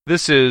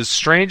This is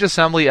Strange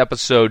Assembly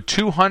episode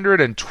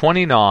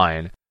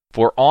 229,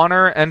 For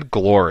Honor and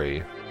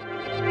Glory.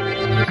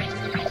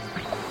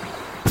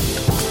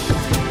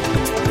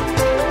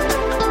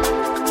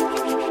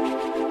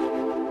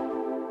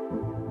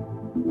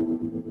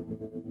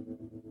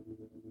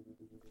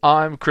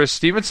 I'm Chris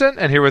Stevenson,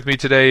 and here with me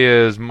today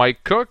is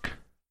Mike Cook.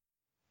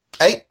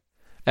 Hey.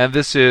 And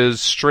this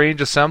is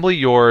Strange Assembly,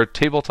 your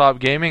tabletop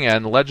gaming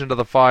and Legend of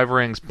the Five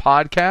Rings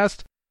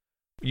podcast.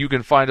 You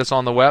can find us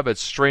on the web at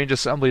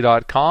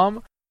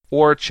strangeassembly.com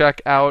or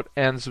check out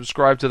and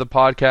subscribe to the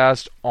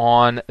podcast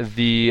on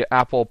the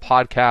Apple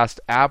Podcast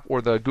app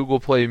or the Google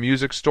Play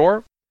Music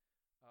Store.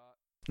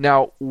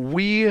 Now,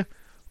 we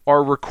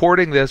are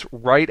recording this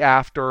right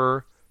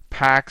after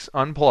PAX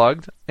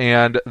Unplugged,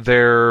 and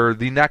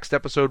the next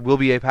episode will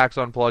be a PAX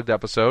Unplugged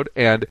episode,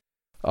 and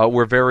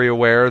we're very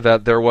aware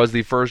that there was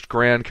the first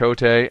Grand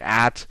Cote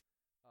at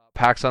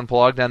PAX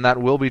Unplugged, and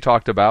that will be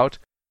talked about.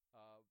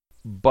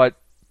 But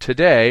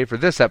today, for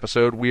this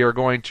episode, we are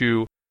going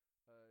to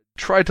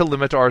try to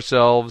limit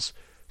ourselves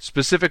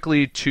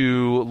specifically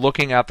to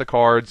looking at the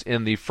cards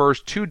in the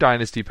first two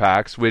Dynasty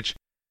packs, which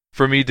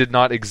for me did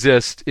not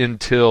exist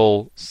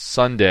until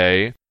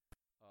Sunday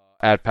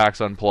at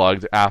PAX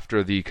Unplugged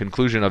after the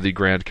conclusion of the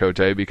Grand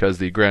Cote, because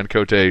the Grand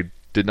Cote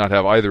did not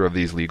have either of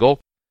these legal.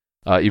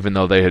 Even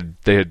though they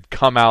had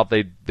come out,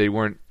 they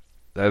weren't.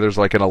 There's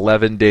like an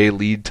 11-day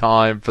lead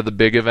time for the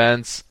big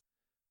events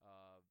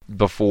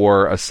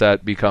before a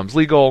set becomes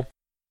legal.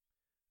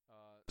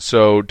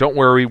 So don't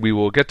worry, we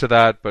will get to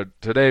that. But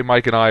today,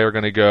 Mike and I are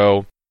going to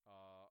go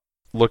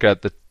look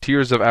at the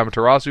Tears of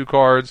Amaterasu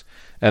cards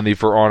and the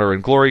For Honor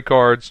and Glory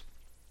cards.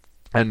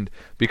 And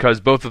because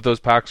both of those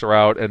packs are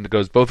out, and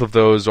because both of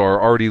those are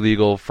already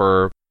legal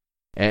for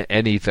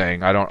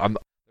anything,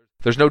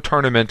 there's no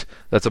tournament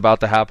that's about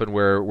to happen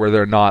where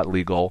they're not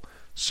legal.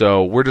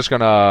 So we're just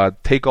going to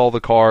take all the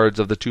cards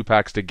of the two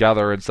packs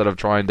together instead of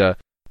trying to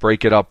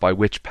break it up by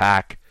which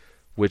pack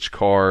which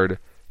card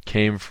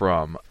came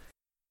from.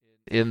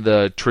 In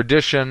the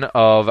tradition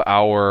of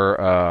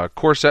our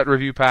core set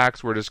review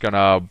packs, we're just going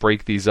to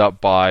break these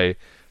up by,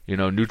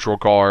 neutral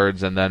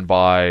cards and then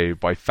by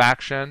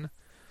faction.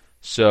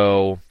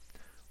 So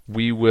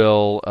we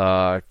will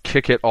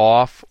kick it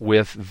off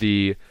with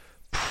the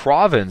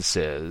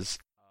provinces.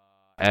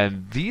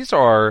 And these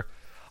are,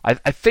 I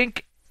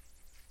think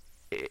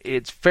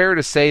it's fair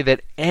to say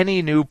that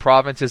any new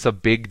province is a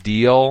big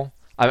deal.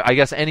 I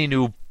guess any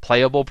new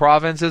playable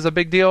province is a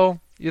big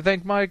deal, you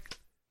think, Mike?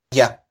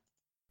 Yeah.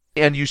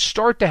 And you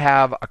start to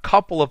have a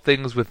couple of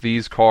things with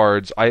these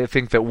cards, I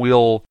think, that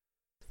we'll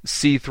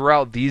see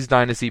throughout these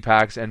Dynasty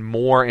packs and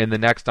more in the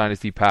next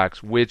Dynasty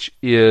packs, which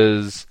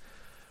is,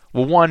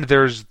 well, one,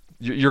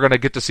 you're going to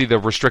get to see the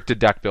restricted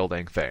deck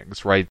building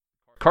things, right?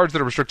 Cards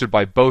that are restricted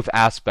by both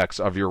aspects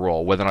of your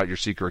role, whether or not you're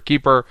Seeker or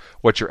Keeper,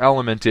 what your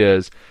element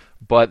is,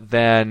 but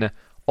then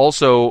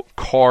also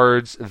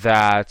cards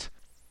that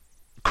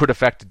could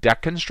affect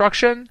deck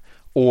construction,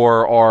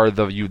 or are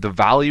the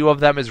value of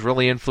them is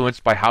really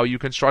influenced by how you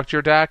construct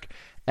your deck,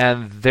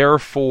 and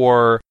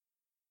therefore,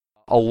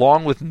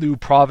 along with new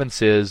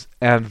provinces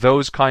and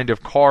those kind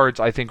of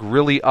cards, I think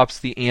really ups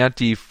the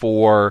ante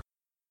for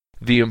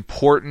the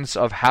importance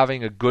of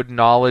having a good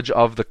knowledge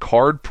of the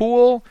card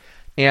pool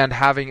and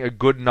having a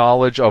good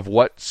knowledge of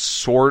what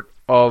sort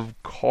of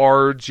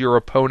cards your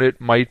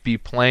opponent might be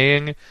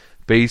playing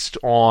based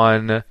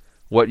on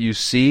what you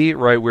see,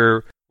 right?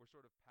 We're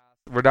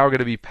now going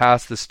to be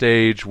past the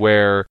stage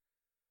where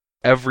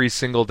every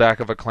single deck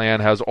of a clan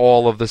has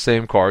all of the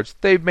same cards.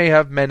 They may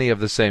have many of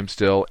the same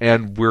still,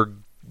 and we're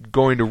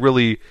going to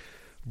really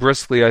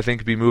briskly, I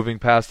think, be moving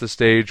past the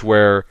stage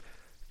where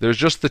there's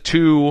just the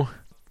two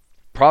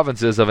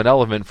provinces of an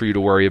element for you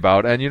to worry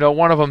about, and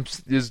one of them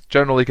is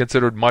generally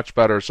considered much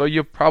better, so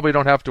you probably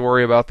don't have to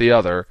worry about the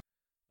other.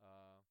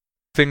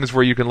 Things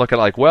where you can look at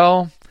like,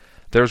 well,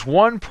 there's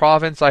one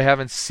province I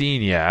haven't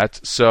seen yet,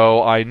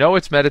 so I know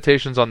it's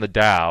Meditations on the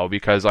Tao,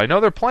 because I know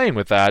they're playing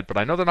with that, but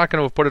I know they're not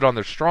going to put it on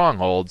their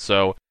stronghold,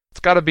 so it's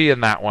got to be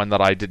in that one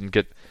that I didn't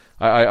get,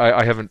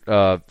 I haven't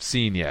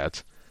seen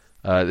yet.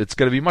 It's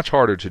going to be much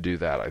harder to do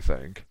that, I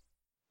think.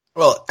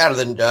 Well, out of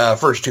the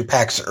first two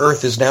packs,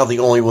 Earth is now the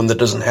only one that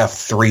doesn't have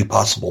three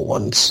possible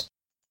ones.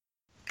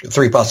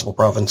 Three possible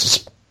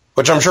provinces,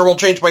 which I'm sure will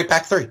change by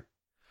pack 3.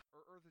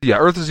 Yeah,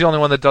 Earth is the only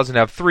one that doesn't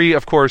have 3.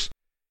 Of course,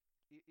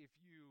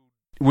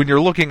 when you're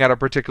looking at a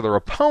particular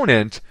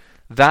opponent,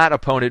 that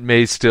opponent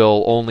may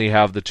still only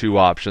have the 2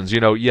 options.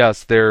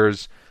 Yes,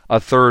 there's a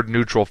third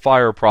neutral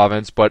fire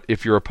province, but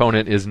if your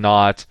opponent is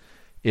not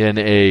in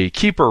a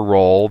keeper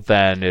role,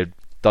 then it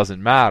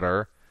doesn't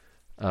matter.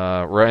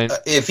 Right?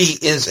 If he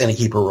is in a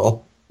keeper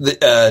role,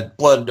 the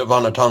Blood of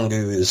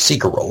Onotongu is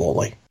seeker role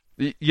only.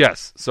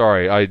 Yes,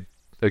 sorry, I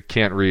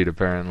can't read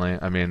apparently.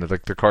 I mean,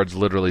 the card's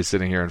literally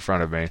sitting here in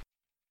front of me.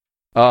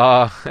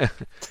 Yeah.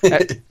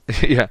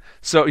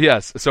 So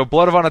yes, so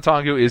Blood of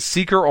Onotongu is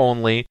seeker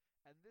only.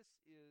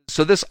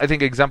 So this, I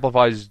think,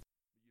 exemplifies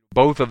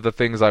both of the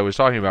things I was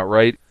talking about,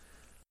 right?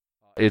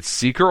 It's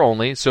seeker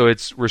only, so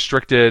it's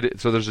restricted,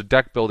 so there's a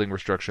deck building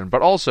restriction,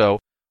 but also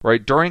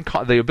right?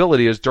 The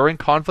ability is during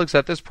conflicts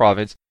at this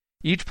province,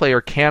 each player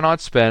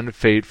cannot spend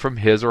fate from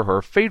his or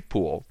her fate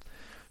pool.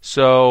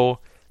 So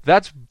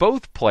that's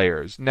both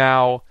players.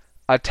 Now,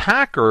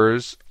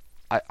 attackers,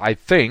 I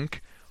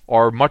think,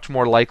 are much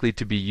more likely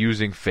to be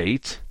using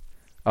fate,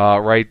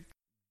 right?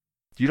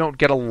 You don't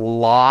get a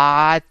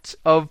lot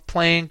of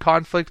playing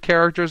conflict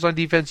characters on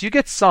defense. You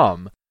get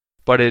some,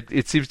 but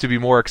it seems to be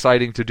more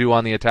exciting to do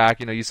on the attack.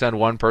 You send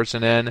one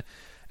person in,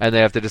 and they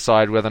have to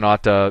decide whether or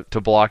not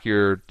to block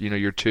your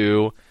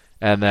two,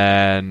 and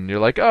then you're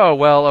like, oh,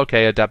 well,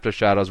 okay, Adept of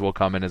Shadows will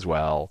come in as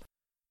well.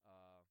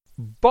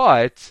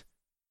 But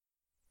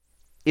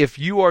if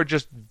you are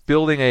just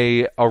building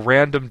a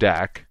random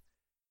deck,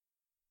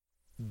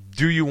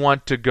 do you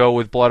want to go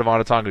with Blood of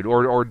Onondaga,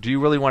 or do you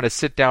really want to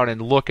sit down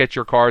and look at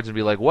your cards and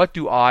be like, what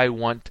do I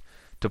want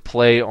to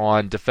play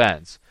on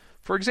defense?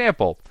 For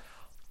example,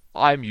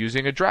 I'm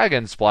using a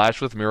Dragon Splash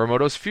with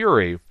Mirumoto's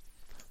Fury.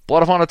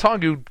 Blood of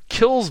Onondaga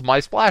kills my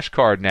splash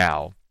card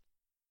now.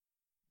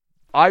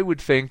 I would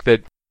think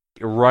that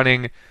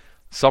running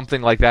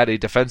something like that, a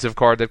defensive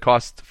card that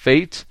costs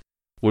fate,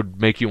 would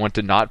make you want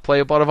to not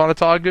play a Blood of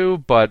Onondaga,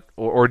 but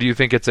or do you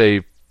think it's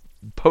a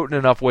potent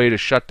enough way to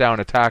shut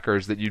down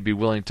attackers that you'd be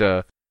willing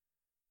to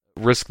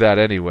risk that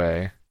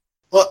anyway?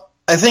 Well,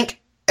 I think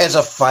as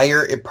a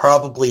fire, it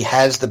probably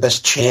has the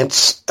best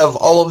chance of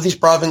all of these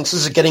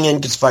provinces of getting in,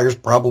 because fire's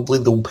probably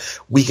the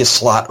weakest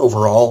slot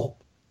overall.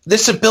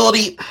 This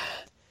ability,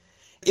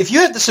 if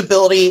you had this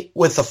ability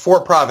with a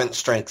 4-province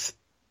strength,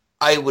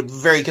 I would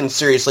very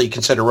seriously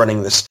consider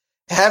running this.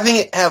 Having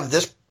it have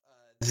this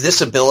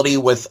ability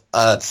with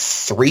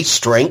 3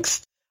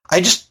 strength,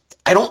 I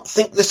don't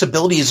think this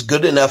ability is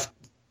good enough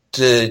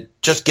to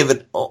just give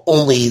it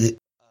only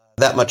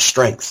that much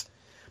strength.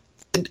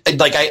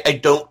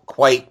 I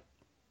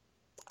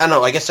don't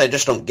know, I guess I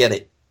just don't get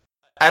it.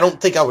 I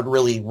don't think I would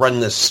really run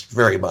this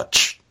very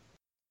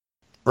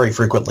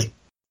frequently.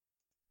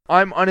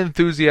 I'm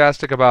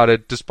unenthusiastic about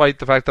it, despite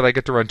the fact that I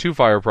get to run 2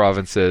 fire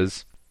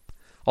provinces.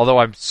 Although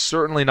I'm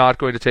certainly not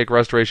going to take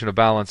Restoration of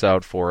Balance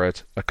out for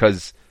it,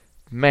 because,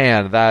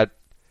 man,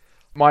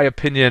 my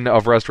opinion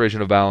of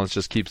Restoration of Balance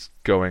just keeps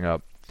going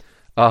up.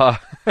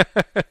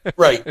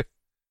 Right.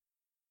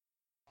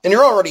 And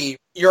you're already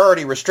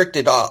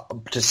restricted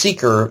to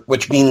Seeker,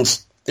 which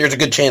means there's a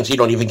good chance you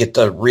don't even get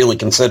to really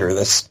consider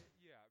this.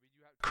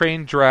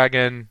 Crane,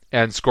 Dragon,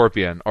 and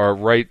Scorpion are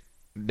right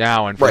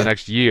now and for the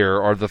next year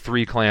are the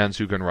 3 clans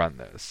who can run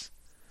this.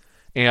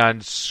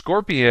 And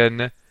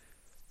Scorpion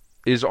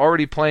is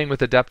already playing with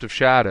Adept of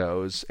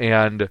Shadows,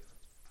 and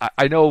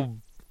I know,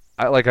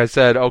 like I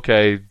said,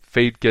 okay,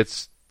 Fate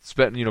gets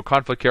spent,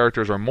 conflict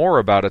characters are more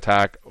about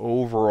attack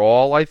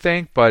overall, I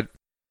think, but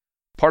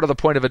part of the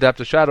point of Adept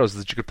of Shadows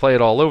is that you could play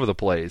it all over the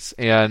place,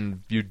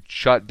 and you'd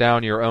shut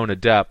down your own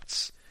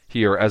adepts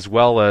here, as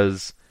well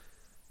as,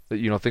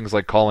 things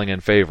like calling in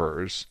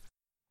favors.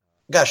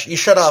 Gosh, you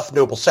shut off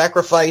Noble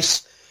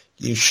Sacrifice,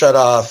 you shut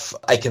off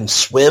I Can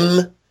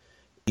Swim,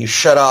 you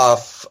shut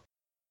off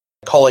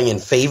calling in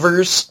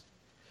favors.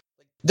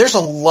 There's a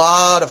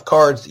lot of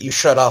cards that you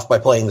shut off by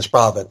playing this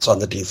province on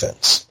the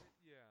defense.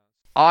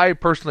 I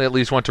personally at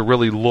least want to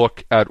really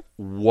look at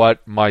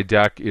what my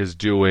deck is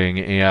doing,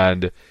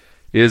 and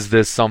is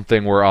this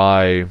something where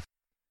I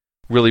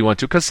really want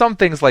to? Because some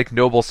things like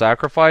Noble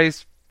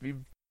Sacrifice,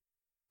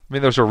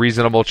 there's a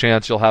reasonable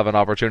chance you'll have an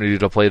opportunity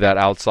to play that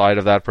outside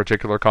of that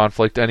particular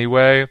conflict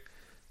anyway.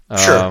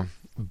 Sure.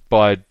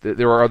 But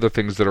there are other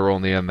things that are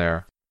only in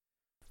there.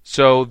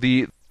 So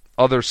the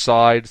other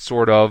side,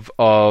 sort of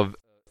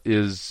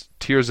is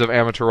Tears of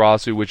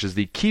Amaterasu, which is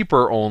the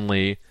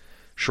keeper-only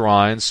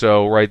shrine.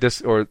 So,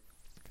 Amaterasu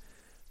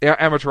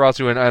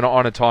and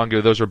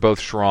Onondaga, those are both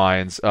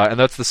shrines. And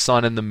that's the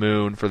sun and the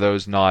moon, for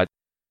those not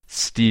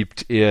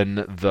steeped in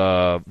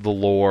the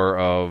lore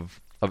of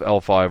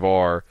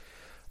L5R.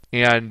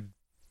 And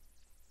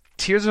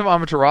Tears of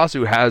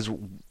Amaterasu has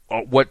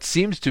what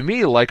seems to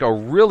me like a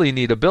really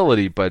neat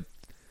ability, but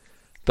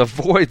the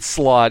Void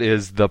slot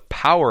is the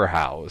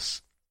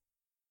powerhouse.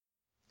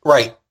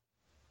 Right.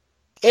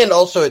 And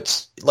also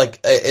it's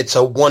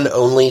a one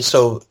only,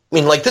 so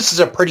this is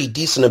a pretty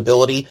decent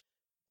ability,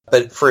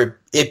 but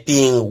for it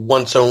being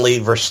once only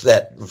versus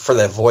for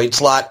that Void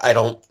slot, I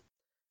don't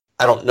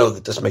know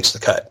that this makes the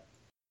cut.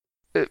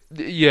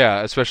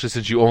 Yeah, especially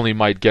since you only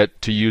might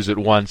get to use it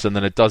once, and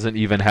then it doesn't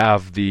even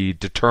have the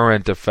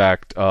deterrent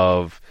effect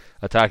of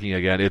attacking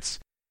again. It's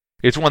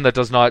one that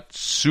does not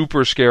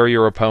super scare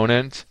your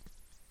opponent,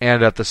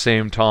 and at the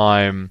same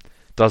time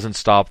doesn't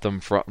stop them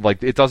from,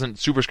 it doesn't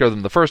super scare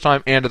them the first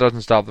time, and it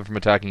doesn't stop them from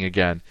attacking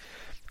again.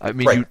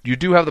 You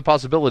do have the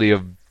possibility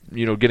of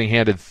getting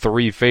handed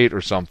 3 fate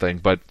or something,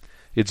 but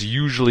it's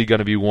usually going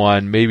to be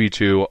 1, maybe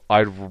 2.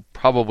 I'd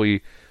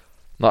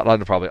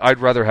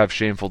rather have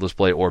Shameful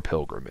Display or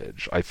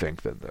Pilgrimage, I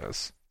think, than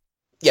this.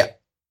 Yeah.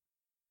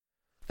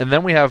 And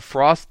then we have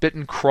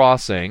Frostbitten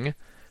Crossing.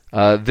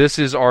 This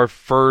is our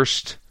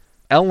first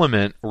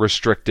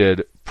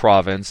element-restricted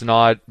province,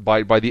 not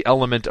by the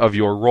element of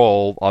your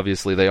role.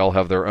 Obviously, they all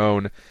have their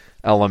own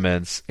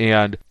elements.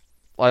 And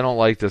don't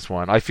like this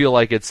one. I feel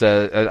like it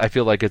says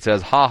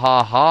ha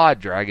ha ha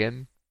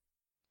dragon.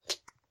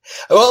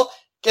 Well,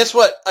 guess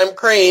what? I'm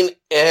Crane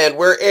and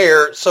we're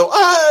Air, so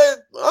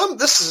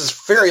this is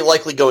very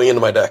likely going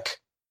into my deck.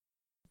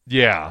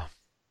 Yeah.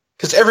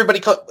 Because everybody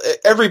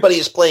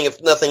is playing,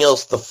 if nothing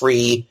else, the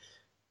free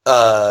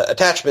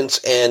attachments,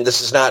 and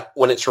this is not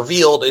when it's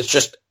revealed. It's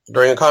just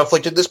during a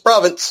conflict in this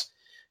province.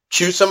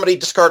 Choose somebody,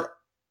 discard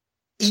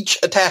each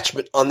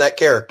attachment on that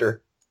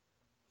character.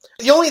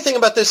 The only thing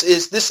about this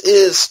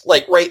is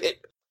like, right,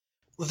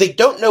 they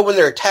don't know when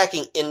they're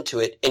attacking into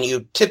it, and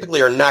you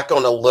typically are not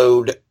going to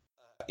load,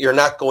 you're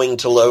not going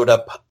to load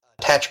up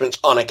attachments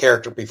on a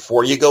character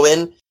before you go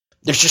in.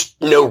 There's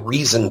just no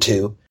reason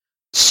to.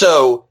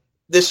 So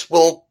this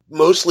will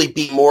mostly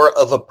be more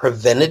of a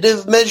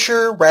preventative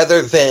measure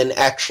rather than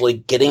actually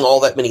getting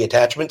all that many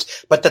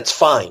attachments, but that's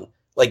fine.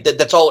 Like,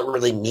 that's all it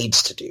really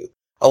needs to do.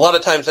 A lot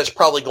of times that's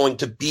probably going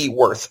to be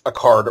worth a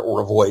card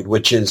or a void,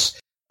 which is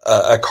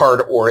a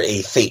card or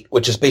a fate,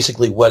 which is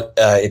basically what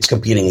it's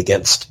competing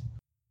against.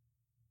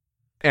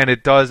 And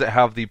it does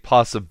have the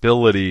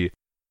possibility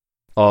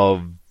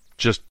of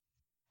just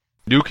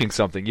nuking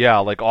something. Yeah,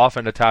 like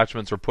often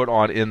attachments are put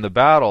on in the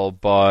battle,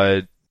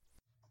 but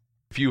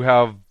if you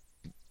have,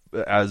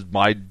 as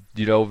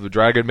the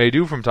dragon may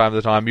do from time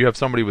to time, you have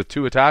somebody with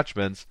 2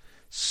 attachments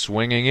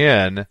swinging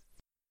in,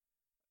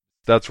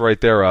 that's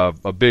right there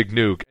a big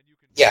nuke.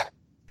 Yeah.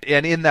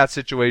 And in that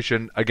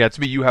situation, against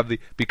me, you have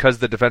because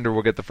the defender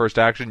will get the first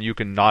action, you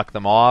can knock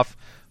them off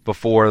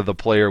before the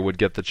player would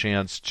get the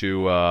chance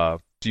to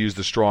use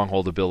the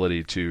stronghold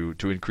ability to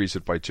increase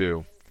it by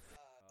 2.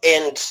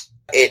 And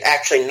it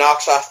actually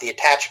knocks off the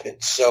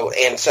attachment, so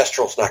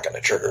Ancestral's not going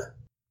to trigger.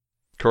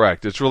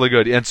 Correct. It's really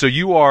good. And so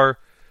you're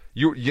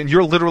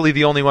literally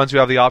the only ones who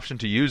have the option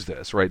to use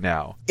this right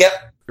now. Yep.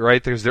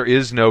 Right? Because there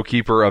is no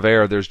Keeper of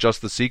Air. There's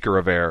just the Seeker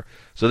of Air.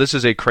 So this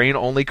is a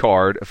Crane-only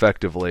card,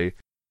 effectively.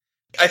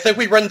 I think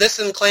we run this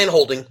in Clan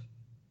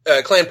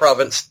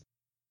Province.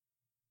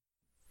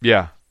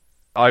 Yeah.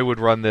 I would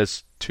run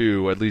this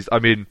too, at least. I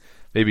mean,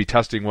 maybe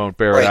testing won't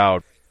bear it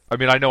out. I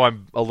mean, I know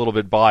I'm a little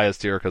bit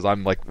biased here because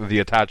I'm like the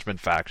attachment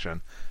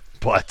faction.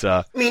 But,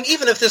 I mean,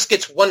 even if this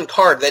gets one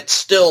card, that's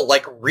still,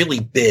 like, really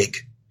big.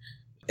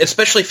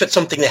 Especially if it's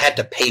something they had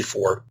to pay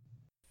for.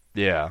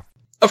 Yeah.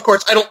 Of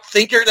course, I don't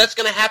think that's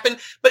going to happen,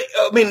 but,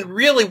 I mean,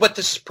 really what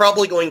this is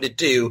probably going to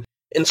do,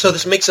 and so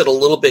this makes it a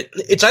little bit,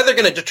 it's either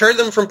going to deter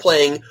them from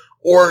playing,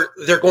 or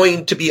they're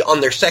going to be on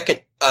their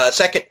second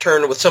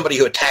turn with somebody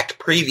who attacked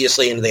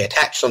previously, and they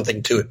attached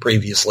something to it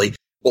previously,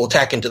 will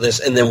attack into this,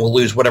 and then we'll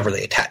lose whatever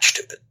they attach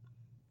to it.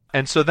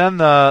 And so then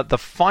the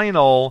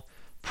final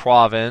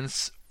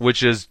province,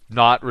 which is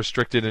not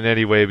restricted in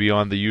any way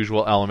beyond the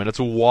usual element, it's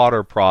a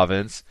water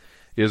province,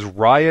 is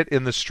Riot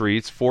in the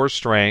Streets, 4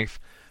 strength.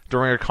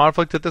 During a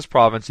conflict at this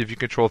province, if you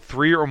control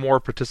 3 or more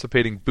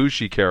participating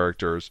Bushi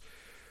characters,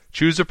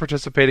 choose a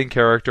participating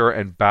character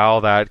and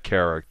bow that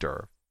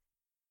character.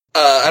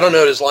 I don't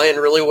know, does Lion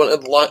really want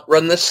to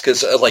run this?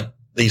 Because,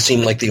 they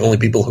seem like the only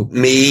people who...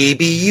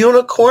 Maybe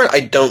Unicorn?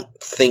 I don't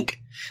think...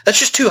 That's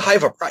just too high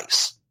of a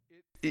price.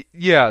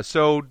 Yeah,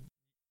 so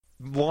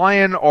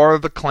Lion are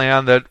the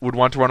clan that would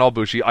want to run all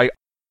Bushi.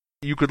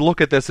 You could look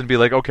at this and be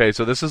like, okay,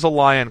 so this is a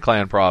Lion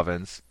clan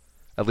province,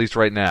 at least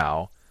right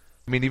now.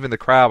 I mean, even the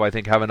Crab, I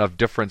think, have enough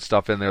different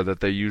stuff in there that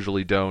they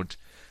usually don't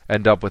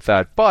end up with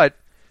that. But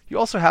you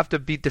also have to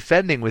be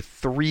defending with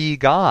 3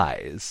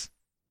 guys.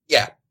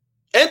 Yeah.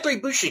 And 3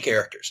 Bushi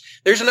characters.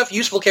 There's enough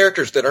useful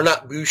characters that are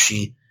not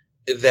Bushi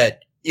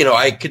that,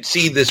 I could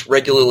see this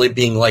regularly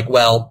being like,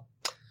 well,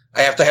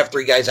 I have to have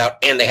 3 guys out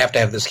and they have to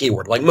have this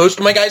keyword. Like, most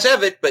of my guys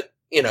have it, but,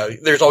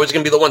 there's always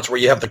going to be the ones where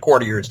you have the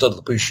courtier instead of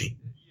the Bushi.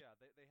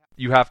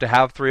 You have to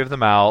have 3 of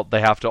them out,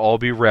 they have to all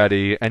be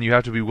ready, and you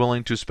have to be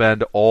willing to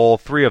spend all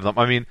 3 of them.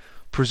 I mean,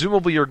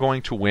 presumably you're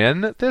going to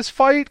win this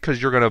fight,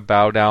 because you're going to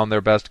bow down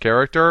their best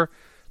character,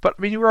 but,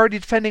 I mean, you were already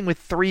defending with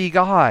 3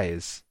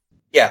 guys.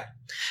 Yeah.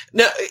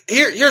 Now,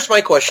 here's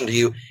my question to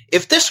you.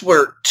 If this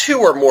were 2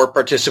 or more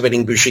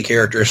participating Bushi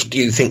characters, do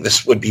you think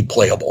this would be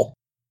playable?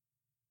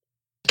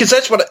 Because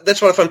that's what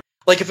I found.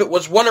 Like, if it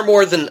was 1 or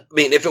more,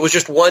 if it was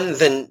just 1,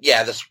 then,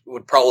 yeah, this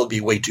would probably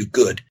be way too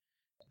good.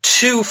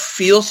 2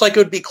 feels like it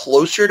would be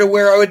closer to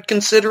where I would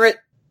consider it.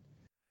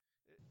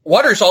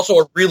 Water's also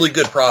a really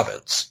good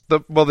province. The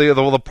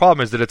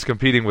problem is that it's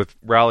competing with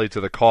Rally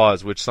to the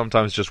Cause, which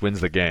sometimes just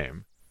wins the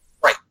game.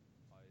 Right.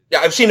 Yeah,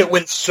 I've seen it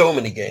win so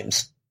many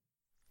games.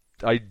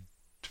 I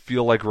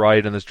feel like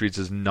Riot in the Streets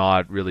is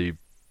not really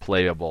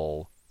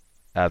playable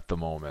at the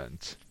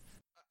moment.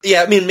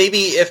 Yeah, I mean, maybe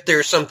if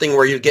there's something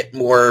where you get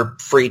more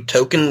free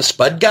token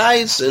Spud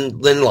guys,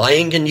 and then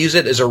Lion can use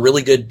it as a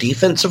really good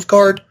defensive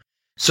card,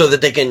 so that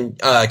they can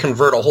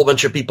convert a whole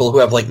bunch of people who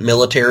have, like,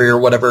 military or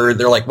whatever.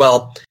 They're like,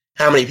 well,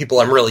 how many people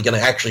I'm really going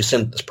to actually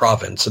send to this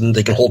province? And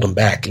they can hold them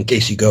back in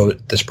case you go to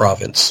this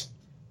province.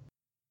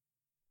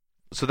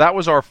 So that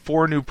was our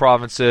 4 new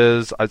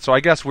provinces. So I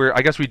guess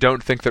we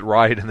don't think that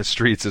Riot in the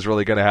Streets is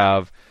really going to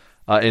have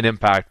an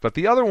impact. But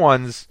the other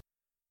ones,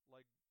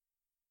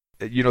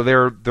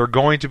 they're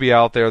going to be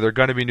out there. They're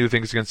going to be new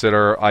things to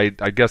consider. I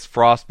guess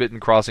Frostbitten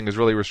Crossing is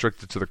really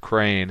restricted to the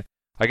Crane.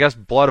 I guess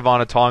Blood of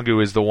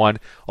Onotongu is the one,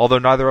 although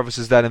neither of us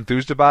is that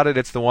enthused about it,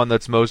 it's the one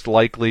that's most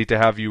likely to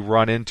have you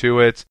run into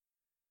it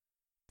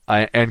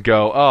and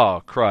go,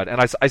 oh, crud. And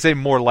I say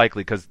more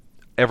likely because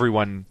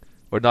everyone,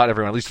 or not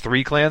everyone, at least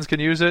 3 clans can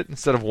use it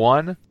instead of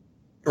 1.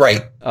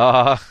 Right.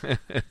 But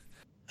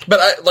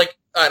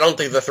I don't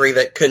think the 3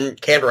 that can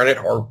run it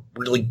are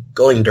really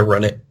going to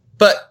run it.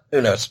 But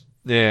who knows?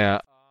 Yeah.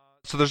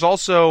 So there's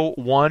also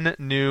one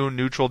new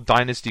neutral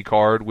dynasty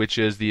card, which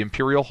is the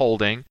Imperial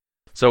Holding.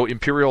 So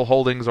Imperial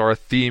Holdings are a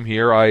theme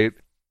here.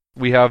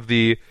 We have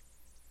the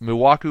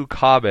Miwaku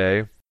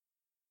Kabe.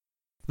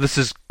 This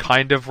is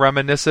kind of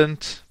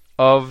reminiscent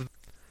of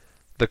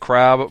the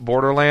Crab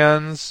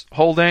Borderlands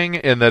holding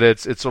in that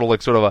it's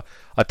sort of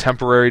a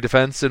temporary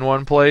defense in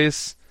one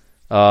place.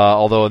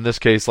 Although in this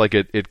case,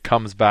 it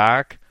comes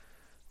back.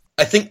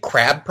 I think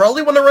Crab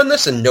probably want to run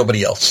this and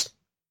nobody else.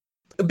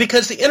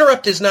 Because the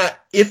interrupt is not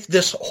if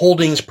this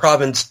holdings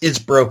province is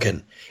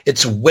broken.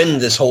 It's when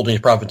this holdings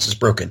province is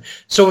broken.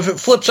 So if it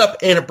flips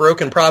up in a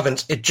broken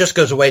province, it just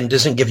goes away and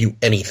doesn't give you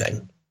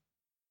anything.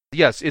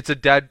 Yes, it's a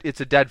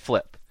dead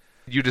flip.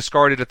 You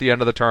discard it at the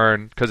end of the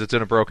turn because it's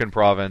in a broken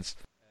province.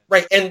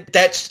 Right, and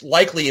that's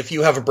likely if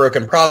you have a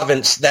broken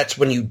province, that's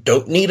when you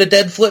don't need a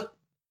dead flip.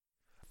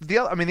 The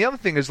other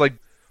thing is,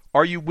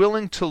 are you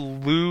willing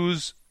to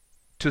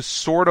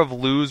sort of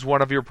lose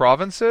one of your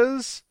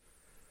provinces?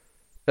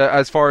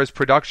 As far as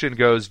production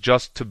goes,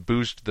 just to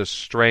boost the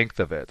strength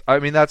of it. I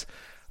mean, that's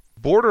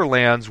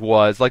Borderlands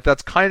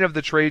that's kind of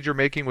the trade you're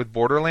making with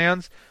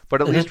Borderlands,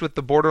 but at least with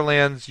the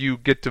Borderlands, you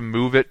get to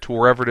move it to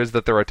wherever it is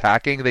that they're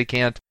attacking. They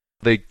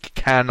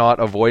cannot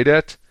avoid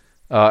it,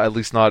 at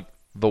least not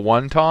the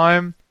one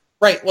time.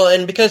 Right, well,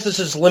 and because this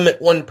is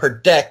limit 1 per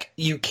deck,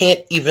 you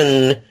can't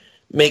even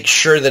make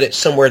sure that it's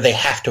somewhere they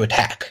have to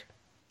attack.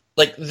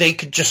 They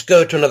could just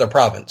go to another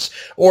province.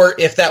 Or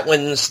if that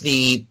one's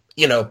the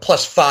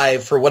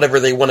 +5 for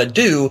whatever they want to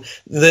do,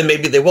 then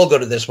maybe they will go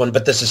to this one,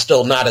 but this is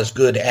still not as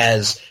good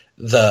as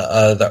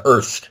the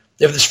Earth.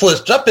 If this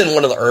flips up in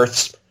one of the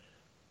Earths,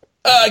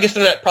 I guess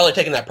they're not probably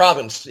taking that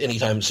province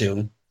anytime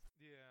soon.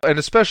 And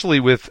especially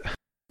with,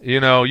 you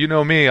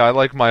know me, I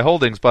like my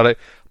holdings, but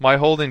my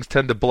holdings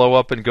tend to blow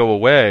up and go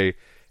away.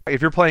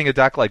 If you're playing a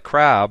deck like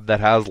Crab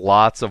that has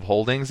lots of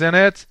holdings in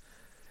it,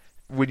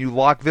 when you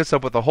lock this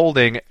up with a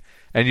holding,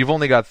 and you've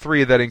only got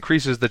 3, that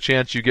increases the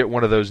chance you get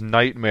one of those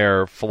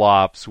nightmare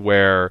flops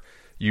where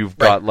you've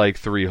got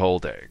 3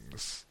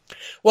 holdings.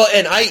 Well,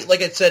 and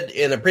like I said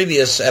in a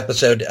previous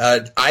episode,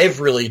 I've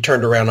really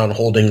turned around on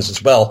holdings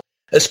as well,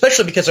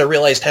 especially because I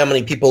realized how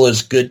many people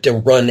is good to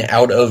run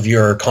out of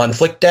your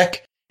conflict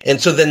deck. And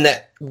so then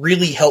that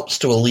really helps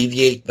to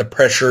alleviate the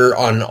pressure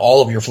on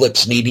all of your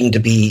flips needing to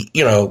be,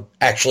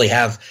 actually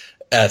have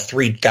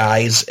 3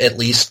 guys at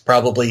least,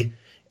 probably.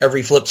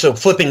 Every flip, so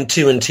flipping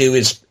 2 and 2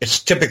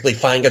 is typically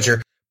fine because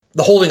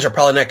the holdings are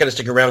probably not going to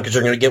stick around because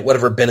they're going to get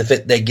whatever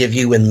benefit they give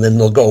you, and then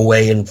they'll go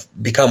away and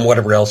become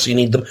whatever else you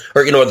need them,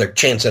 or their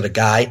chance at a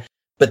guy.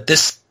 But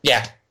this,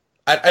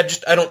 I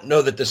don't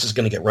know that this is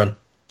going to get run.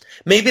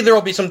 Maybe there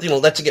will be something that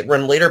lets it get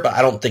run later, but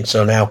I don't think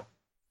so now.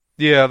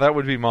 Yeah, that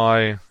would be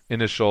my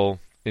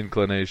initial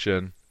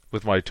inclination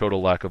with my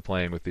total lack of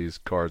playing with these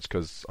cards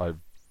because I've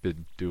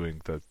been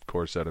doing the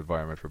core set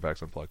environment for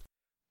PAX Unplugged.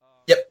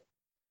 Yep.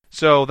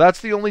 So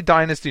that's the only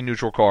Dynasty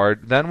neutral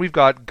card. Then we've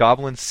got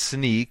Goblin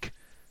Sneak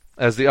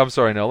as the... I'm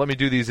sorry, no. Let me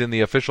do these in the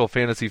official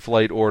Fantasy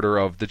Flight order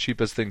of the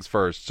cheapest things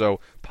first.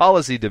 So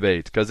Policy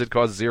Debate, because it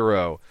costs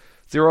 0.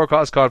 0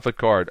 cost conflict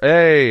card.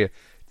 Hey,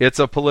 it's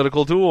a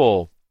political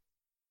duel.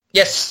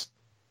 Yes.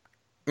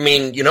 I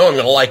mean, I'm going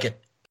to like it.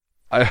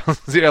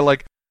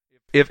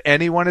 If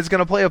anyone is going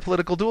to play a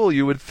political duel,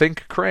 you would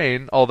think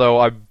Crane, although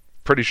I'm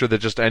pretty sure that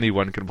just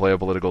anyone can play a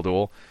political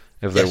duel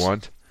if they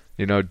want.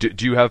 Do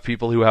you have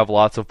people who have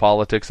lots of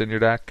politics in your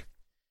deck?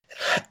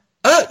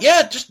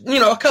 Yeah, just,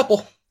 a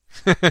couple.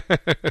 I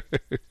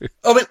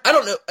mean, I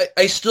don't know.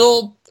 I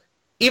still,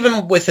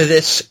 even with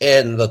this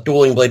and the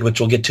Dueling Blade, which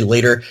we'll get to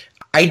later,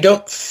 I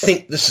don't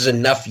think this is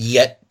enough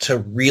yet to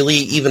really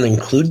even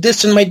include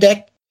this in my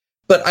deck,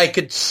 but I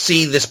could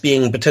see this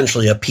being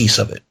potentially a piece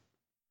of it.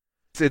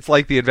 It's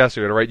like the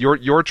Investigator, right?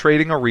 You're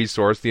trading a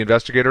resource. The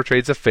Investigator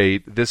trades a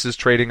fate. This is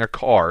trading a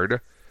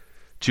card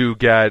to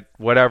get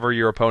whatever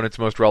your opponent's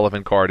most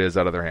relevant card is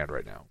out of their hand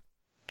right now.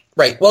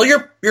 Right. Well,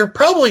 you're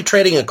probably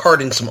trading a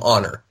card in some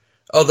honor,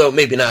 although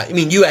maybe not. I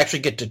mean, you actually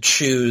get to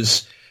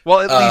choose... Well,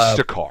 at least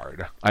a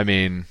card. I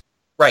mean...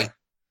 Right.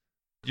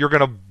 You're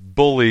going to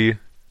bully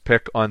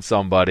pick on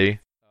somebody.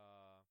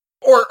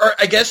 Or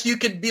I guess you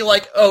could be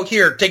like, oh,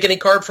 here, take any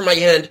card from my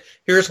hand.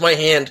 Here's my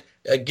hand.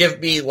 Give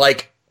me,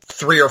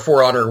 3 or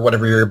 4 honor, or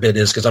whatever your bid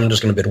is, because I'm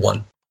just going to bid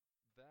 1.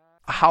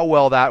 How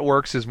well that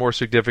works is more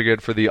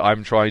significant for the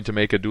I'm trying to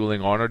make a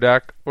dueling honor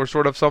deck or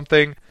sort of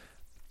something.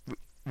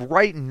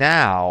 Right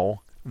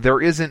now,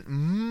 there isn't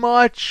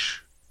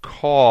much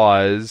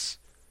cause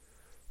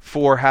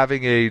for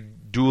having a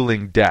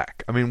dueling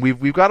deck. I mean,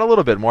 we've got a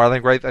little bit more, I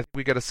think, right? I think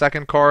we get a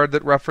second card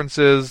that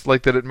references,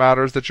 like, that it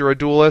matters that you're a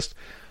duelist.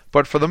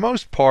 But for the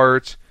most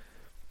part,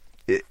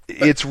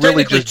 it's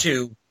really just...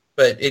 two,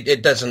 but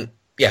it doesn't...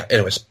 Yeah,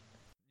 anyways.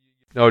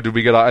 No, did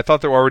we get... I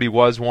thought there already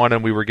was one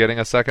and we were getting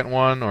a second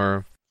one,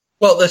 or...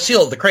 Well, the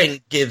Seal of the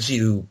Crane gives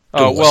you duelist.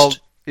 Oh, well,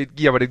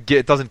 but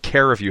it doesn't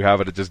care if you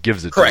have it, it just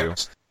gives it to you.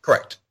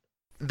 Correct.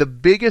 The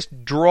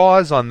biggest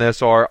draws on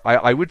this are,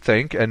 I would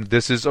think, and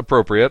this is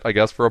appropriate, I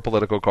guess, for a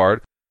political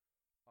card,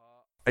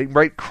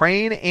 right?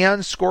 Crane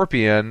and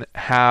Scorpion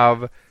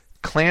have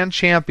clan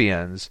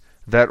champions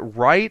that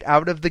right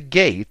out of the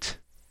gate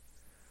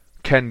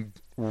can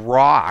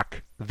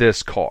rock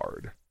this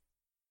card.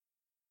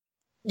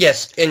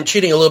 Yes, and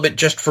cheating a little bit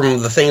just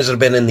from the things that have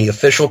been in the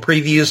official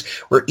previews,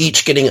 we're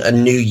each getting a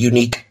new,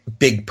 unique,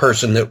 big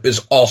person that is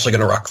also going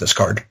to rock this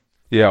card.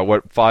 Yeah,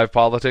 what, 5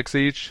 politics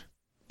each?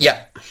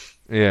 Yeah.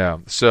 Yeah,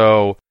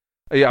 so,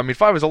 yeah, I mean,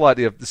 5 is a lot.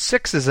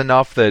 6 is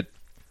enough that,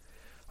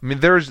 I mean,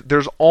 there's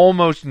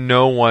almost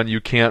no one you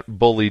can't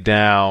bully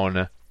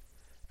down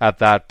at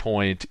that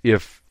point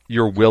if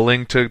you're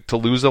willing to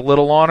lose a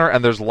little honor,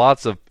 and there's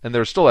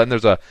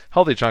there's a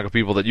healthy chunk of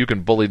people that you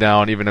can bully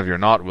down even if you're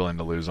not willing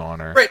to lose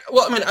honor. Right.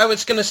 Well, I mean, I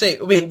was going to say,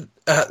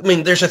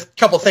 there's a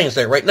couple things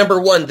there, right?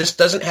 Number one, this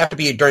doesn't have to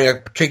be during a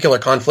particular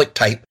conflict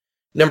type.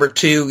 Number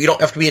two, you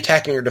don't have to be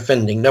attacking or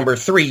defending. Number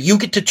three, you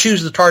get to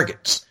choose the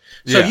targets.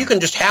 So you can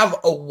just have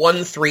a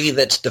 1/3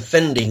 that's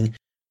defending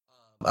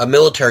a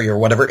military or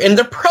whatever, and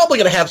they're probably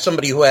going to have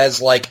somebody who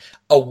has like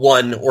a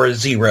 1 or a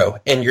 0,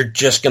 and you're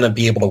just going to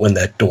be able to win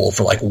that duel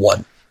for like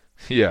 1.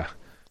 Yeah.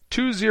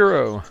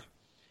 2-0.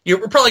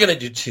 You're probably going to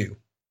do 2.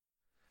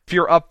 If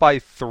you're up by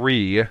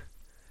 3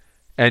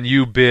 and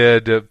you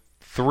bid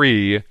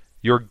 3,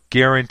 you're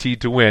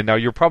guaranteed to win. Now,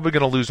 you're probably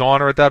going to lose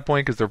honor at that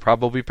point because they're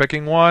probably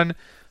picking 1,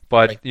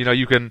 but right.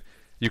 You can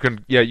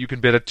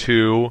bid a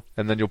 2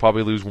 and then you'll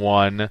probably lose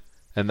 1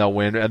 and they'll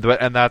win, and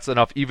that's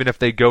enough. Even if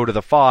they go to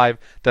the 5,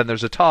 then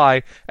there's a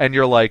tie and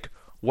you're like,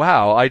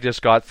 wow, I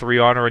just got 3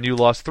 honor and you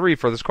lost 3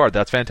 for this card.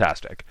 That's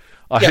fantastic.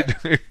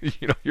 Yep.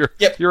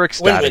 You're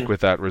ecstatic Win-win.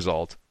 with that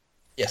result.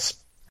 Yes.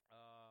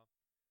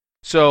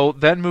 So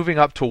then moving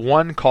up to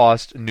 1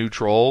 cost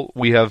neutral,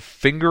 we have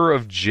Finger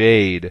of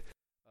Jade,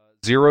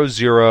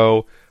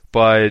 0/0,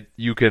 but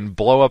you can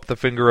blow up the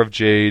Finger of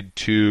Jade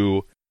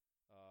to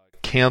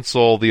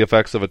cancel the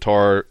effects of a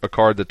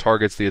card that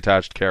targets the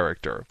attached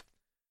character.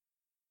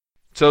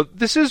 So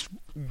this is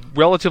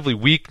relatively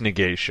weak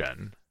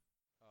negation.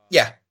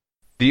 Yeah.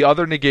 The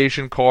other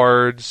negation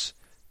cards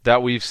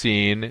that we've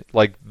seen,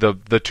 like the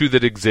 2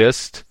 that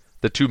exist,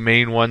 the 2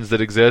 main ones that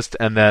exist,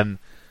 and then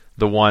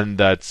the one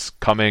that's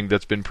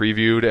been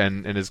previewed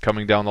and is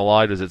coming down the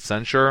line, is it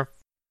Censure?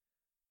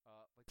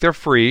 They're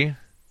free.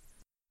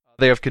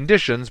 They have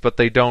conditions, but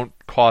they don't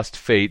cost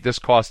fate. This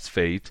costs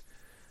fate.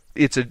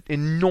 It's an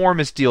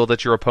enormous deal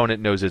that your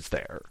opponent knows it's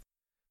there.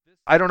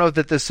 I don't know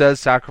that this says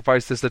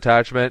sacrifice this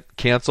attachment,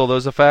 cancel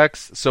those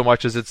effects, so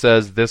much as it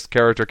says this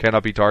character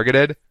cannot be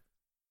targeted.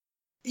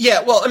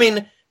 Yeah, well, I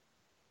mean,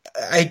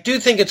 I do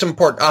think it's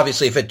important.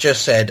 Obviously, if it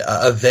just said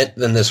event,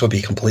 then this would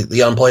be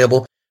completely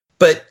unplayable.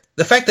 But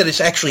the fact that it's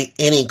actually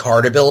any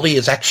card ability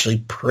is actually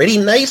pretty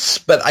nice,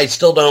 but I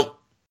still don't...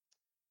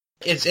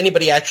 Is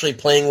anybody actually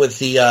playing with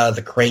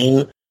the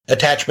Crane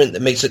attachment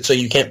that makes it so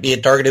you can't be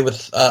targeted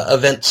with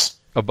events?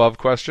 Above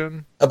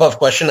question? Above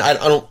question. I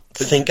don't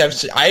think I've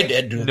seen... I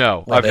did.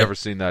 No, I've never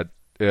seen that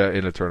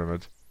in a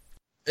tournament.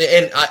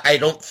 And I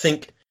don't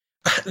think...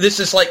 This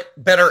is like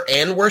better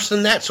and worse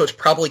than that, so it's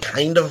probably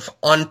kind of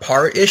on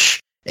par-ish.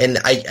 And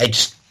I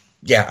just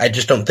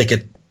don't think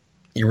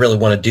you really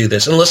want to do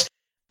this. Unless,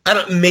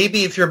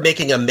 maybe if you're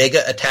making a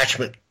mega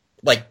attachment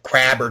like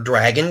crab or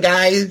dragon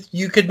guy,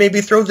 you could maybe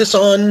throw this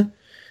on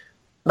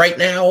right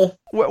now.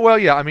 Well,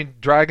 yeah, I mean,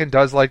 dragon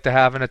does like to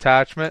have an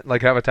attachment,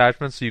 have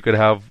attachments, so you could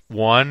have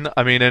 1.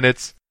 I mean, and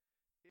it's...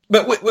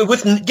 But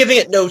with giving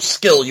it no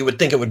skill, you would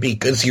think it would be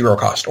 0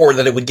 cost, or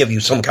that it would give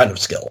you some kind of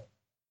skill.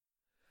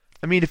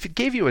 I mean, if it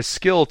gave you a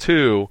skill,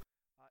 too,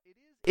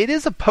 it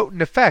is a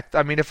potent effect.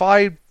 I mean,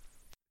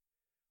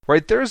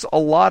 there's a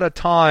lot of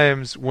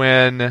times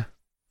when...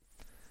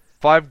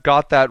 If I've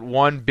got that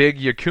one big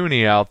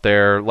Yakuni out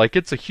there,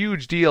 it's a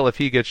huge deal if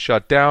he gets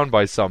shut down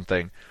by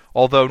something.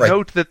 Although,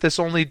 note that this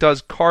only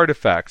does card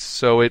effects,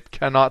 so it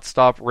cannot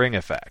stop ring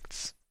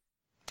effects.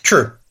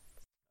 True.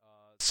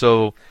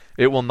 So,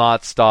 it will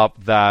not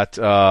stop that,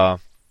 the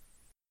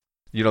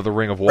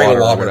Ring of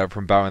Water or whatever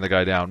from bowing the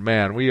guy down.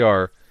 Man, we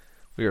are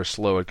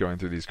slow at going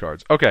through these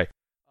cards. Okay.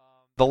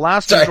 The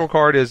last neutral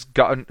card is...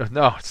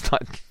 No, it's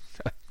not.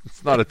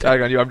 It's not a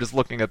tag on you. I'm just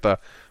looking at the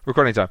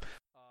recording time.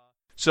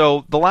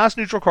 So, the last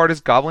neutral card is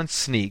Goblin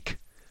Sneak.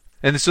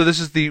 And so this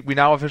is we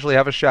now officially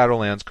have a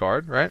Shadowlands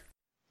card, right?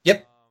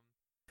 Yep.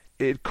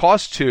 It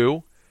costs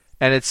 2,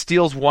 and it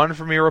steals 1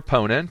 from your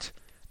opponent,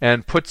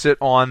 and puts it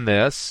on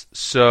this.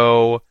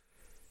 So,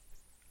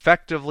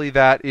 effectively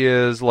that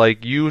is,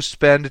 you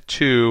spend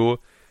 2,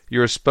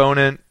 your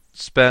opponent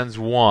spends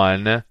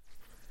 1,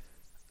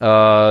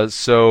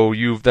 so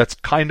that's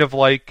kind of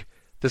like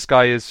this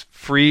guy is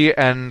free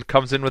and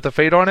comes in with a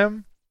fate on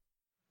him?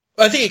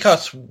 I think he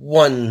costs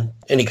 1,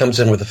 and he comes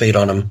in with a fate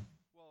on him.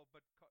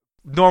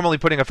 Normally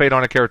putting a fate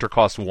on a character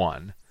costs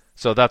 1.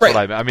 So that's Right.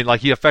 what I mean.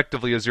 Like, he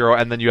effectively is 0,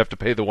 and then you have to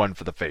pay the 1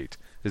 for the fate.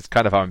 It's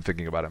kind of how I'm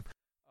thinking about him.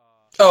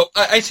 Oh,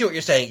 I see what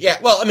you're saying. Yeah,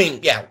 well, I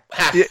mean, yeah,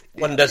 half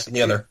one does than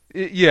the other.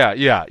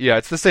 Yeah.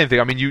 It's the same thing.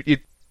 I mean,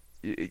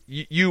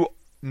 you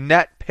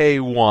net pay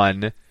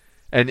 1,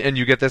 and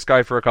you get this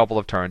guy for a couple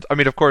of turns. I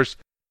mean, of course,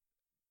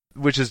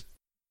 which is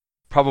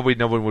probably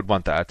no one would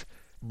want that.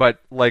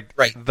 But, like,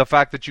 right. The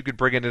fact that you could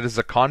bring in it as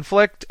a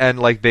conflict, and,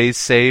 like, they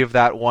save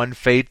that 1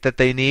 fate that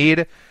they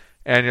need,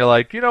 and you're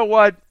like, you know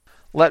what?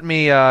 Let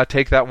me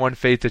take that 1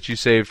 fate that you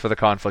saved for the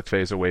conflict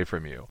phase away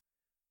from you.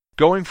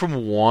 Going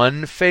from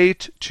 1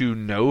 fate to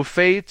no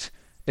fate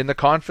in the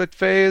conflict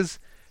phase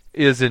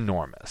is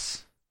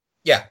enormous.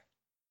 Yeah.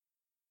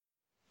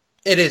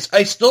 It is.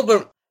 I still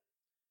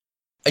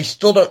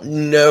don't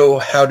know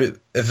how to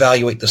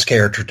evaluate this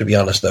character, to be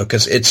honest, though,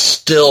 because it's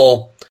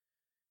still,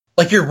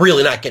 like, you're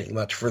really not getting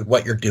much for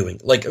what you're doing.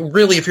 Like,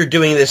 really, if you're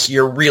doing this,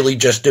 you're really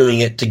just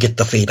doing it to get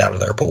the fate out of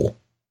their pool.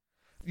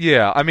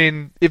 Yeah, I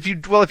mean, if you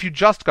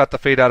just got the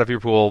fate out of your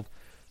pool,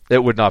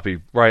 it would not be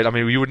right. I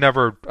mean, you would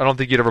never. I don't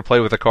think you'd ever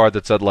play with a card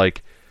that said,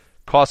 like,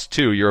 cost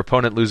 2, your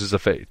opponent loses a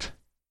fate.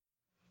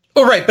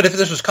 Oh, right, but if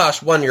this was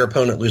cost 1, your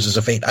opponent loses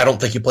a fate. I don't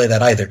think you play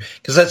that either,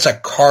 because that's a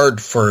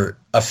card for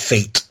a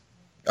fate.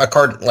 A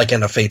card, like,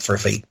 in a fate for a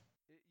fate.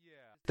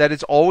 That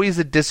is always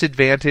a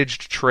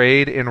disadvantaged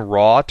trade in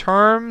raw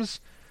terms,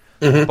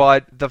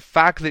 but the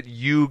fact that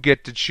you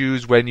get to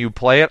choose when you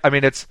play it, I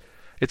mean, it's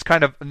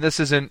kind of, and this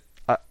isn't,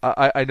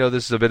 I know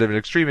this is a bit of an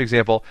extreme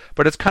example,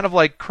 but it's kind of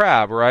like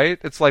Crab, right?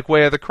 It's like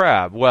Way of the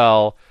Crab.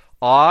 Well,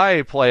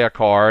 I play a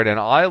card and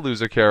I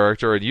lose a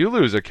character and you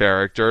lose a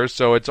character,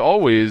 so it's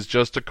always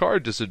just a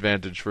card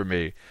disadvantage for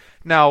me.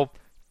 Now,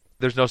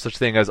 there's no such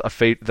thing as a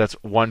fate that's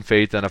 1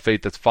 fate and a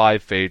fate that's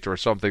 5 fate or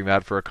something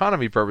that for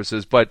economy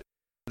purposes, but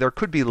there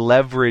could be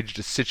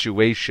leveraged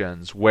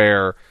situations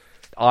where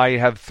I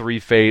have 3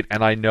 fate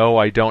and I know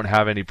I don't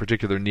have any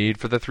particular need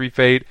for the 3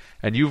 fate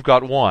and you've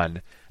got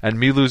 1, and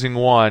me losing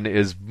 1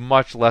 is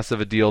much less of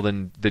a deal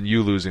than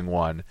you losing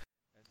 1.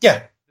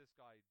 Yeah.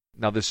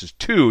 Now this is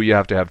 2, you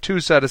have to have 2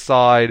 set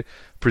aside.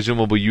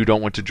 Presumably you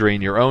don't want to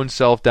drain your own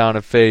self down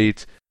a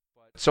fate.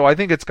 So I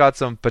think it's got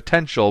some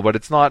potential, but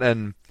it's not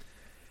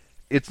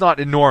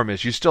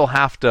enormous. You still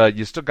got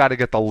to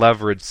get the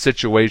leverage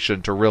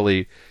situation to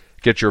really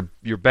get your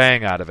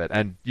bang out of it.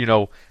 And, you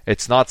know,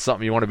 it's not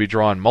something you want to be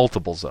drawing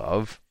multiples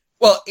of.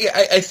 Well,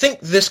 I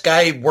think this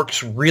guy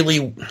works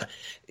really...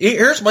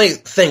 Here's my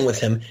thing with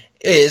him,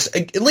 is,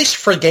 at least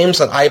for games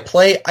that I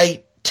play,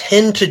 I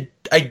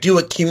do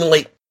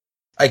accumulate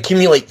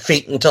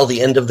fate until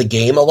the end of the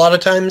game a lot of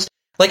times.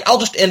 Like, I'll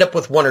just end up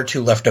with 1 or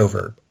 2 left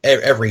over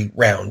every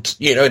round,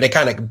 you know, and it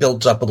kind of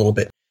builds up a little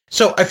bit.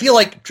 So I feel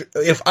like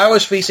if I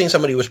was facing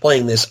somebody who was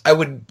playing this, I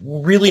would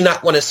really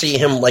not want to see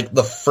him, like,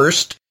 the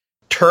first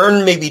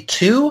turn, maybe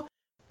 2,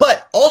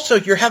 but also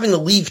you're having to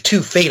leave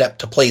 2 fate up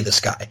to play this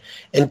guy.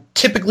 And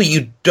typically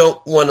you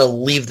don't want to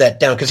leave that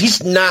down, because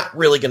he's not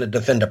really going to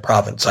defend a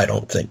province, I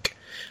don't think.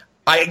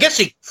 I guess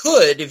he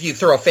could if you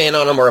throw a fan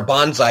on him or a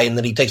bonsai and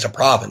then he takes a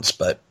province,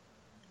 but,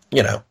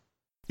 you know.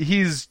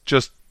 He's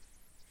just,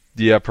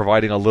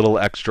 providing a little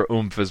extra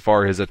oomph as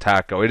far as his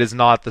attack go. It is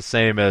not the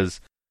same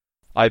as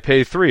I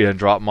pay 3 and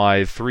drop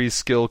my 3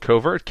 skill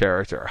covert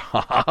character.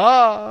 Ha ha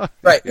ha!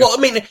 Right. Well,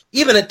 I mean,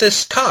 even at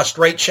this cost,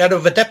 right? Shadow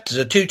of Adept is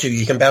a 2/2.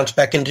 You can bounce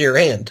back into your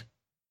hand.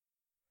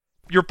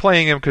 You're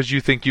playing him because you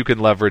think you can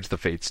leverage the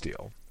Fate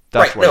Steal.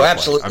 That's right. No,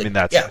 absolutely. I mean,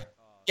 that's it.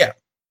 Yeah.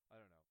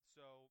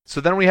 So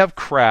then we have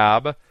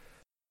Crab.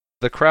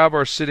 The Crab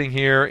are sitting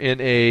here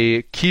in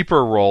a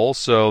keeper role,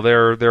 so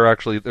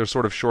they're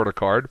sort of short a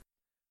card.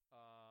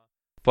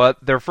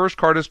 But their first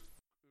card is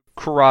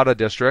Kurata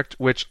District,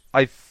 which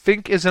I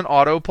think is an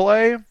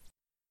autoplay.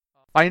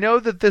 I know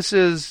that this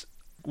is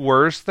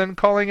worse than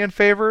Calling in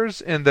Favors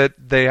in that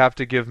they have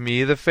to give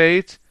me the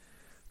fate,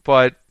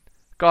 but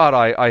God,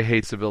 I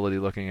hate this ability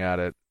looking at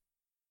it.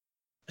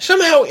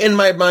 Somehow in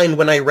my mind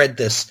when I read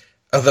this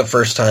the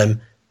first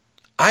time,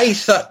 I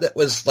thought that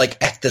was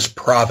like at this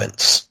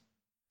province.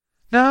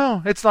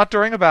 No, it's not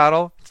during a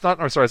battle. It's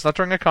not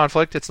during a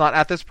conflict. It's not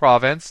at this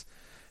province.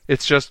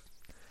 It's just,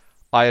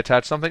 I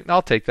attach something, and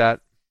I'll take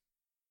that.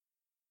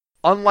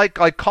 Unlike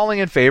like Calling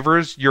in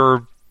Favors,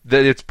 you're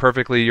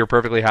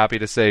perfectly happy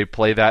to say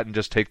play that and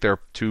just take their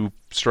 2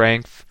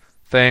 strength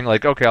thing.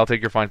 Like, okay, I'll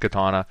take your fine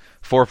katana,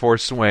 4/4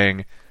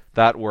 swing,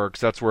 that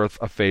works. That's worth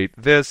a fate.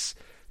 This,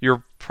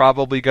 you're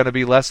probably going to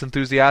be less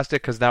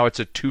enthusiastic because now it's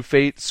a 2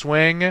 fate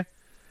swing.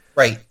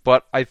 Right.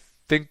 But I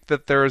think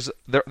that there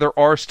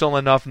are still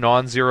enough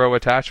non-zero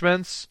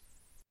attachments.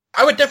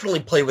 I would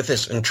definitely play with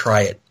this and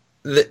try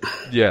it.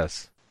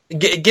 Yes.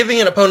 Giving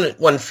an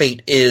opponent 1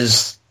 fate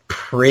is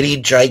pretty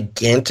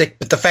gigantic,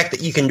 but the fact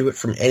that you can do it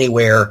from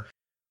anywhere,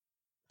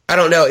 I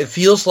don't know, it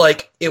feels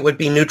like it would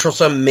be neutral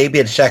sum. Maybe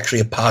it's actually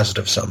a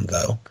positive sum,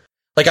 though.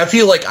 Like, I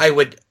feel like I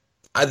would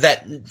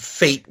that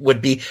fate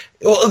would be.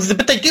 Well,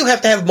 but they do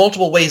have to have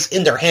multiple ways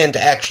in their hand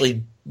to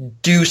actually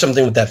do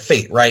something with that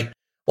fate, right?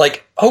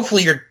 Like,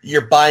 hopefully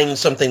you're buying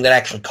something that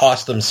actually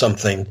costs them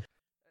something.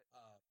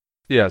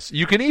 Yes,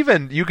 you can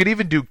even do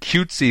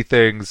cutesy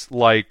things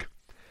like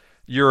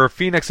your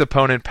Phoenix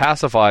opponent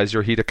pacifies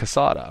your Hida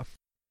Kasada.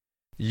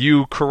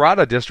 You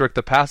Kurata District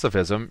the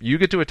pacifism, you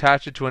get to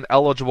attach it to an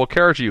eligible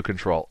character you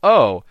control.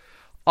 Oh,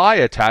 I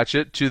attach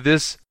it to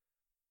this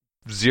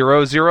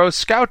 0/0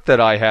 scout that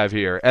I have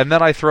here, and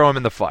then I throw him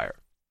in the fire.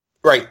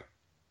 Right.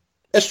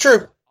 That's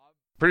true.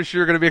 Pretty sure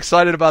you're going to be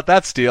excited about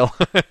that steal.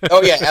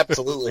 Oh, yeah,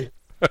 absolutely.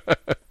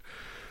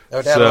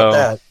 No doubt about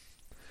that.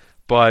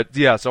 But,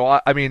 yeah, so,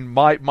 I mean,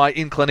 my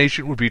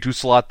inclination would be to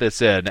slot this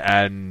in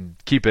and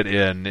keep it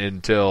in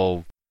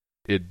until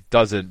it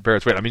doesn't bear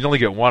its weight. I mean, you only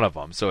get one of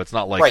them, so it's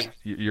not like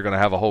you're going to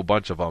have a whole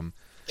bunch of them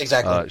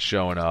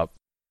showing up.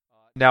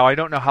 Now, I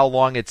don't know how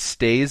long it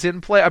stays in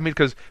play. I mean,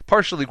 because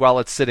partially while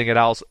it's sitting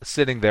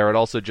there, it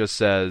also just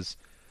says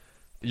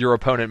your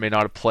opponent may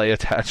not play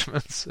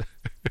attachments.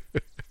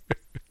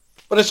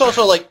 But it's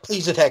also like,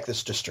 please attack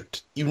this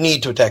district. You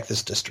need to attack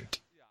this district.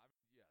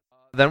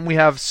 Then we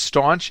have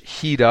Staunch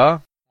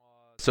Hida.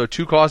 So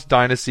 2-cost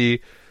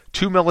Dynasty,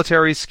 2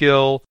 military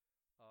skill,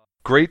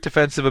 great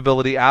defensive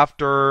ability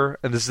after,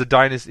 and this is a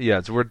Dynasty,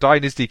 so we're a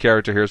Dynasty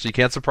character here, so you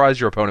can't surprise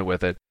your opponent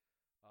with it.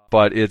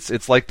 But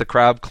it's like the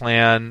Crab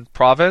Clan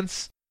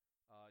province.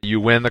 You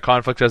win the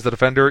conflict as the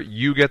defender,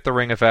 you get the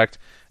ring effect,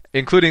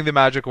 including the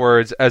magic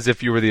words as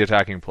if you were the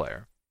attacking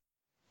player.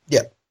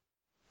 Yeah.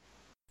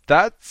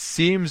 That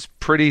seems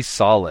pretty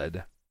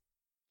solid.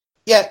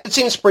 Yeah, it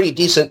seems pretty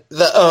decent.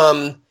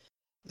 The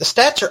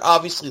stats are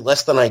obviously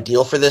less than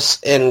ideal for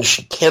this, and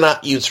she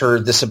cannot use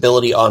this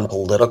ability on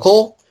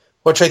political,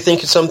 which I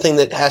think is something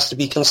that has to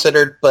be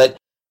considered, but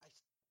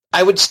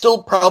I would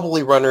still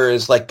probably run her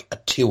as like a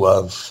 2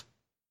 of.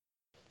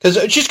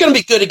 Because she's going to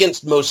be good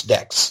against most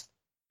decks.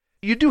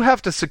 You do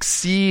have to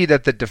succeed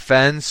at the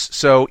defense,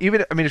 so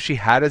if she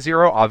had a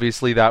 0,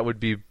 obviously that would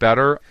be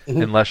better,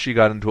 unless she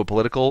got into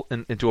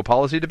a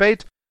policy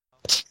debate.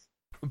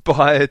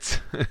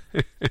 But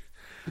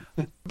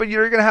but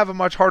you're going to have a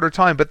much harder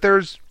time. But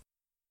there's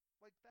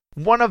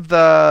one of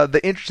the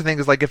interesting things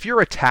is, like, if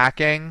you're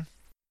attacking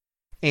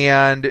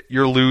and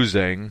you're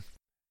losing,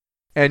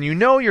 and you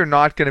know you're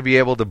not going to be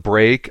able to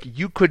break,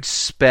 you could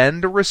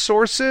spend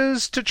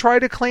resources to try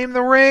to claim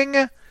the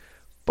ring,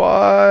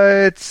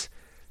 but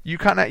you're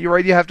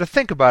right, you have to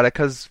think about it,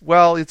 because,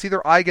 well, it's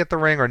either I get the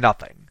ring or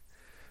nothing.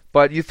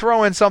 But you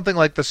throw in something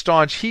like the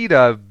Staunch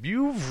Hida,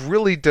 you've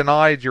really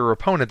denied your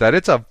opponent that.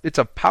 It's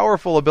a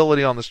powerful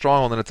ability on the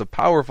Stronghold, and it's a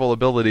powerful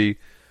ability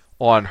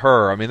on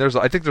her. I mean,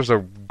 I think there's a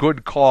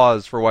good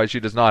cause for why she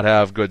does not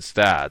have good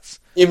stats.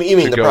 You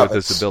mean to the go province?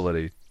 with this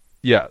ability.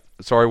 Yeah.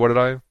 Sorry, what did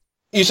I?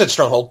 You said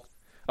Stronghold.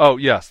 Oh,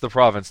 yes, the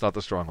province, not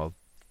the Stronghold.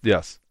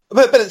 Yes.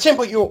 But at the same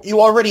point,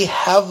 you already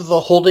have the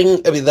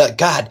holding. I mean,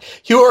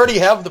 you already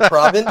have the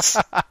province.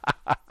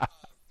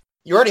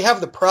 You already have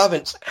the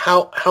province.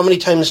 How many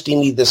times do you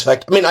need this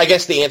effect? I mean, I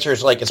guess the answer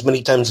is like as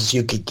many times as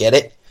you could get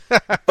it.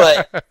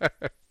 But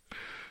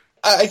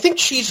I think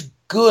she's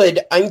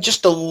good. I'm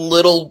just a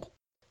little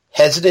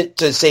hesitant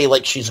to say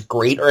like she's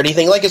great or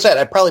anything. Like I said,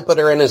 I'd probably put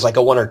her in as like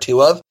a 1 or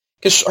 2 of,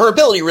 because her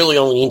ability really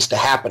only needs to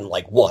happen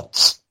like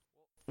once.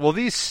 Well,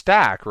 these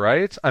stack,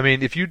 right? I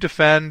mean, if you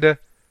defend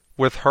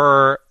with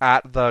her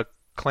at the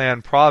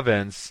clan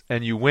province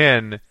and you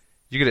win,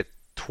 you get it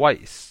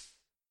twice.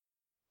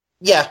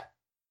 Yeah.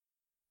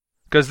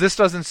 Because this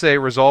doesn't say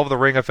resolve the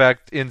ring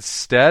effect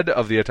instead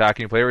of the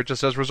attacking player. It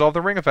just says resolve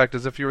the ring effect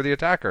as if you were the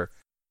attacker.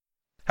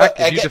 Heck,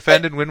 if you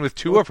defend and win with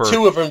 2 of her...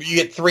 2 of them, you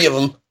get 3 of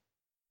them.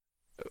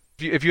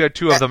 If you had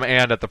 2 of them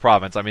and at the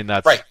province, I mean,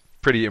 that's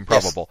pretty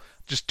improbable.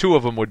 Yes. Just 2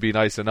 of them would be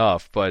nice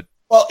enough, but...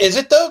 Well, is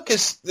it, though?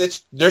 Because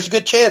there's a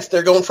good chance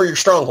they're going for your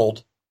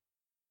Stronghold.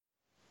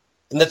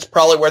 And that's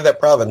probably where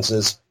that province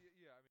is.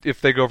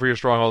 If they go for your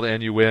Stronghold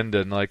and you win,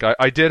 and like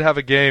I did have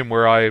a game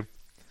where I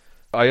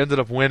ended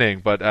up winning,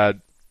 but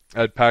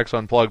at PAX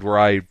Unplugged, where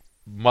I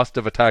must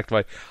have attacked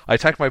my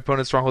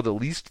opponent's Stronghold at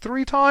least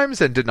 3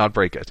 times and did not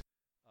break it.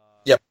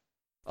 Yep.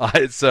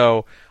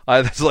 So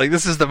I was like,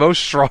 this is the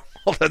most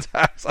Stronghold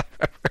attacks I've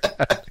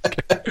ever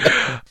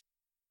had.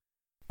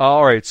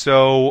 All right,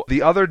 so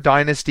the other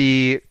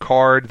Dynasty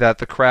card that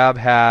the Crab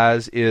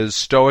has is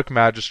Stoic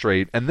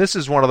Magistrate, and this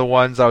is one of the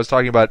ones I was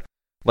talking about,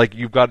 like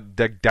you've got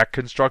deck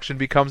construction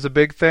becomes a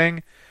big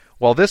thing.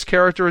 While this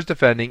character is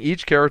defending,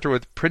 each character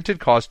with printed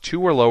cost 2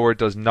 or lower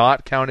does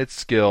not count its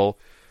skill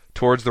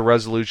towards the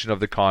resolution of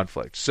the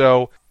conflict.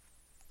 So,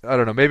 I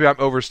don't know, maybe I'm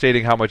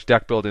overstating how much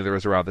deck building there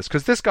is around this,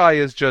 because this guy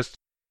is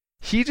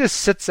he just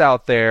sits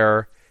out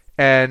there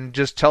and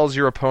just tells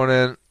your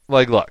opponent,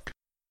 like, look,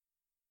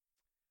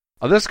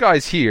 this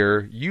guy's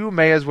here, you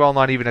may as well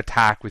not even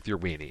attack with your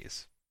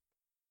weenies.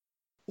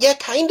 Yeah,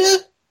 kinda.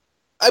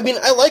 I mean,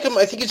 I like him.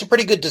 I think he's a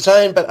pretty good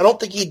design, but I don't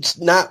think he's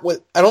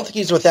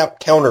without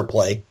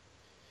counterplay.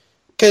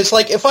 Because,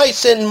 like, if I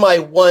send my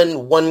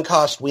 1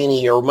 cost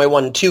weenie or my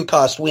 1 2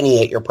 cost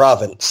weenie at your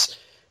province,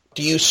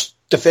 do you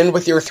defend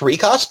with your 3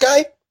 cost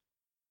guy?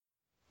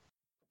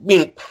 I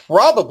mean,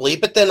 probably,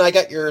 but then I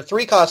got your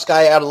 3-cost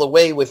guy out of the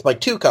way with my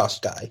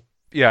 2-cost guy.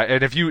 Yeah,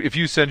 and if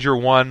you send your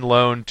one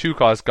lone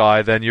 2-cost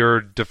guy, then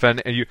you're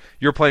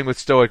you're playing with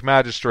Stoic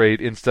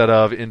Magistrate instead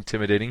of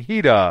Intimidating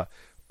Hida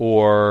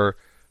or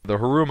the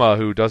Haruma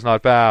who does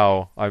not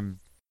bow. I'm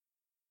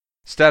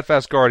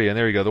Statfast Guardian.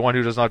 There you go. The one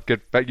who does not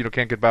get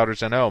can't get bowed or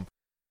sent home.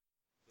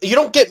 You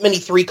don't get many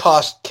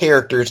 3-cost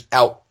characters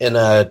out in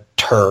a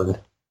turn.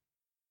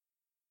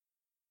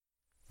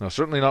 No,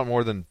 certainly not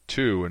more than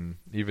 2, and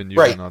even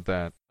usually right. Not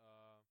that.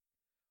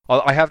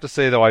 I have to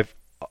say though,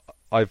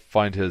 I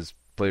find his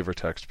flavor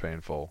text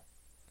painful.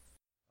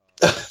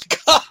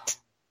 God,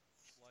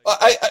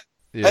 I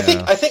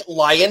think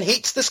Lion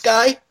hates this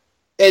guy,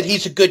 and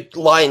he's a good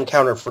Lion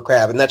counter for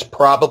Crab, and that's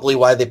probably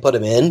why they put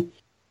him in.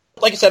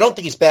 Like I said, I don't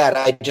think he's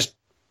bad.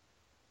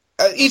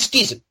 He's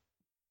decent.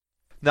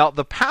 Now,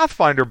 the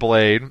Pathfinder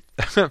Blade,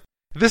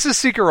 this is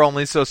Seeker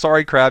only, so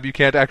sorry, Crab, you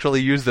can't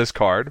actually use this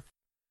card.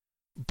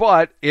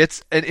 But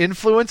it's an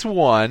Influence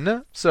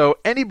 1, so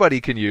anybody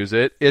can use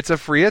it. It's a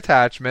free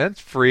attachment.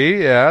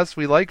 Free, yes,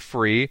 we like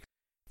free.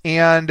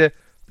 And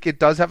it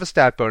does have a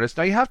stat bonus.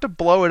 Now, you have to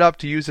blow it up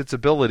to use its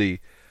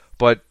ability,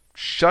 but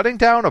shutting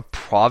down a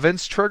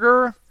province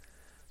trigger,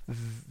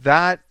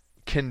 that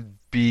can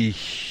be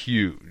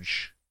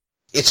huge.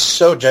 It's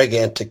so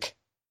gigantic.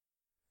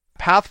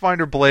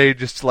 Pathfinder Blade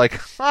just like,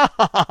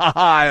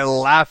 I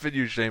laugh at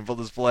you, Shameful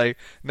Display.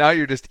 Now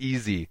you're just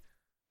easy.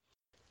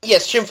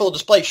 Yes, Shameful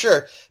Display,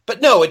 sure.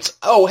 But no, it's,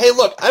 oh, hey,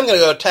 look, I'm going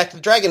to go attack the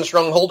Dragon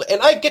Stronghold,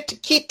 and I get to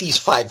keep these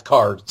 5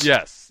 cards.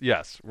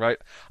 Yes, right.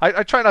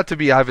 I try not to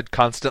have it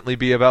constantly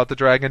be about the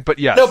dragon, but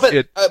yes. No,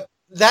 but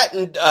that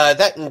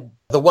and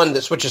the one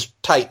that switches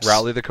types.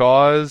 Rally the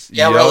Cause.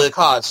 Yeah, yep. Rally the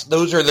Cause.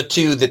 Those are the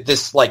 2 that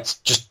this,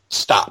 just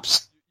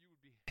stops.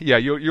 Yeah,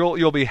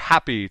 you'll be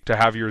happy to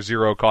have your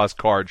 0-cost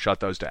card shut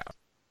those down.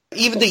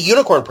 Even the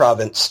Unicorn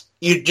Province,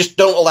 you just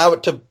don't allow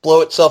it to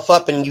blow itself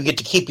up, and you get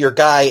to keep your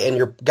guy, and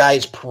your guy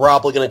is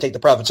probably going to take the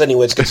province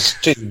anyways because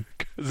it's 2.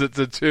 Because it's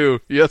a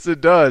 2. Yes,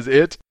 it does.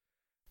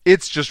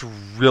 It's just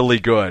really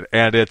good,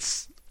 and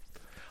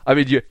I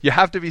mean, you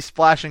have to be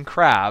splashing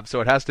Crab, so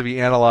it has to be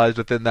analyzed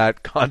within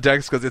that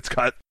context because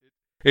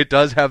it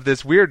does have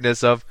this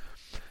weirdness of,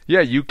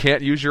 yeah, you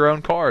can't use your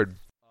own card.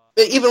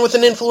 Even with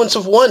an Influence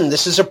of 1,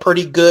 this is a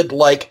pretty good,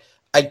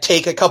 I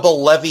take a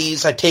couple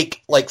levies, I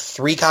take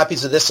 3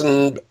 copies of this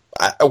and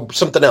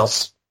something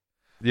else.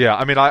 Yeah,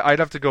 I mean, I'd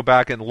have to go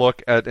back and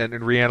look at and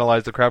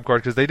reanalyze the Crab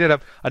card because they did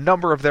have a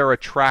number of their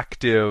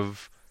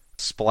attractive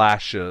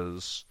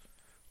splashes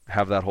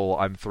have that whole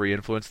I'm 3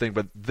 influence thing,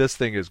 but this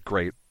thing is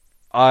great.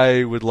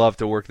 I would love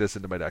to work this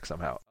into my deck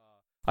somehow.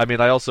 I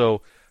mean, I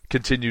also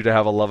continue to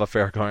have a love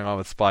affair going on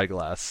with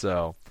Spyglass,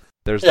 so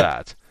there's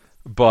that.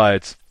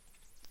 But,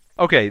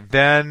 okay,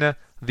 then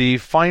the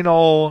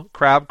final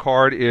Crab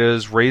card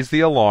is Raise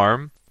the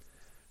Alarm.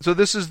 So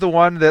this is the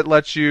one that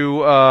lets you,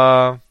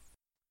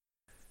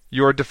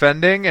 you're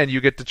defending and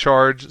you get to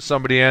charge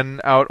somebody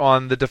out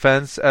on the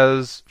defense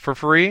for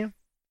free.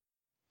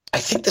 I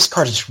think this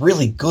card is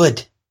really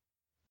good.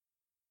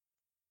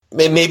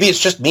 Maybe it's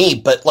just me,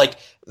 but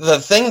the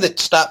thing that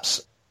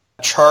stops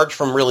charge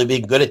from really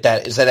being good at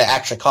that is that it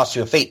actually costs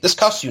you a fate. This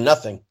costs you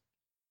nothing.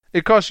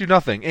 It costs you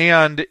nothing,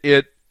 and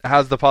it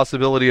has the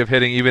possibility of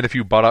hitting even if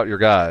you butt out your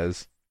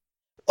guys.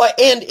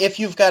 And if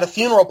you've got a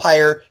Funeral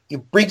Pyre, you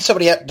bring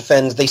somebody out to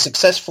defend, they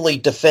successfully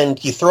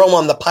defend, you throw them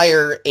on the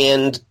pyre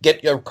and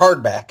get your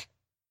card back.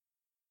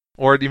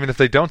 Or even if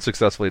they don't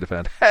successfully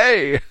defend.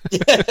 Hey!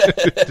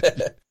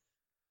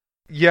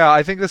 Yeah,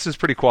 I think this is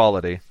pretty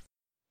quality.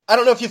 I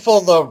don't know if you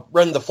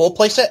run the full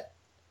playset.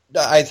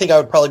 I think I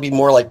would probably be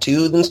more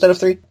 2 instead of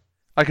 3.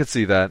 I could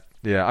see that.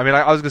 Yeah, I mean,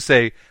 I was going to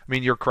say,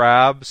 you're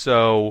Crab,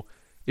 so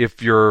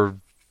if you're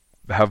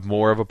have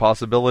more of a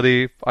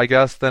possibility, I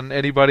guess, than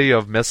anybody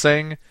of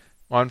missing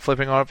on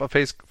flipping up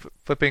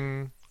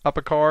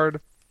a card.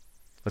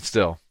 But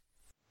still.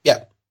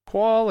 Yeah.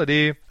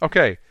 Quality.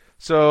 Okay,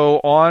 so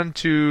on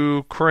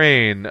to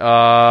Crane.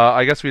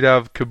 I guess we'd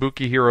have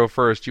Kabuki Hero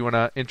first. You want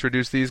to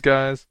introduce these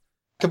guys?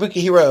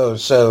 Kabuki Hero,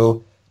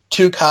 so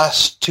 2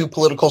 cost, 2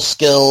 political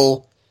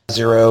skill,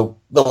 0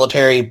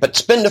 military, but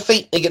spend a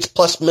fate and it gets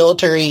plus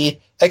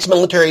military,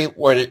 ex-military,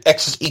 where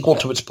X is equal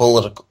to its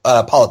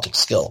politics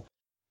skill.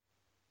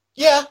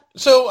 Yeah,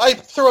 so I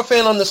throw a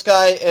fan on this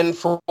guy, and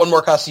for 1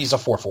 more cost, he's a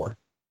 4/4.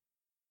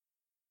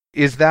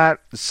 Is that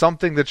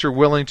something that you're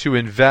willing to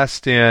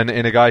invest in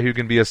a guy who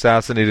can be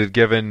assassinated,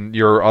 given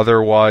your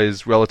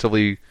otherwise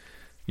relatively,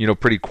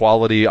 pretty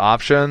quality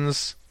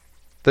options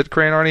that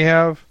Crane already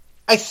have?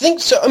 I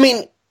think so. I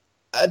mean,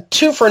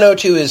 2 for an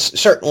O2 is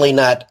certainly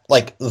not,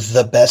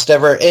 the best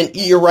ever, and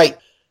you're right,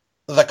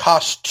 the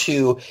cost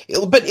 2.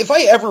 But if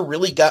I ever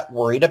really got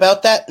worried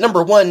about that,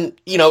 number 1,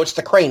 it's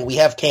the Crane. We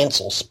have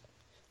cancels.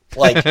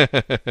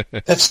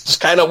 That's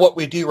just kind of what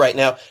we do right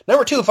now.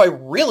 Number 2, if I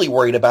really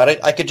worried about it,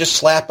 I could just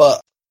slap a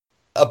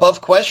above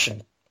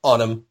question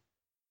on him.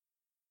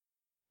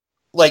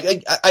 I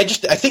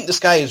think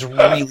this guy is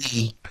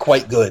really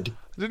quite good.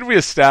 Didn't we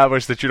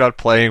establish that you're not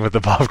playing with the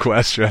Bob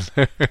question?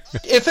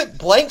 If it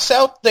blanks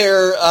out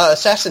their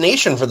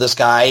assassination for this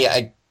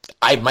guy,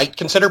 I might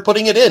consider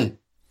putting it in.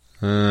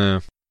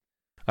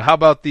 How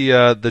about the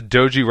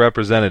Doji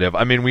representative?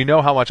 I mean, we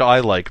know how much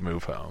I like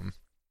Move Home.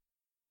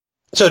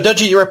 So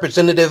Doji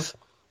representative,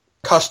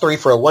 cost 3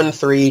 for a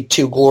 1/3,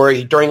 2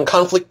 glory. During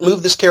conflict,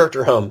 move this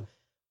character home.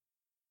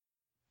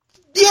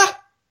 Yeah.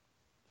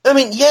 I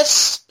mean,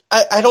 yes.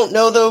 I don't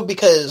know, though,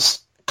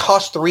 because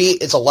cost 3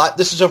 is a lot.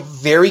 This is a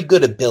very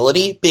good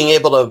ability, being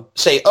able to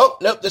say, oh,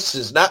 nope, this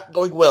is not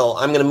going well.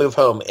 I'm going to move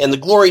home. And the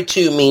glory,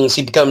 too, means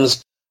he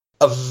becomes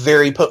a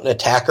very potent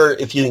attacker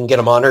if you can get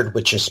him honored,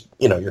 which is,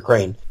 your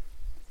Crane.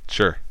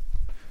 Sure.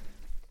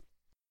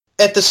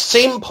 At the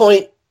same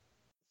point,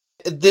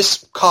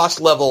 this cost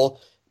level,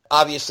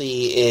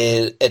 obviously,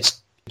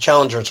 its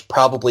challenger is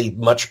probably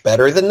much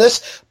better than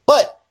this,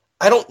 but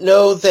I don't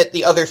know that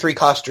the other 3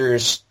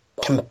 costers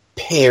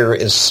compare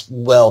as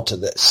well to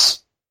this.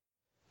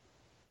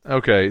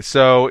 Okay,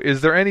 so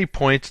is there any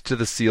point to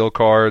the seal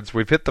cards?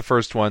 We've hit the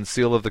first one,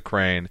 Seal of the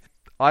Crane.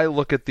 I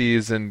look at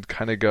these and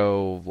kind of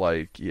go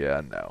like,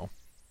 yeah, no.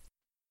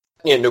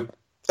 Yeah, no.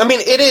 I mean,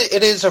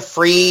 it is a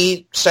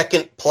free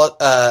second free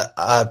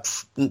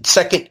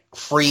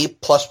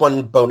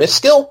 +1 bonus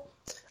skill.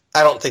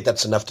 I don't think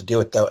that's enough to do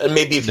it, though. And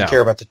maybe if you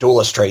care about the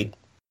duelist trait,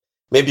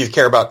 maybe if you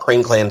care about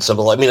Crane Clan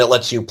symbol, I mean, it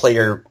lets you play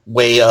your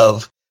way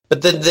of.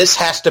 But then this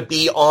has to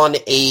be on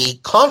a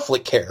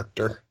conflict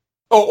character.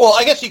 Oh, well,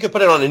 I guess you could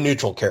put it on a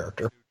neutral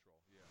character.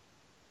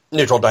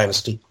 Neutral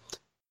dynasty.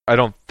 I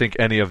don't think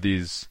any of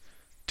these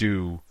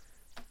do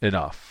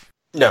enough.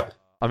 No.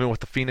 I mean,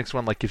 with the Phoenix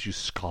one, gives you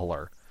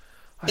Scholar.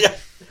 Yeah.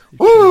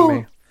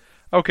 Woo!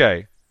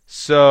 Okay,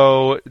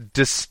 so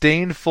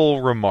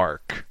disdainful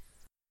remark.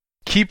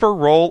 Keeper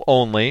role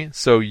only,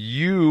 so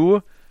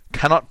you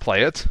cannot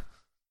play it.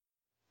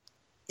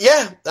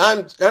 Yeah,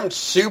 I'm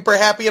super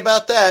happy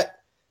about that.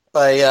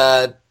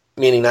 By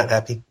meaning not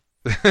happy.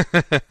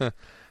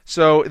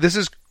 So this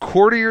is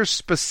courtier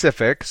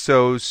specific,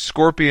 so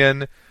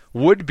Scorpion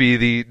would be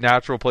the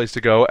natural place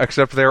to go,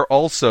 except they're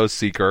also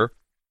Seeker.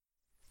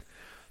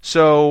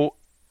 So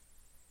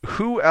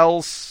who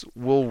else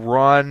will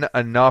run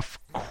enough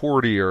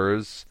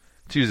courtiers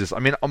to use this? I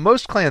mean,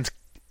 most clans,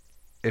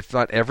 if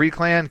not every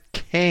clan,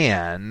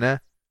 can.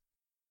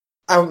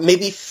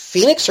 Maybe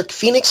Phoenix or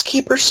Phoenix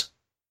Keepers?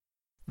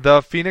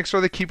 The Phoenix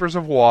are the keepers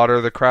of water,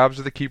 the Crabs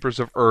are the keepers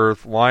of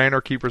earth, Lion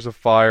are keepers of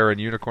fire, and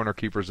Unicorn are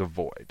keepers of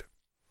void.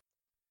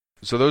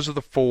 So those are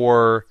the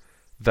 4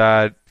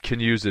 that can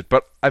use it.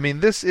 But, I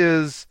mean, this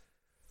is,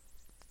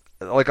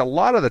 a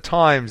lot of the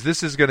times,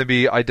 this is going to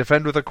be, I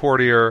defend with a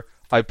courtier,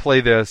 I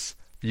play this,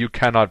 you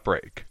cannot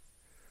break.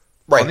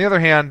 Right. On the other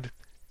hand,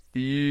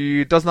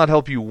 it does not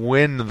help you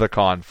win the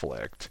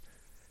conflict.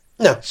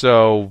 No.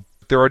 So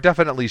there are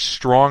definitely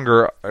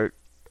stronger...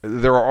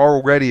 there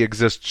already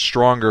exist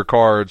stronger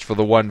cards for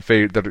the one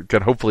fate that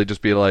can hopefully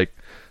just be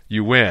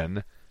you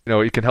win.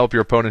 It can help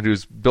your opponent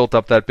who's built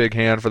up that big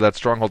hand for that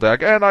stronghold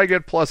deck, and I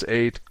get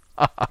 +8.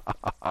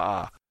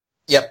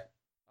 Yep.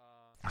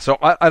 So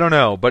I don't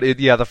know, but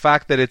the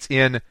fact that it's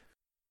in...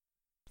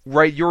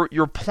 Right,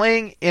 you're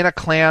playing in a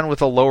clan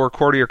with a lower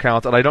courtier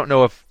count, and I don't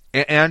know if...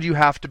 And you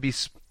have to be,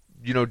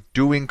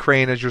 doing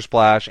Crane as your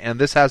splash, and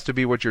this has to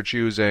be what you're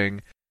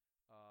choosing.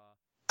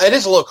 It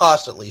is a low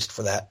cost, at least,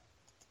 for that.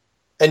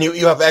 And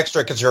you have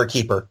extra because you're a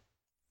keeper.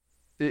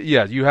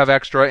 Yeah, you have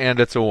extra, and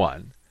it's a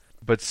 1.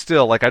 But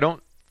still, I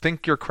don't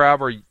think your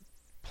Crab are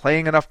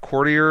playing enough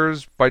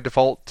courtiers by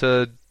default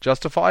to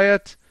justify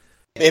it.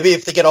 Maybe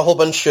if they get a whole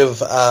bunch of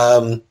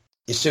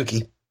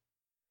Yasuki.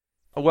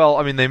 Well,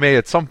 I mean, they may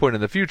at some point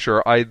in the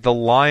future. The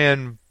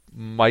Lion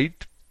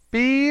might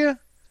be.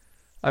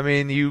 I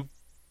mean, you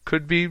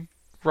could be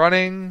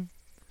running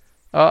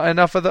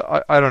enough of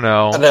the... I don't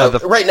know.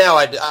 Right now,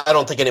 I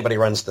don't think anybody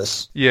runs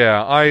this.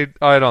 Yeah,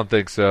 I don't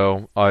think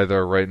so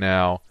either right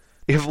now.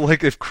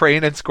 If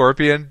Crane and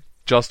Scorpion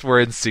just were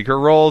in Seeker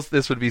roles,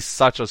 this would be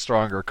such a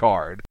stronger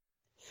card.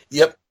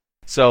 Yep.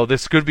 So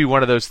this could be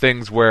one of those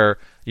things where,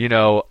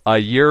 a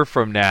year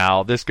from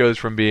now, this goes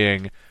from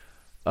being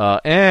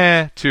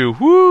to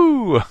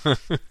whoo.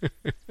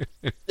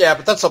 Yeah,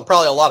 but that's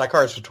probably a lot of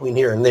cards between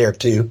here and there,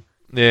 too.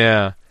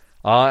 Yeah.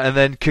 And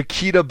then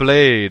Kakita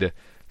Blade,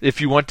 if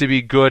you want to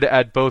be good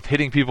at both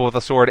hitting people with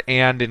a sword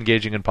and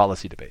engaging in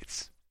policy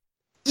debates.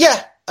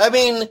 Yeah, I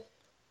mean,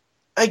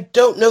 I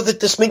don't know that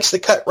this makes the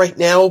cut right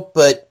now,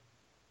 but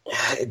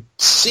it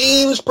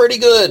seems pretty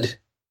good.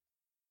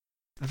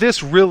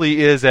 This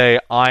really is I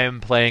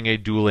am playing a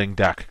dueling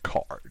deck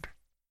card.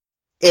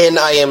 And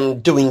I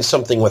am doing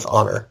something with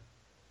honor.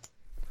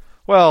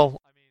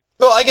 Well,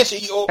 I guess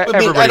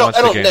everybody wants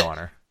to gain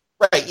honor.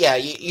 Right, yeah,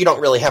 you don't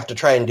really have to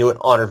try and do an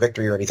honor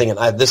victory or anything,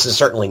 and this is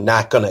certainly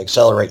not going to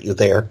accelerate you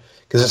there,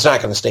 because it's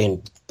not going to stay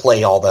in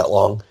play all that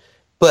long.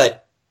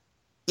 But,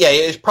 yeah,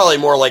 it's probably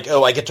more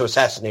I get to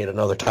assassinate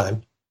another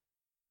time.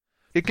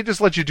 It can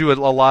just let you do a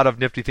lot of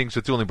nifty things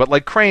with dueling, but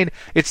like Crane,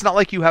 it's not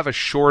like you have a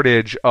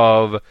shortage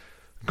of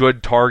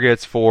good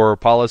targets for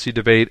policy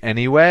debate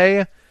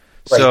anyway,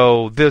 Right.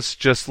 So this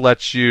just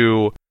lets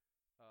you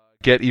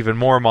get even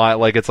more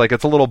it's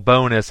a little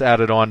bonus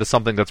added on to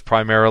something that's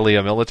primarily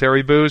a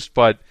military boost.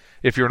 But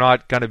if you're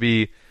not going to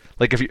be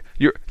if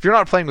you're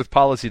not playing with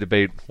policy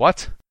debate,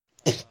 what?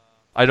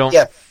 I don't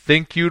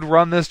think you'd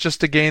run this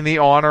just to gain the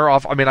honor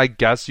off. I mean, I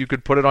guess you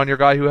could put it on your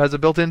guy who has a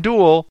built-in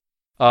duel.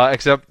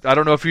 Except I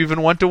don't know if you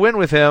even want to win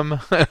with him.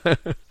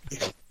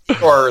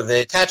 Or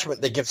the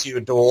attachment that gives you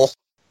a duel.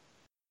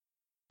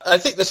 I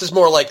think this is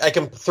more like I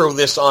can throw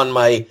this on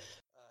my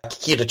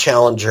Kikita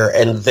Challenger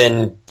and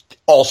then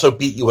also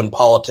beat you in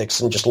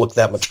politics and just look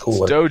that much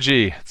cooler.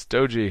 It's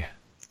Doji.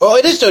 Well,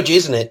 it is Doji,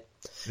 isn't it?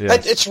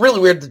 Yes. It's really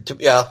weird.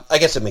 I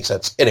guess it makes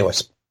sense.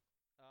 Anyways.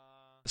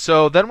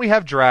 So then we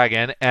have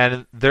Dragon,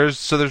 and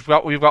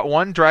we've got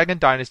one Dragon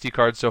Dynasty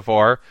card so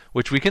far,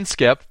 which we can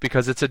skip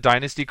because it's a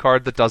Dynasty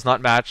card that does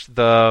not match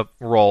the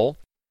role,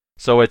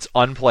 so it's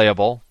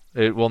unplayable.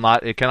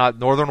 It cannot.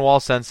 Northern Wall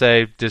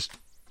Sensei, just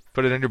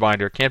put it in your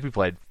binder. Can't be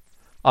played.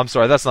 I'm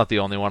sorry, that's not the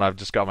only one. I've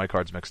just got my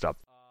cards mixed up.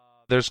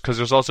 There's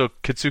also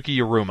Kitsuki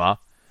Yaruma.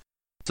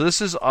 So this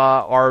is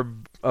a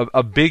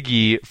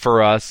biggie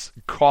for us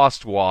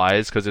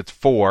cost-wise because it's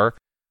 4.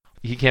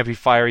 He can't be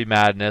Fiery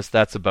Madness.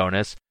 That's a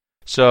bonus.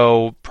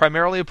 So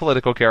primarily a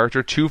political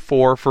character,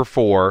 2/4 for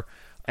 4,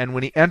 and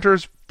when he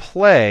enters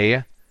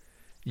play,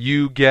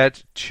 you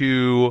get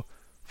to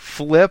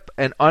flip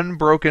an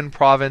unbroken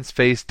province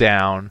face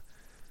down,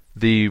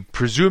 the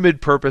presumed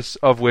purpose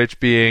of which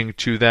being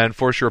to then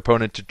force your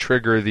opponent to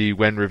trigger the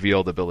when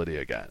revealed ability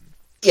again.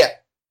 Yeah.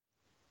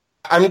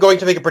 I'm going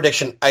to make a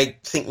prediction. I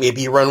think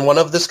maybe you run one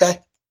of this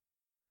guy.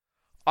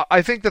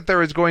 I think that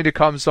there is going to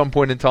come some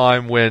point in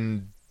time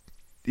when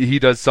he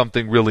does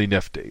something really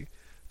nifty.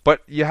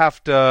 But you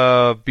have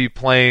to be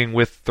playing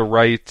with the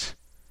right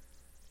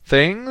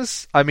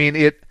things. I mean,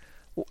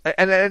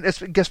 and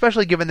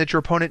especially given that your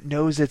opponent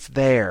knows it's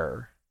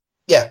there.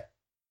 Yeah.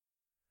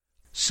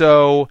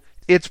 So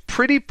it's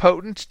pretty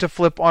potent to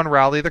flip on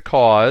Rally the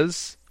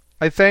Cause,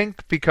 I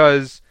think,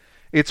 because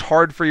it's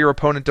hard for your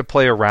opponent to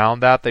play around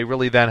that. They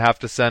really then have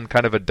to send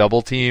kind of a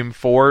double team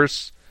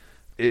force.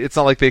 It's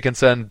not like they can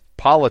send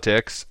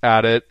politics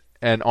at it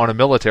and on a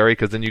military,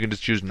 because then you can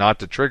just choose not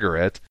to trigger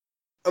it.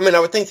 I mean,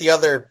 I would think the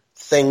other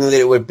thing that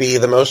it would be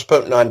the most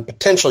potent on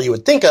potential you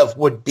would think of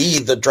would be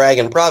the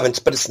Dragon Province,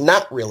 but it's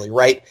not really,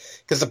 right?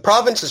 Because the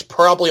province is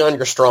probably on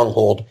your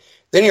stronghold.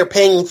 Then you're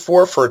paying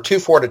 4 for a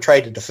 2/4 to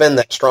try to defend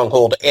that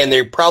stronghold, and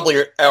their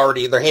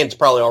hand's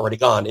probably already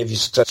gone if you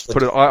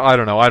successfully I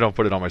don't know. I don't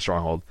put it on my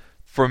stronghold.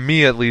 For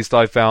me, at least,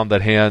 I found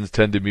that hands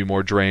tend to be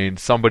more drained.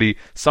 Somebody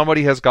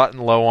has gotten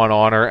low on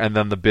honor, and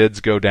then the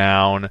bids go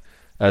down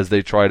as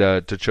they try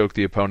to choke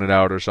the opponent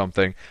out or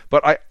something.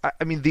 But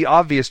I mean, the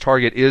obvious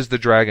target is the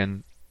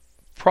Dragon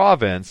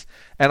Province,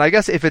 and I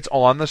guess if it's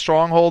on the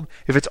stronghold,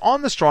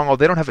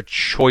 they don't have a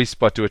choice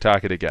but to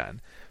attack it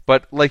again.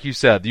 But like you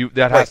said,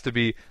 has to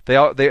be they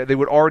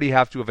would already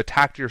have to have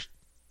attacked your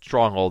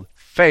stronghold,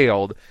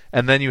 failed,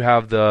 and then you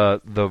have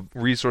the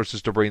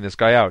resources to bring this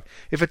guy out.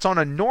 If it's on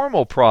a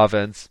normal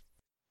province,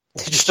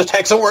 just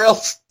attack somewhere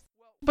else.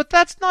 But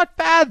that's not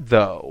bad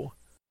though.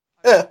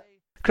 Yeah.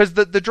 Because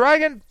the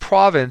Dragon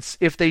Province,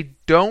 if they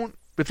don't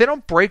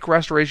break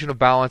Restoration of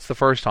Balance the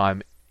first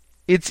time,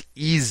 it's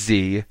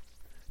easy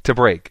to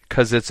break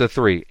because it's a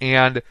 3,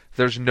 and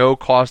there's no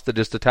cost to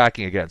just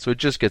attacking again, so it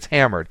just gets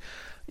hammered.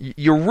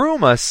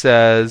 Yaruma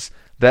says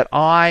that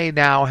I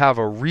now have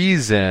a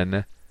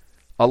reason,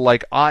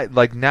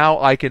 now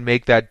I can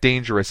make that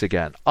dangerous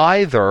again.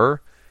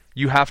 Either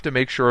you have to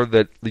make sure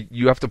that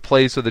you have to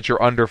play so that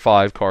you're under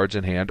 5 cards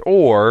in hand,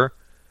 or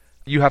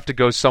you have to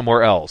go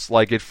somewhere else.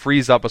 Like, it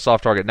frees up a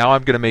soft target. Now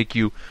I'm going to make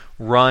you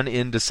run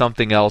into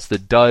something else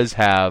that does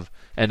have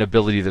an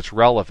ability that's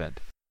relevant.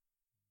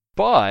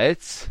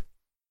 But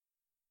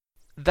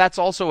that's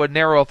also a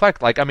narrow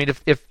effect. Like, I mean,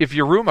 if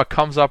Yaruma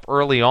comes up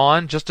early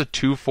on, just a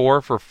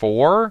 2/4 for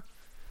 4,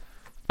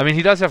 I mean,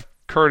 he does have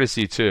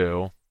courtesy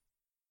too.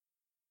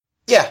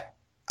 Yeah.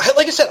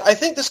 Like I said, I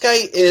think this guy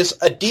is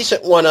a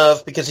decent one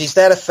of, because he's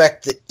that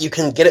effect that you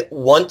can get it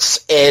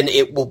once and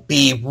it will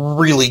be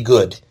really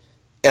good.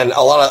 And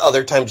a lot of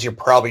other times you're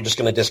probably just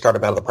going to discard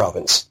him out of the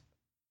province.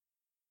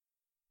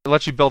 It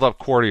lets you build up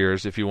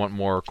courtiers if you want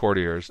more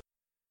courtiers.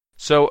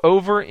 So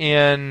over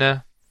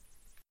in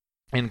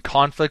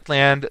Conflict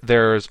Land,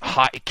 there's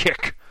High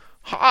Kick.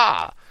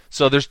 Ha!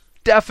 So there's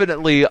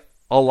definitely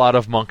a lot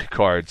of monk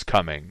cards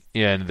coming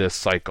in this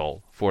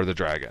cycle for the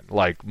dragon.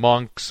 Like,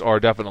 monks are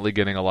definitely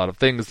getting a lot of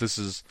things. This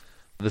is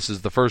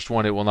the first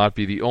one. It will not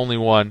be the only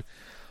one.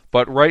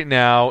 But right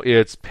now,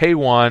 it's pay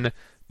 1,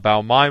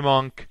 bow my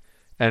monk,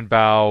 and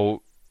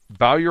bow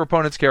your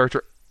opponent's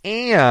character,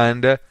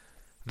 and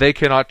they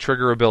cannot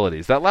trigger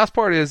abilities. That last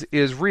part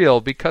is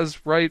real because,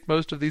 right,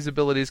 most of these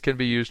abilities can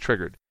be used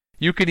triggered.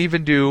 You can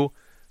even do,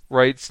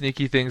 right,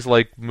 sneaky things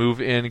like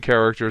move in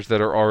characters that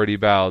are already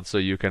bowed so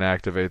you can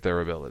activate their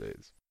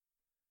abilities.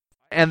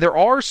 And there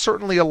are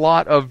certainly a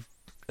lot of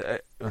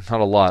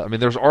not a lot. I mean,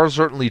 there are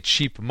certainly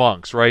cheap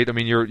monks, right? I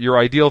mean, your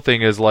ideal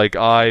thing is like,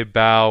 I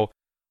bow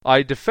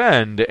I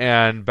defend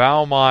and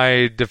bow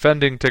my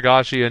defending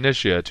Togashi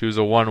Initiate, who's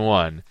a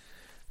 1/1.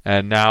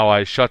 And now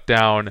I shut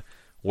down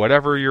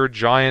whatever your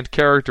giant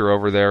character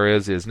over there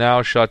is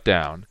now shut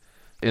down.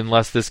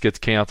 Unless this gets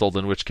cancelled,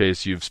 in which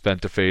case you've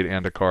spent a fate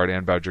and a card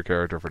and bowed your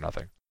character for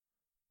nothing.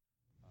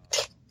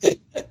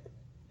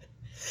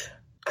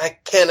 I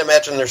can't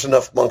imagine there's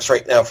enough monks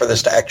right now for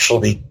this to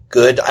actually be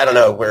good. I don't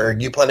know. Are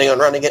you planning on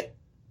running it?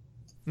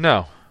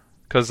 No,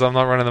 because I'm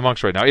not running the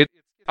monks right now.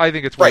 I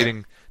think it's Right.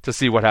 waiting to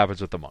see what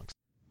happens with the monks.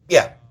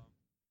 Yeah.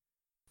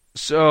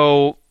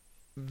 So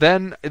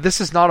then,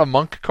 this is not a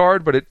monk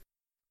card, but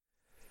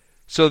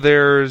so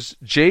there's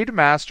Jade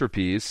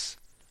Masterpiece.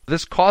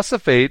 This costs a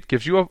fate,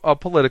 gives you a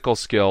political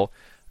skill,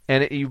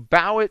 and you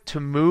bow it to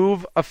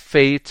move a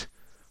fate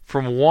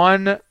from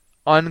one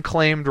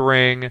unclaimed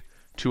ring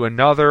to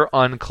another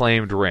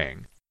unclaimed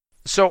ring.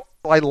 So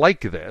I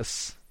like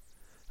this.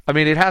 I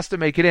mean, it has to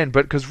make it in,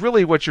 but because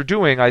really what you're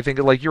doing, I think,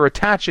 like you're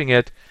attaching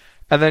it,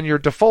 and then your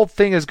default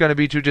thing is going to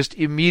be to just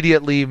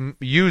immediately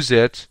use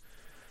it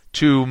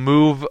to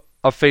move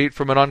a fate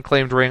from an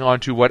unclaimed ring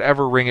onto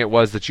whatever ring it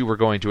was that you were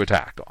going to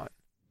attack on.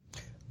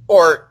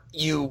 Or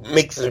you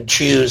make them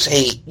choose,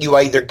 hey, you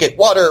either get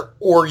water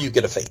or you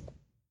get a fate.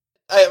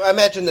 I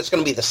imagine that's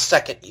going to be the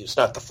second use,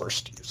 not the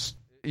first use.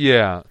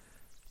 Yeah.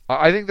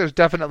 I think there's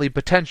definitely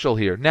potential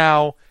here.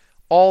 Now,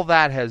 all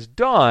that has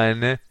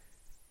done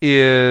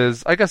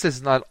is, I guess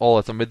it's not all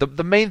it's done, but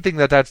the main thing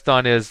that's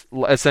done is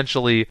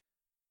essentially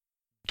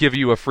give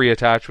you a free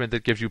attachment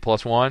that gives you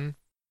 +1.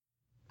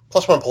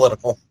 +1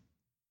 political.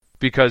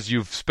 Because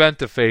you've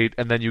spent a fate,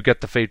 and then you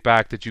get the fate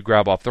back that you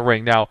grab off the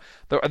ring. Now,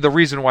 the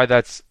reason why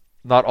that's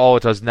not all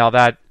it does, now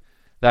that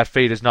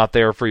fate is not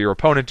there for your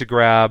opponent to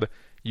grab,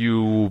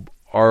 you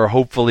are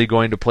hopefully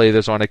going to play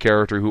this on a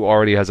character who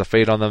already has a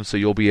fate on them, so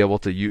you'll be able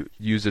to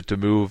use it to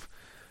move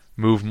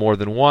more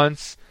than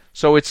once.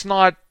 So it's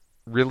not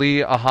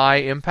really a high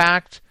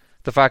impact.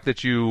 The fact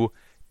that you,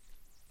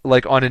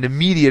 like on an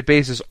immediate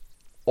basis,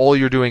 all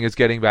you're doing is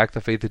getting back the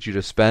fate that you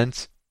just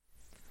spent,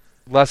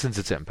 lessens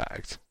its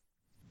impact.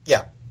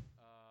 Yeah.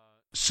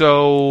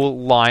 So,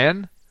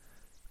 Lion,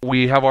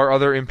 we have our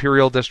other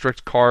Imperial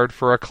District card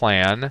for a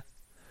clan.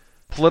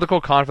 Political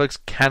conflicts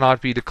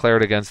cannot be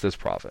declared against this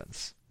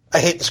province. I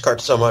hate this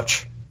card so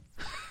much.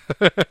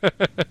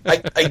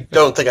 I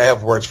don't think I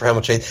have words for how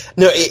much I hate.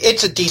 No,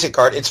 it's a decent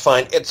card. It's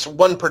fine. It's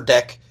 1 per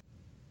deck.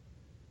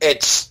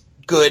 It's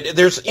good.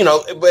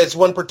 It's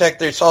 1 per deck.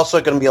 There's also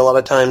going to be a lot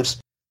of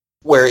times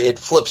where it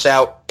flips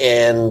out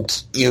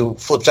and you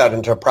flips out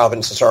into a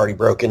province that's already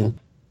broken.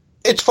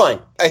 It's fine.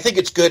 I think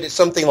it's good. It's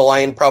something the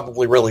Lion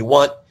probably really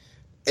want.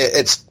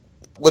 It's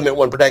limit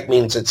 1 per deck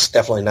means it's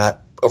definitely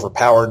not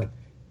overpowered.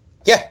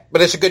 Yeah,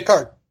 but it's a good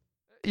card.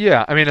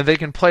 Yeah, I mean, they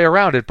can play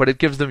around it, but it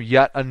gives them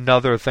yet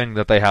another thing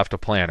that they have to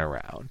plan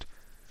around.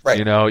 Right.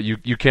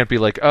 You can't be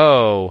like,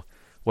 oh,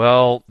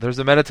 well, there's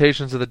the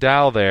Meditations of the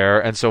Tao there,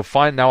 and so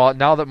fine now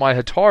that my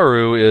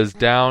Hataru is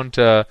down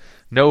to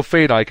no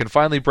fate, I can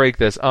finally break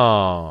this.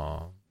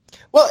 Oh.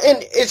 Well,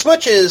 and as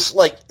much as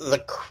like the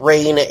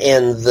Crane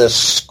and the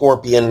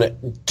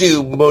Scorpion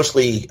do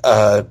mostly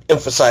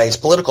emphasize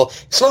political,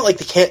 it's not like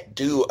they can't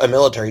do a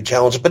military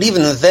challenge, but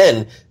even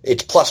then,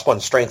 it's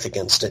 +1 strength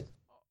against it.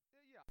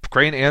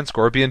 Crane and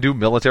Scorpion do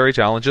military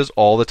challenges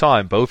all the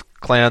time. Both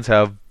clans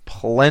have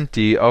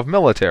plenty of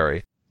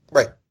military.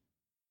 Right.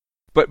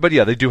 But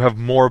yeah, they do have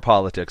more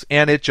politics.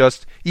 And it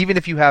just, even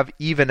if you have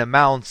even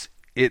amounts,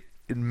 it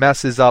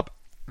messes up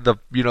the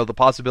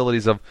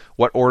possibilities of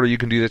what order you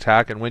can do the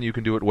attack and when you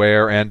can do it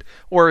where,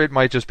 or it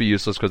might just be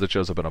useless because it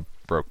shows up in a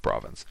broke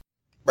province.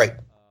 Right.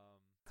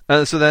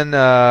 So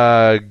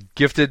then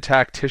Gifted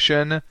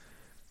Tactician,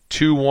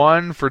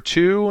 2/1 for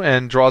 2,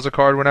 and draws a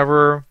card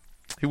whenever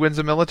he wins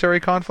a military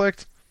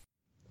conflict.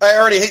 I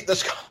already hate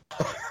this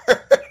card.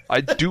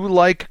 I do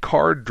like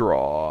card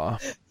draw.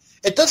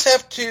 It doesn't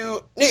have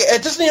to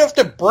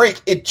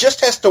break. It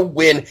just has to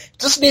win. It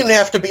doesn't even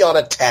have to be on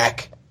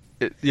attack.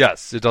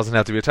 Yes, it doesn't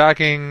have to be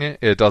attacking.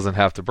 It doesn't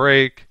have to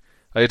break.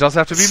 It does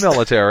have to be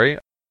military.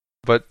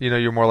 But,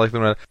 you're more likely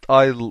to...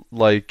 I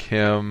like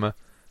him.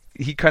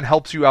 He kind of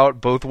helps you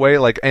out both way.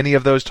 Like, any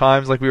of those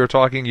times, like we were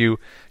talking, you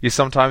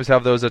sometimes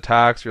have those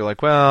attacks. You're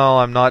like, well,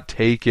 I'm not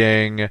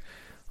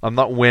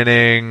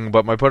winning,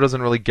 but my opponent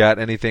doesn't really get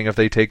anything if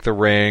they take the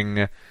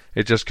ring.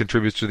 It just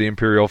contributes to the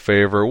Imperial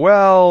favor.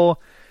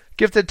 Well,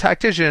 Gifted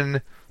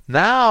Tactician,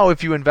 now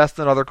if you invest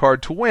another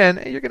card to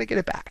win, you're going to get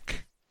it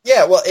back.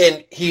 Yeah, well,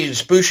 and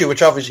he's Bushi,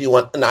 which obviously you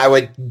want, and I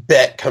would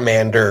bet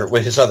Commander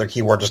with his other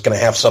keyword is going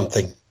to have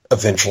something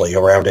eventually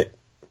around it.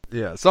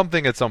 Yeah,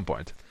 something at some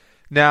point.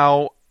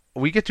 Now,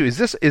 we get to, is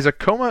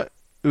Akoma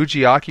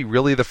Ujiaki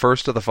really the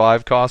first of the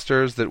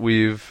 5-costers that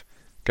we've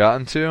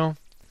gotten to?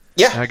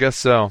 Yeah. I guess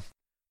so.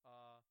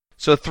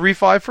 So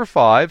 3/5 for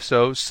 5,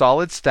 so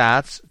solid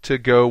stats to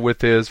go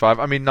with his 5.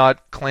 I mean,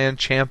 not clan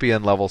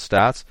champion level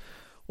stats.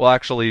 Well,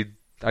 actually,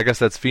 I guess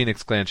that's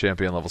Phoenix clan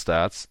champion level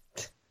stats.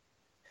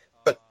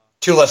 But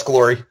 2 less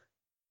glory.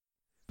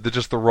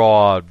 Just the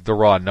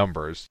raw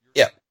numbers.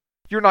 Yeah.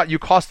 you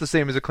cost the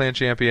same as a clan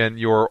champion.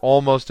 You're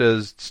almost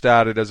as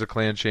statted as a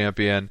clan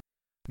champion.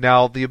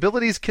 Now, the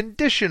ability is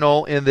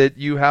conditional in that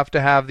you have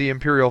to have the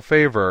Imperial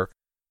favor,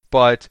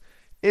 but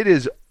it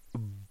is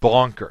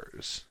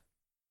bonkers.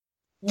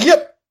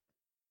 Yep.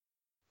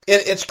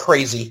 It's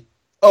crazy.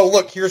 Oh,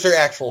 look, here's our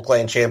actual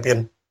clan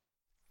champion.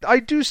 I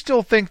do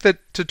still think that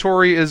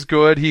Toturi is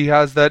good. He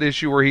has that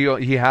issue where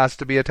he has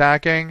to be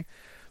attacking.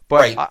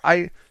 But right.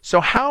 I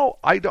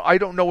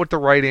don't know what the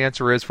right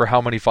answer is for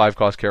how many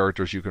 5-cost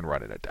characters you can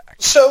run in a deck.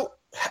 So,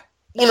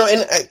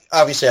 and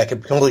obviously I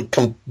could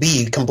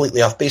be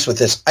completely off base with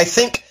this. I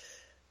think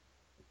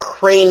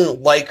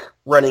Crane like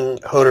running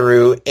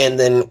Hotaru, and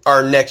then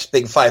our next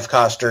big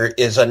 5-coster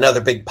is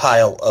another big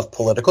pile of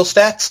political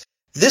stats.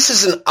 This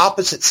is an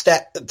opposite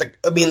stat.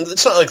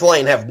 It's not like the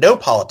Lion have no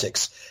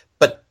politics,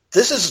 but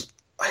this is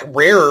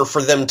rarer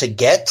for them to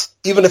get,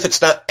 even if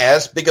it's not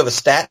as big of a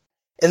stat.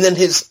 And then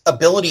his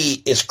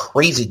ability is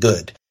crazy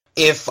good.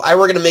 If I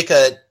were going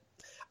to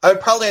I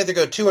would probably either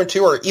go 2 and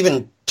 2 or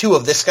even 2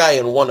 of this guy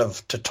and 1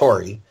 of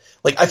Toturi.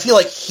 Like, I feel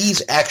like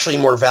he's actually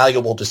more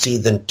valuable to see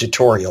than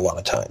Toturi a lot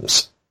of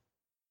times.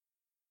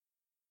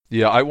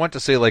 Yeah, I want to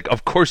say,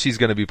 of course he's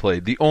going to be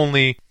played. You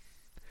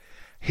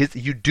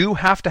do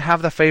have to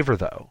have the favor,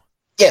 though.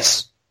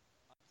 Yes.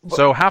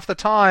 So half the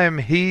time,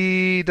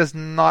 he does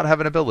not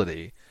have an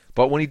ability.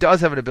 But when he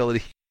does have an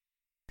ability,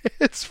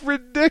 it's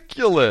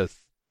ridiculous.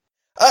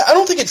 I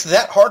don't think it's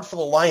that hard for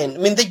the Lion. I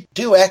mean, they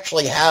do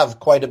actually have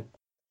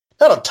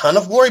not a ton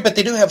of glory, but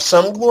they do have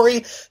some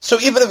glory. So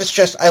even if it's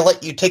just, I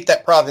let you take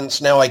that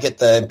province, now I get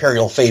the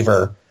Imperial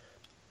favor,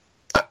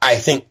 I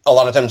think a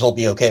lot of times they'll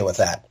be okay with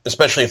that,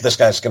 especially if this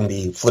guy's going to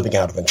be flipping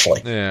out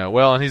eventually. Yeah,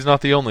 well, and he's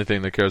not the only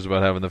thing that cares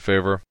about having the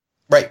favor.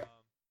 Right.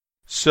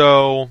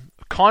 So,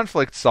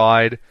 conflict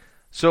side.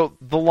 So,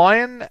 the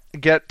Lion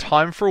get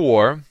Time for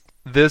War.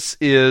 This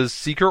is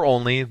Seeker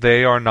only.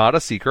 They are not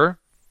a Seeker.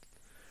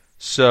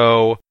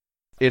 So,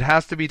 it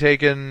has to be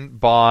taken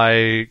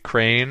by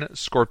Crane,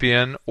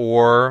 Scorpion,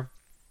 or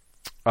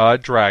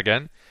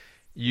Dragon.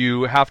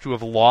 You have to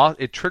have lost.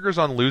 It triggers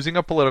on losing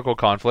a political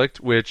conflict,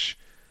 which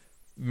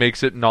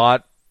makes it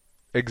not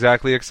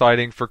exactly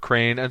exciting for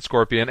Crane and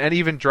Scorpion, and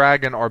even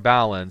Dragon are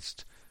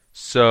balanced.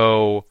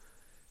 So,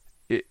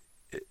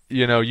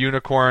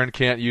 Unicorn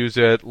can't use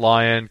it,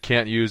 Lion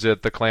can't use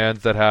it, the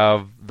clans that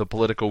have the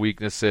political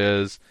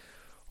weaknesses.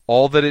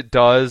 All that it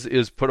does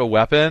is put a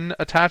weapon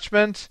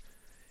attachment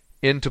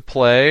into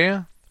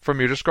play from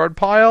your discard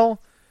pile,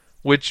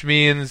 which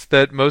means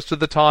that most of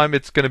the time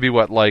it's going to be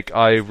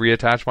I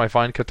reattach my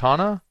fine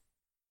katana?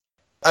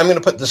 I'm going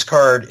to put this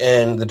card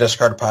in the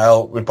discard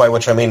pile, by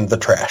which I mean the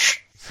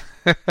trash.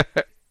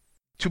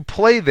 To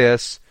play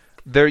this,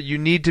 you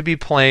need to be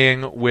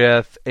playing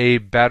with a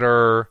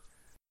better,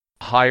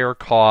 higher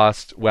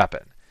cost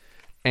weapon.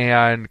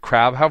 And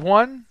Crab have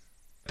one,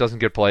 doesn't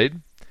get played,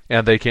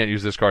 and they can't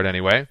use this card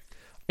anyway.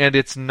 And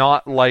it's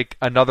not like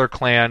another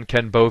clan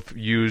can both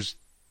use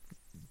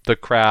the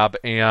Crab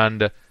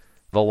and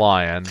the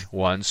Lion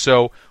one.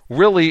 So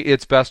really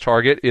its best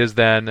target is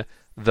then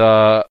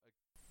the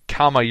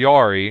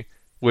Kamayari,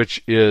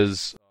 which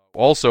is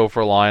also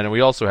for Lion, and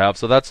we also have.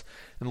 So that's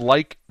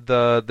like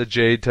the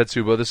Jade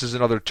Tetsubo. This is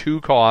another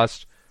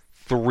 2-cost,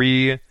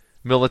 3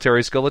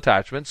 military skill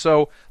attachment.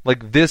 So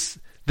this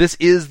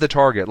is the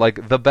target.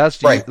 The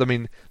best, right.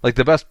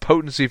 The best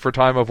potency for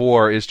Time of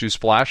War is to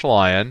splash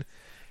Lion,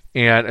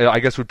 and I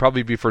guess would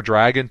probably be for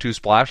Dragon to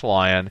splash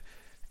Lion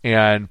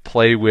and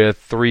play with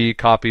 3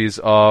 copies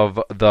of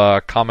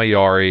the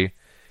Kamayari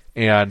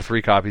and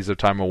 3 copies of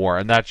Time of War,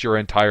 and that's your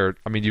entire.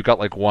 You've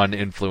got 1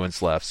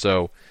 influence left,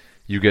 so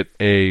you get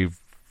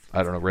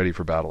ready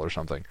for battle or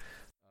something.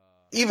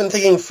 Even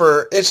thinking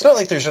it's not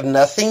like there's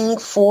nothing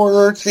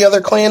for the other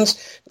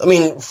clans.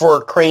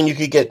 For Crane you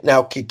could get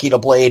now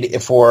Kikita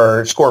Blade.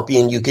 For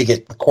Scorpion you could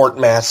get the Court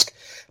Mask,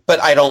 but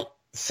I don't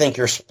think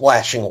you're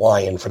splashing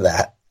Lion for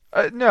that.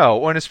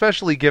 No, and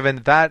especially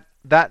given that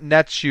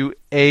nets you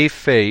a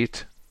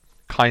fate,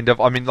 kind of.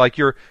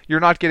 You're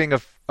not getting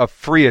a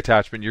free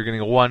attachment, you're getting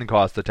a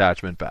 1-cost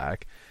attachment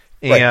back.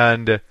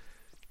 Right.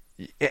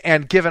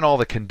 And given all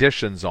the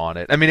conditions on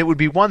it, it would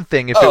be one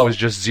thing if it was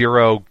just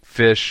 0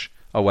 fish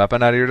a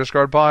weapon out of your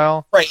discard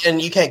pile. Right,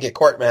 and you can't get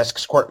Court Mask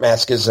because Court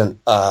Mask isn't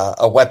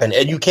a weapon,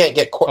 and you can't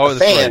get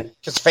Fan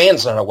because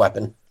Fan's not a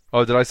weapon.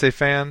 Oh, did I say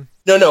Fan?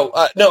 No,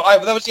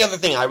 that was the other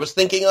thing I was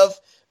thinking of,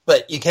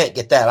 but you can't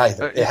get that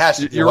either. It has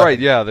to be You're right,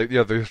 yeah,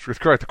 it's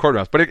correct, the Court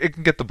Mask, but it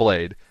can get the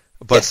blade.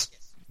 But yes.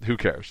 Who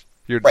cares?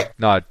 You're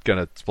not going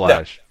to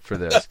splash for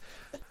this.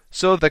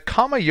 So the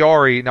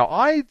Kamayari,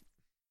 now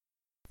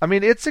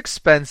it's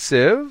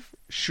expensive,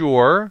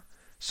 sure.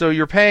 So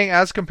you're paying,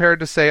 as compared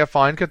to, say, a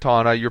fine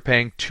katana, you're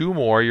paying 2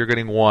 more. You're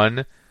getting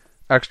 1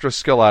 extra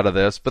skill out of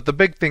this. But the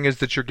big thing is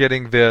that you're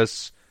getting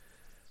the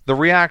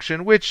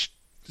reaction, which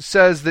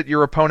says that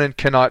your opponent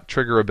cannot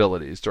trigger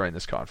abilities during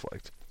this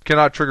conflict.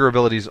 Cannot trigger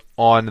abilities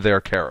on their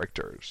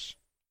characters.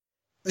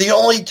 The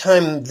only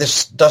time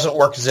this doesn't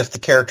work is if the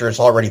character is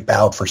already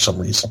bowed for some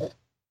reason.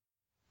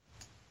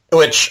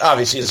 Which,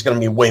 obviously, is going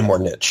to be way more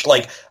niche.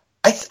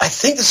 I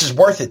think this is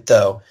worth it,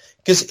 though.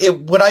 Because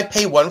would I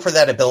pay 1 for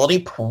that ability?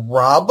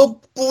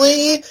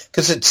 Probably,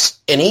 because it's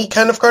any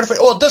kind of card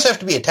effect. Well, it does have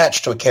to be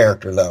attached to a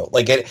character, though.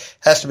 Like, it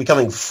has to be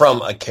coming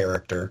from a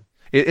character.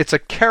 It's a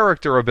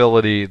character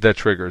ability that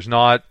triggers,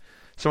 not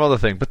some other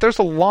thing. But there's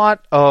a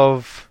lot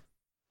of...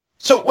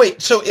 So,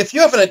 wait, so if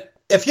you have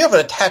an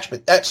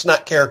attachment, that's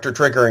not character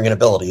triggering an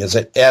ability, is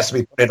it? It has to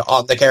be put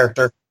on the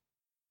character?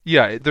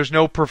 Yeah, there's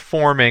no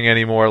performing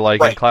anymore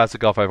like in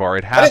Classic L5R.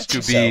 It has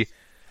to be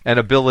an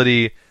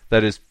ability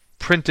that is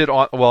printed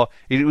on... Well,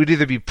 it would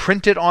either be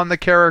printed on the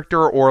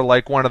character or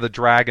like one of the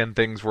dragon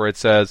things where it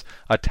says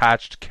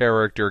attached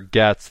character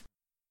gets,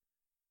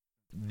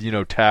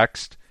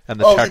 text. And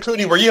the text...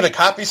 Yakuni, were you going to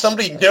copy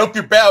somebody? Nope,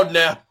 you're bound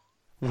now.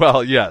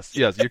 Well, yes.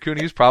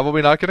 Yakuni's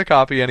probably not going to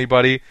copy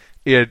anybody.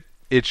 It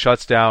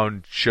shuts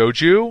down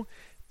Shoju.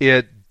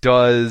 It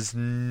does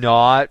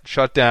not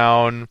shut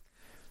down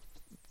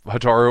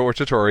Hataru or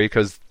Toturi,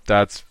 because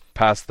that's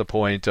past the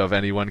point of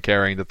anyone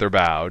caring that they're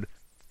bowed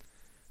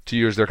to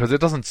use there, because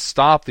it doesn't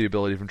stop the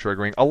ability from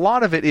triggering. A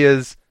lot of it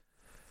is,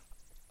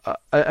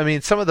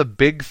 some of the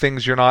big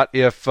things you're not,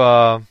 if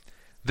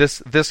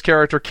this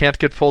character can't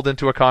get pulled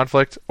into a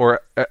conflict,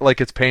 or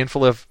like it's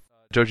painful if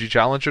Doji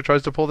Challenger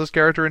tries to pull this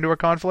character into a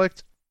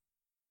conflict.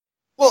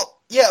 Well,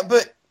 yeah,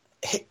 but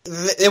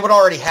it would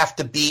already have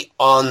to be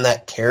on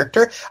that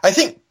character. I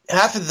think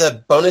half of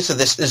the bonus of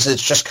this is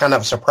it's just kind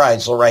of a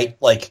surprise, right?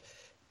 Like,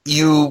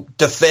 you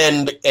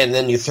defend, and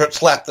then you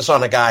slap this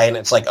on a guy, and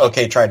it's like,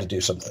 okay, try to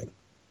do something.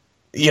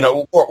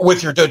 Or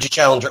with your Doji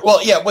Challenger.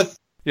 Well, yeah,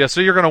 Yeah,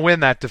 so you're going to win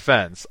that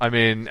defense. But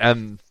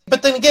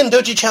then again,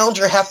 Doji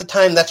Challenger, half the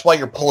time, that's why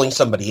you're pulling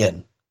somebody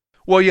in.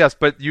 Well, yes,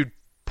 but you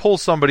pull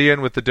somebody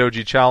in with the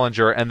Doji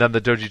Challenger, and then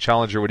the Doji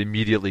Challenger would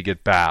immediately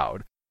get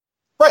bowed.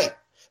 Right.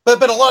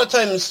 But a lot of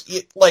times,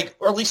 like,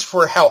 or at least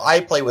for how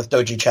I play with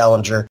Doji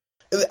Challenger,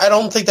 I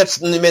don't think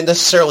that's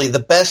necessarily the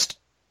best.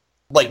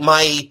 Like,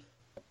 my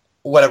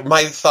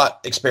thought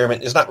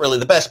experiment is not really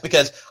the best,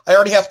 because I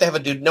already have to have a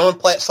dude. No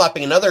one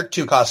slapping another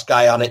 2-cost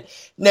guy on it.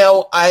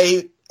 Now,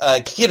 I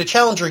get a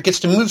challenger, gets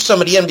to move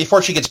somebody in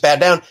before she gets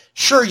bowed down.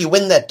 Sure, you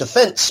win that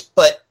defense,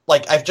 but,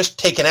 like, I've just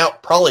taken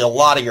out probably a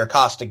lot of your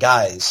cost of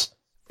guys.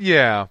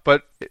 Yeah,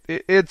 but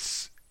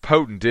it's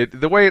potent.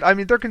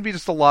 There can be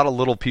just a lot of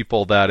little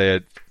people that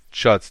it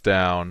shuts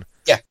down.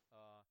 Yeah.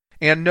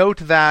 And note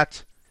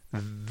that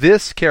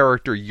this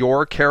character,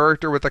 your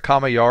character with the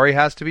Kamayari,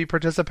 has to be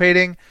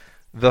participating.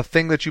 The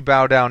thing that you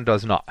bow down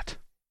does not.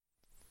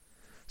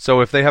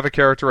 So if they have a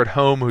character at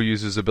home who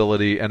uses an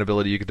ability,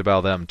 you get to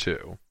bow them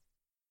too.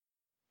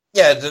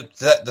 Yeah,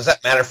 does that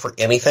matter for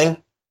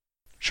anything?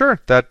 Sure,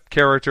 that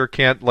character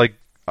can't, like,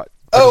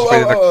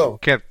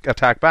 can't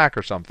attack back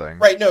or something.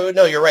 Right, no,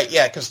 you're right,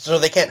 yeah, because so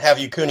they can't have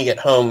Yakuni at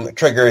home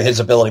trigger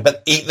his ability,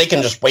 but they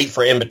can just wait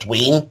for in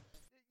between.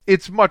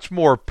 It's much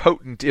more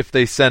potent if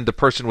they send a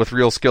person with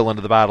real skill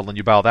into the battle and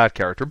you bow that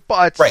character,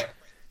 but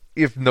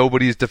if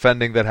nobody's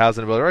defending that has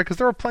an ability, right? Because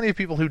there are plenty of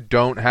people who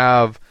don't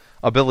have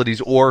abilities,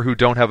 or who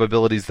don't have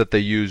abilities that they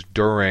use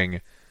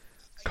during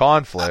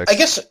conflict. I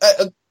guess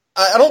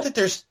I don't think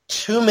there's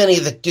too many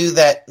that do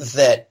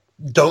that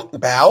don't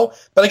bow,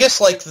 but I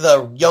guess like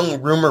the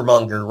young rumor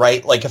monger,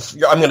 right? Like if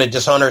I'm going to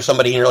dishonor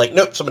somebody and you're like,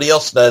 nope, somebody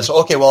else does.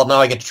 Okay, well now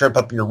I get to trip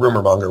up your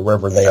rumor monger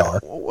wherever they are.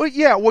 Well,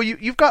 yeah,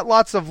 you've got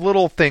lots of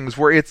little things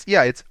where it's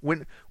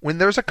when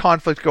there's a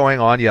conflict going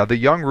on. Yeah, the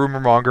young rumor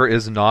monger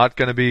is not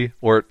going to be,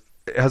 or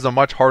has a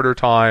much harder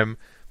time,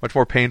 much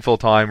more painful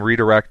time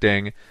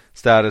redirecting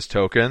status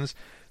tokens.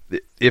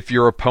 If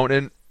your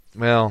opponent,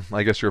 well,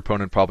 I guess your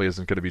opponent probably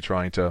isn't going to be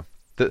trying to.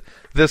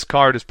 This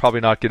card is probably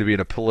not going to be in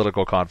a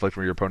political conflict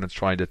where your opponent's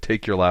trying to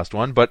take your last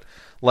one, but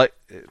like,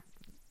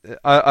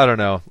 I don't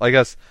know. I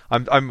guess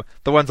I'm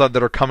the ones that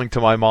are coming to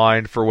my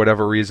mind for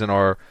whatever reason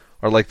are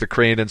like the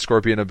Crane and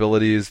Scorpion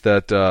abilities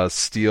that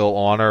steal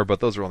honor, but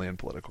those are only in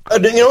political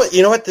cards.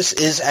 You know what? This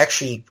is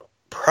actually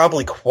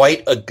probably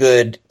quite a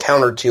good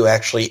counter to.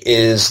 Actually,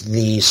 is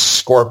the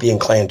Scorpion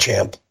Clan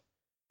champ.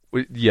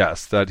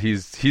 Yes, that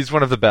he's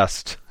one of the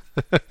best.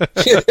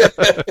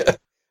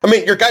 I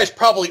mean, your guy's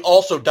probably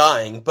also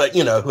dying, but,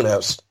 who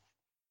knows?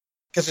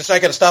 Because it's not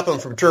going to stop him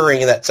from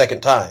touring that second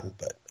time.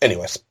 But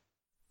anyways.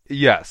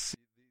 Yes.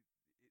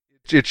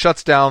 It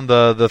shuts down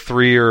the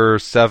 3 or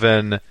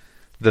 7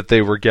 that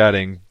they were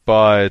getting,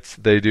 but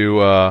they do,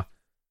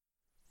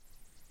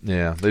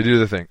 they do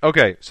the thing.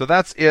 Okay, so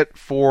that's it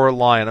for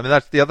Lion. I mean,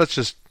 it's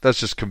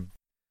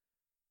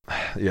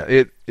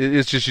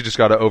just you just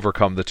got to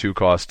overcome the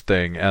 2-cost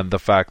thing, and the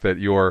fact that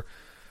your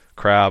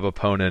Crab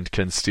opponent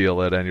can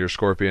steal it, and your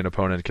Scorpion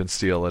opponent can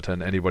steal it,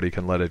 and anybody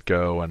can let it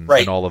go, and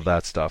all of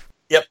that stuff.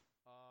 Yep.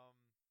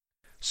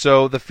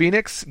 So the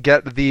Phoenix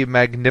get the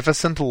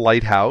Magnificent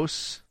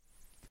Lighthouse.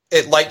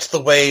 It lights the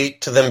way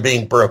to them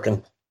being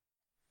broken.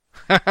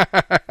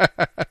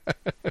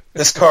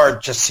 This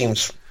card just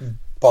seems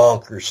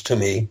bonkers to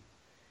me.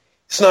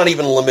 It's not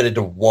even limited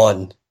to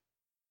 1.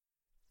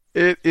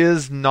 It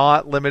is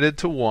not limited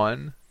to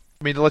 1.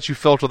 I mean, it lets you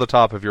filter the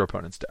top of your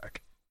opponent's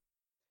deck.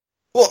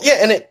 Well, yeah,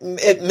 and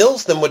it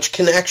mills them, which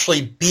can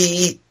actually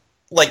be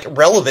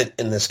relevant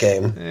in this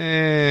game.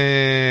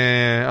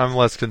 I'm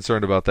less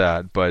concerned about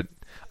that, but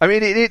I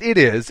mean, it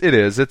is.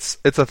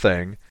 It's a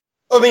thing.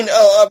 I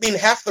mean,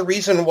 half the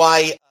reason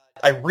why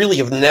I really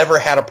have never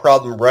had a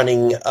problem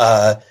running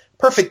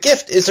Perfect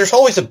Gift is there's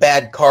always a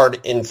bad card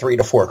in 3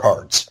 to 4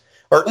 cards,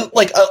 or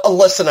like a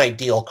less than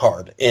ideal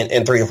card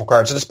in 3 to 4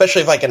 cards, and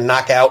especially if I can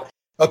knock out.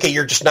 Okay,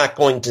 you're just not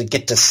going to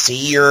get to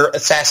see your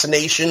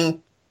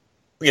assassination.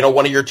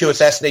 One of your 2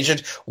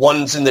 assassinations.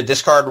 One's in the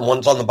discard and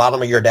one's on the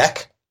bottom of your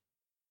deck.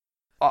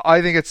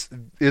 I think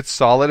it's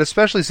solid,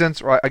 especially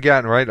since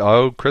again, right?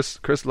 Oh,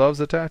 Chris loves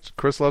attached.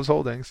 Chris loves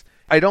holdings.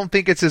 I don't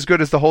think it's as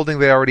good as the holding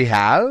they already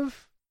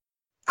have.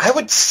 I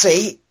would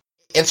say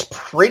it's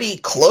pretty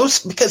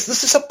close because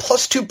this is a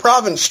 +2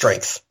 province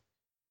strength.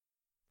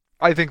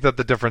 I think that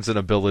the difference in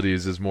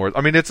abilities is more.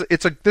 I mean,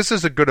 this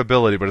is a good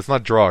ability, but it's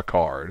not draw a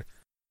card.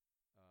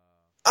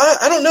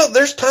 I don't know.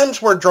 There's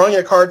times where drawing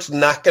a card's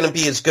not going to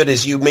be as good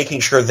as you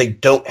making sure they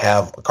don't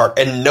have a card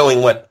and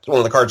knowing what one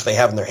of the cards they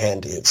have in their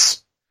hand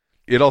is.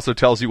 It also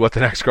tells you what the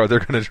next card they're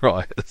going to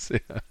draw is.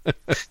 Yeah.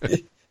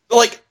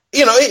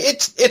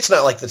 It's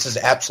not like this is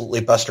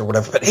absolutely bust or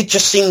whatever, but it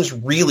just seems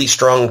really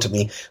strong to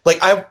me.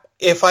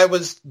 If I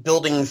was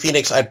building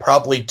Phoenix, I'd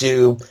probably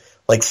do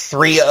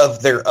 3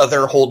 of their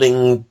other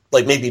holding,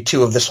 maybe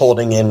 2 of this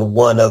holding and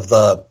 1 of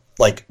the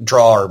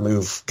draw or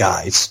move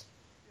guys,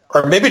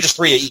 or maybe just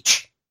 3 of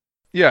each.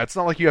 Yeah, it's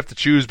not like you have to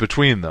choose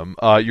between them.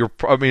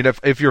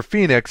 If you're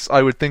Phoenix,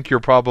 I would think you're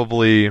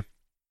probably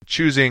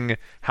choosing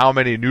how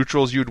many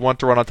neutrals you'd want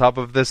to run on top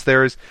of this.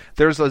 There's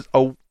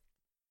a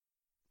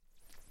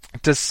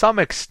to some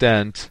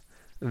extent,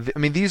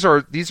 these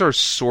are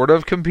sort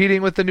of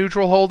competing with the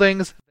neutral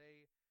holdings.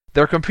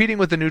 They're competing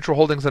with the neutral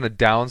holdings in a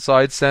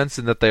downside sense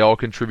in that they all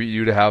contribute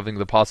you to having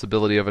the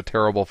possibility of a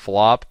terrible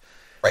flop.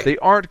 Right. They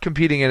aren't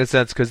competing in a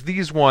sense because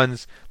these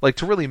ones,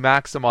 to really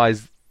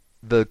maximize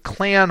the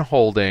clan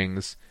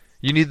holdings,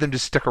 you need them to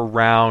stick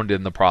around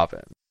in the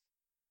province.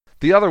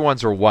 The other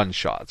ones are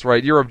one-shots,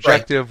 right? Your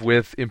objective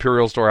with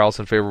Imperial Storehouse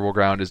and Favorable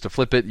Ground is to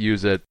flip it,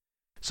 use it.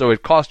 So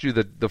it costs you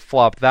the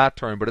flop that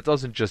turn, but it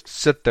doesn't just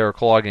sit there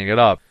clogging it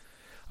up.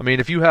 I mean,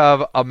 if you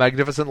have a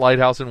magnificent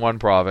lighthouse in one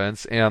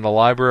province and a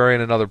library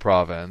in another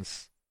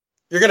province...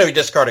 You're going to be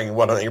discarding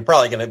one of them. You're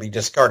probably going to be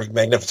discarding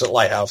Magnificent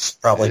Lighthouse,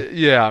 probably.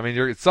 Yeah, I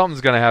mean,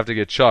 something's going to have to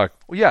get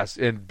chucked. Well, yes,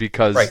 and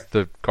because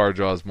the card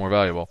draw is more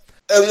valuable.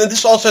 And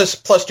this also has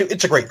 +2.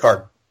 It's a great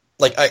card.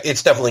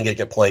 It's definitely going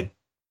to get played.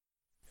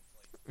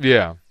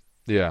 Yeah.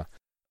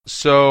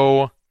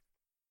 So,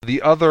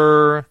 the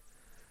other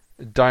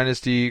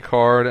Dynasty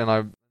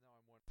card,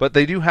 but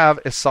they do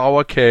have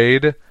Isawa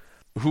Cade,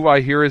 who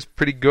I hear is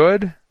pretty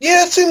good.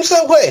 Yeah, it seems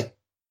that way.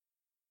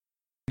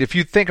 If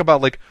you think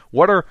about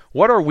what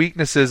are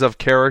weaknesses of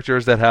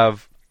characters that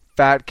have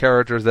fat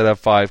characters that have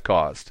 5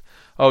 cost?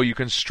 Oh, you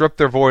can strip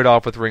their void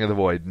off with Ring of the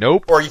Void.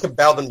 Nope. Or you can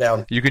bow them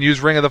down. You can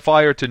use Ring of the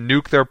Fire to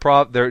nuke their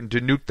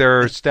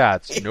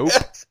stats. Nope.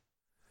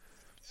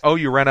 Oh,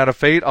 you ran out of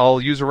fate? I'll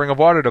use a Ring of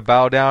Water to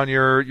bow down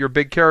your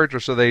big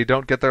character so they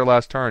don't get their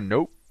last turn.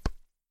 Nope.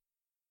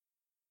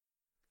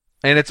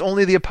 And it's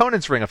only the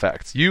opponent's ring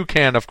effects. You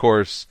can, of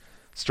course,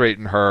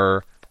 straighten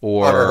her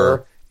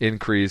or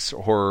increase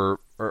her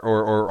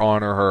or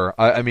honor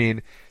her. I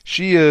mean,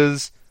 she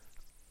is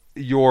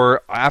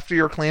after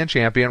your clan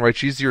champion, right?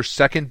 She's your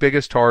second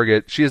biggest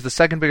target. She is the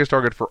second biggest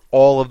target for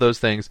all of those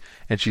things,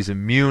 and she's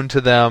immune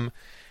to them.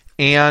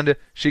 And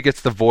she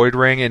gets the Void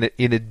Ring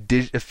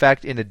in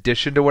effect in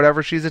addition to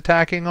whatever she's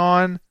attacking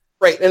on.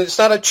 Right, and it's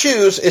not a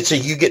choose, it's a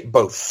you get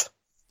both.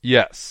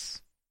 Yes.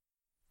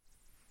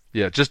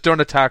 Yeah, just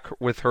don't attack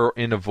with her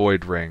in a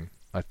Void Ring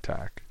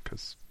attack,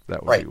 because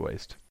that would be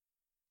waste.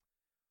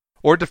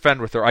 Or defend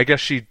with her. I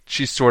guess she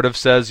sort of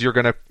says you're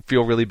going to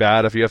feel really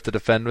bad if you have to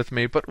defend with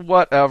me, but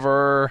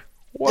whatever.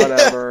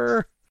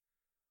 Whatever.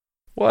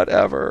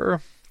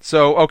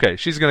 So, okay,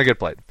 she's going to get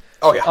played.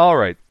 Oh, yeah. All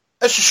right.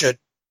 As she should.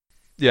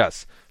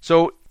 Yes.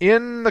 So,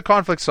 in the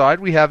conflict side,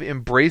 we have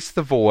Embrace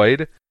the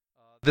Void.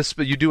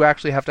 You do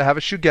actually have to have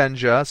a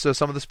Shugenja, so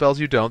some of the spells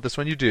you don't. This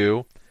one you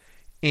do.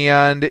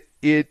 And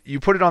you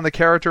put it on the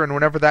character, and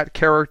whenever that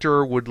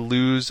character would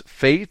lose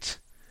fate,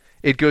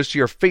 it goes to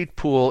your fate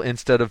pool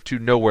instead of to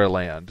Nowhere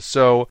Land.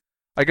 So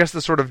I guess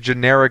the sort of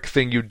generic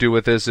thing you do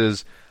with this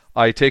is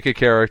I take a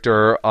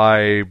character,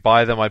 I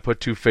buy them, I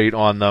put 2 fate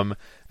on them,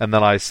 and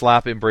then I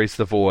slap Embrace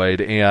the Void,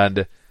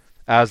 and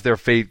as their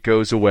fate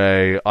goes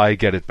away, I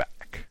get it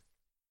back.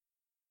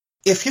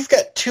 If you've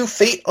got 2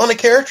 fate on a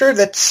character,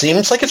 that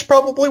seems like it's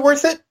probably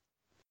worth it.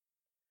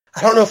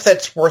 I don't know if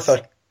that's worth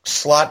a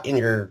slot in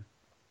your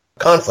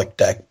conflict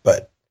deck,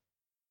 but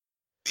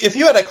if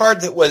you had a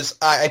card that was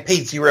I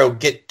paid 0,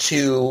 get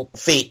 2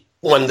 fate,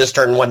 1 this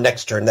turn, 1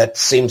 next turn, that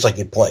seems like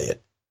you'd play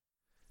it.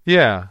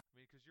 Yeah.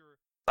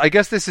 I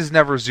guess this is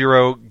never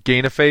 0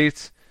 gain a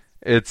fate.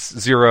 It's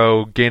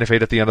 0 gain a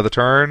fate at the end of the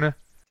turn.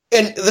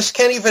 And this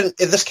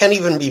can't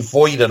even be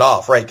voided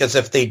off, right? Because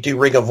if they do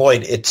Ring of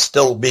Void, it's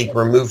still being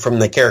removed from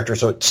the character,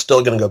 so it's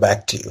still going to go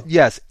back to you.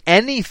 Yes,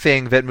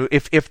 anything that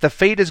if the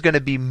fate is going to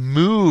be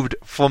moved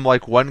from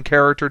one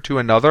character to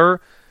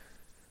another,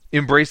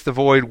 Embrace the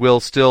Void will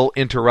still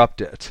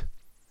interrupt it.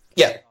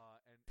 Yeah.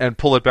 And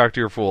pull it back to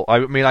your full. I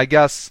mean, I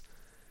guess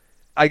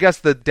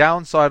the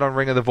downside on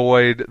Ring of the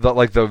Void,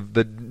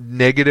 the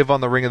negative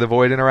on the Ring of the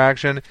Void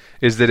interaction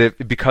is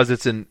that because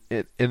it's an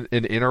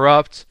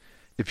interrupt,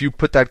 if you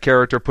put that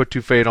character, put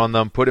 2 Fate on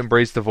them, put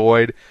Embrace the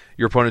Void,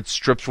 your opponent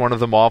strips one of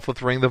them off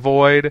with Ring of the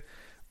Void.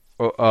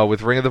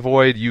 With Ring of the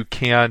Void, you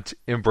can't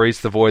Embrace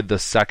the Void the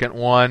second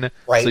one,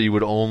 right. So you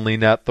would only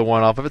net the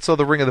one off of it. So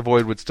the Ring of the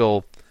Void would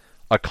still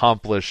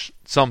accomplish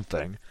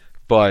something,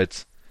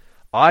 but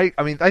I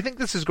think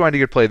this is going to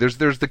get played. There's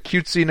the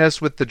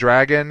cutesiness with the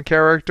dragon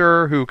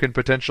character who can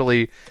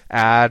potentially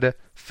add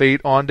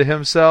Fate onto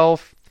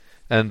himself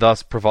and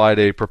thus provide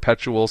a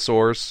perpetual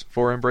source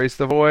for Embrace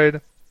the Void.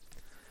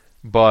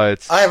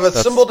 But I have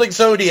assembled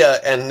Exodia,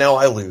 and now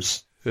I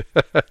lose.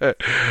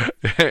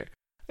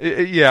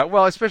 Yeah,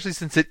 well, especially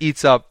since it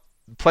eats up,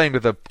 playing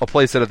with a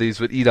playset of these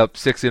would eat up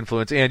 6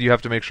 influence, and you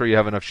have to make sure you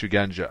have enough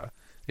Shugenja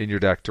in your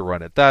deck to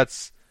run it.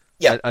 That's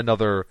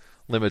another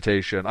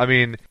limitation. I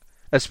mean,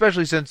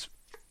 especially since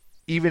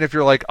even if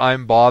you're like,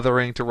 I'm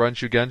bothering to run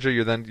Shugenja,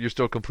 you're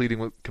still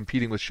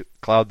competing with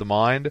Cloud the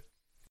Mind.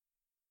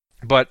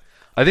 But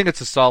I think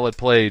it's a solid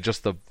play,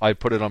 I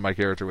put it on my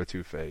character with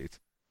 2 Fate.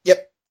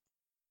 Yep.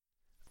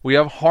 We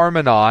have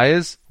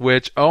Harmonize,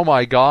 which, oh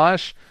my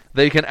gosh,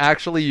 they can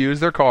actually use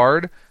their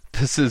card.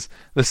 This is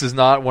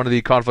not one of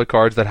the conflict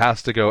cards that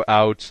has to go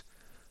out.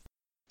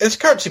 This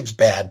card seems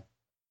bad.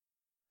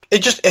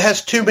 It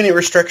has too many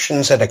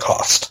restrictions at a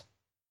cost.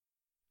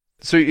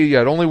 So yeah,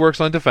 it only works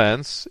on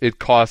defense. It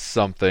costs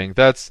something.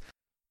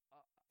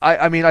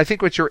 I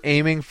think what you're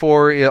aiming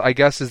for, I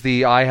guess, is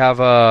I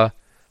have a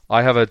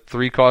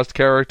 3-cost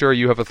character.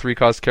 You have a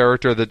 3-cost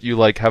character that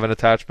you have an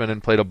attachment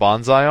and played a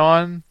bonsai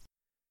on.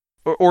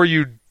 Or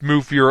you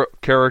move your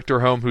character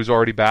home who's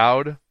already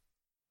bowed.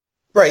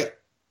 Right.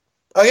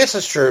 I guess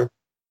that's true.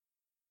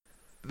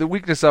 The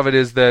weakness of it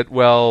is that,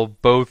 well,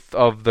 both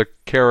of the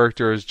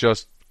characters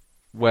just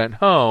went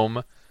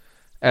home,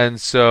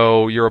 and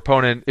so your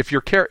opponent, if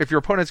your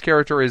opponent's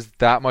character is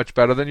that much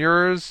better than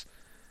yours,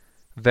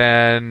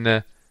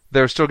 then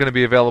they're still going to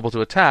be available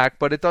to attack,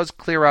 but it does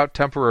clear out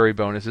temporary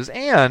bonuses,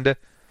 and,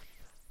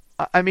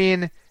 I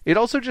mean, it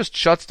also just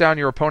shuts down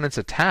your opponent's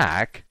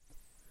attack.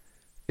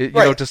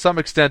 To some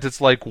extent,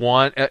 it's like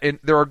one. And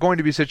there are going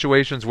to be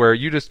situations where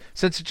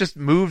since it just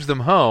moves them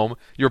home,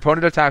 your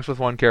opponent attacks with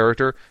one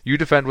character, you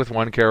defend with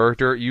one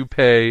character, you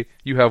pay,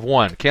 you have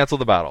one. Cancel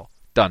the battle.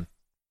 Done.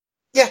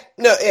 Yeah,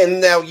 no,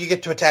 and now you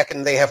get to attack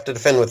and they have to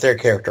defend with their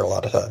character a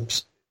lot of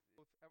times.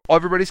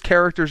 Everybody's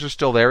characters are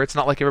still there. It's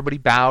not like everybody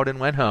bowed and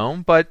went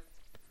home,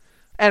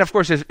 and of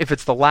course, if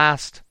it's the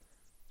last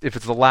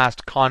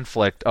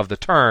conflict of the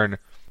turn,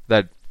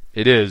 that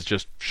it is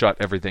just shut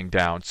everything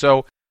down.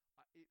 So.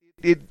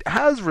 It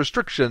has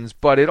restrictions,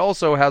 but it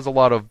also has a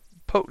lot of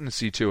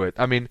potency to it.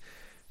 I mean,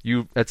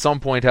 you at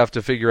some point have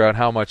to figure out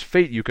how much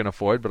Fate you can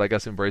afford, but I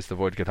guess Embrace the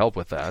Void could help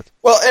with that.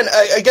 Well, and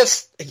I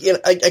guess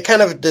I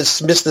kind of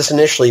dismissed this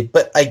initially,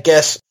 but I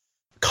guess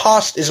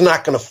cost is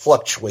not going to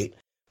fluctuate,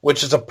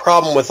 which is a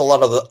problem with a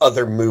lot of the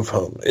other move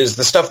home, is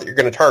the stuff that you're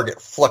going to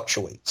target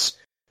fluctuates.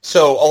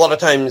 So a lot of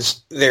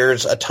times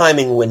there's a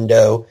timing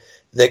window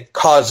that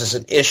causes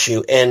an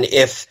issue, and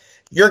if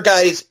your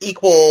guys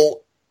equal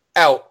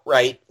out,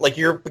 right? Like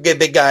your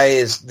big guy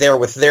is there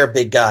with their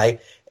big guy,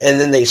 and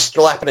then they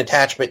slap an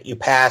attachment, you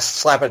pass,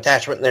 slap an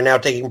attachment, and they're now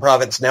taking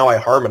profits, now I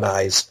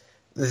harmonize.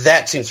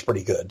 That seems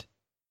pretty good.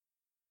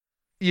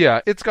 Yeah,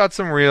 it's got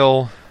some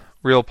real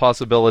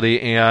possibility,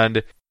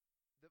 and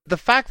the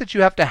fact that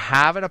you have to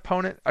have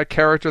a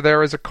character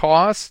there is a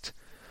cost,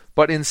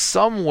 but in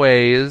some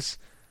ways,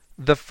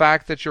 the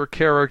fact that your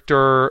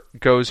character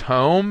goes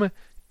home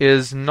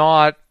is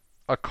not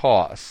a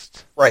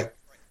cost. Right.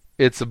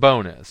 It's a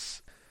bonus.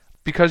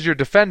 Because you're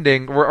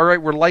defending,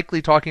 we're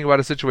likely talking about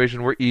a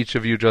situation where each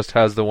of you just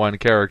has the one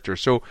character.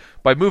 So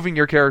by moving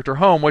your character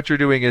home, what you're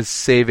doing is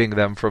saving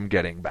them from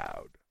getting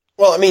bowed.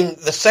 Well, I mean,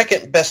 the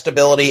second best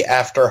ability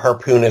after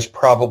Harpoon is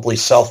probably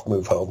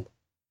self-move home.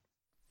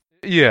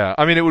 Yeah,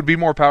 I mean, it would be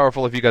more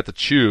powerful if you got to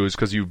choose,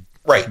 because you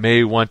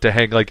may want to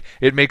hang,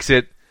 it makes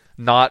it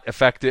not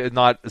effective,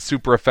 not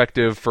super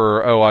effective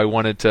for, I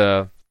wanted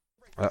to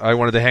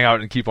hang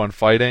out and keep on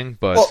fighting,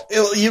 but...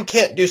 Well, you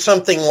can't do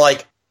something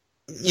like,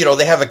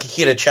 they have a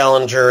Kakita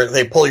Challenger,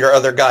 they pull your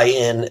other guy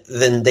in,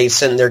 then they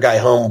send their guy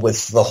home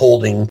with the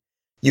holding.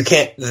 You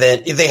can't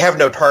then... They have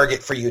no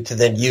target for you to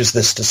then use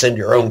this to send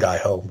your own guy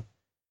home.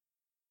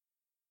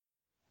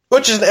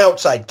 Which is an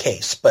outside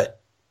case,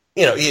 but,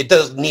 it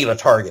does need a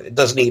target. It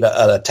does need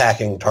an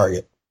attacking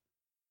target.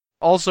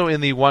 Also in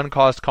the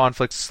one-cost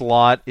conflict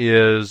slot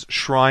is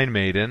Shrine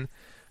Maiden.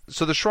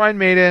 So the Shrine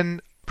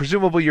Maiden,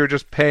 presumably you're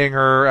just playing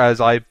her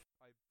as I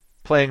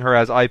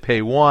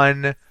pay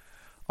 1...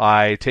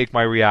 I take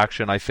my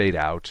reaction, I fade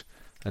out,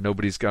 and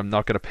I'm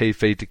not going to pay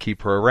Fate to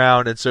keep her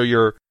around. And so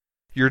your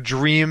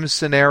dream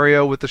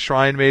scenario with the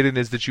Shrine Maiden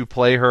is that you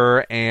play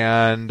her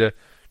and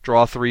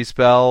draw 3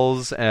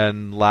 spells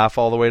and laugh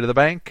all the way to the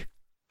bank.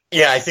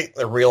 Yeah, I think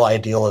the real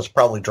ideal is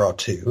probably draw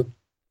 2.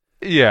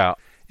 Yeah.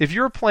 if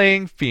you're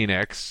playing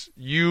Phoenix,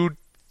 you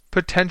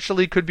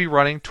potentially could be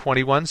running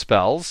 21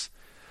 spells.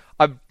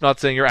 I'm not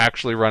saying you're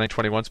actually running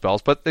 21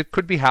 spells, but it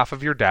could be half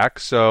of your deck.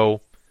 So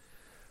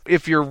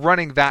if you're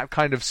running that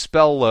kind of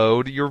spell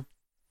load, you're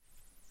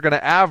going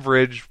to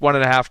average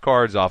 1.5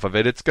 cards off of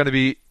it. It's going to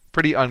be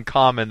pretty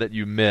uncommon that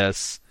you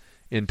miss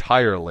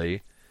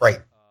entirely.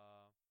 Right.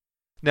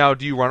 Now,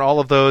 do you run all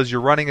of those? You're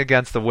running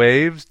Against the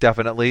Waves,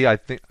 definitely.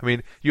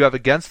 You have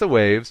Against the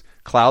Waves,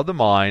 Cloud the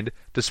Mind,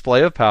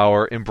 Display of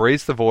Power,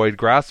 Embrace the Void,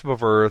 Grasp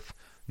of Earth,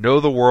 Know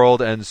the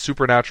World, and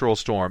Supernatural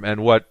Storm.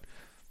 And what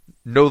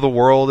Know the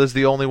World is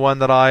the only one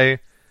that I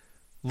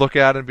look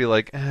at and be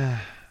like,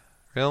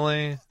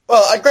 really?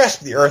 Well, I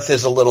Grasp the Earth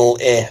is a little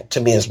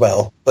to me as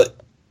well, but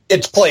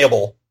it's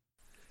playable.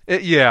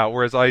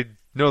 Whereas I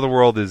Know the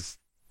World is...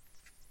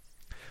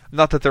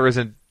 Not that there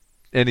isn't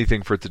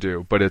anything for it to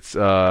do, but it's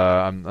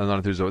I'm not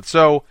enthused with it.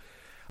 So,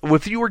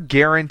 if you were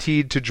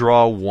guaranteed to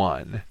draw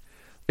one,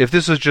 if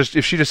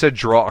she just said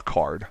draw a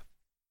card,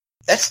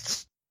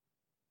 that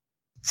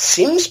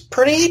seems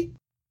pretty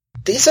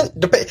decent.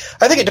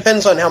 I think it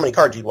depends on how many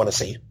cards you'd want to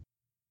see.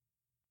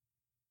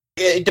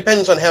 It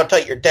depends on how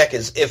tight your deck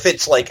is. If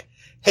it's like,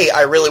 hey,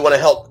 I really want to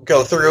help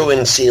go through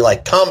and see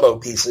like combo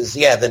pieces,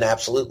 yeah, then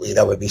absolutely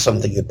that would be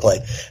something you'd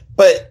play.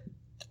 But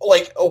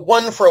like a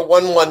 1 for a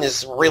 1/1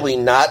 is really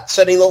not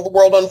setting the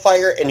world on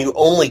fire, and you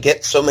only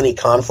get so many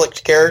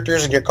conflict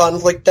characters in your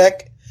conflict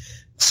deck.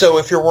 So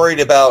if you're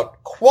worried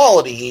about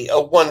quality, a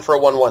 1 for a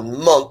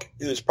 1/1 monk,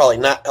 who's probably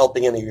not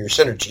helping any of your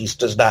synergies,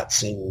 does not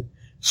seem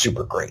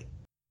super great.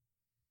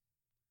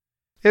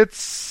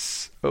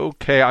 It's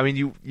okay. I mean,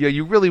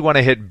 you really want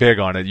to hit big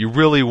on it. You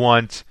really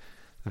want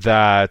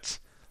that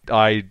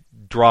I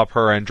drop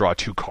her and draw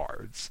 2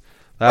 cards.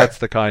 That's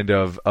the kind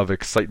of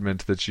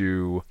excitement that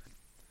you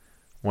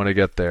want to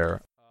get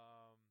there.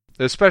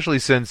 Especially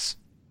since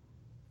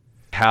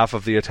half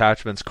of the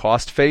attachments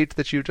cost fate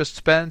that you just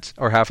spent,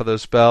 or half of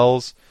those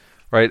spells,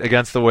 right?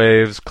 Against the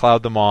Waves,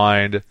 Cloud the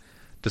Mind,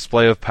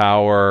 Display of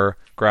Power,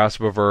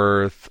 Grasp of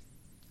Earth,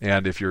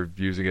 and if you're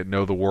using it,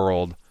 Know the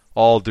World,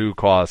 all do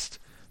cost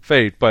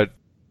fate. But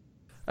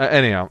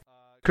anyhow,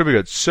 could be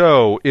good.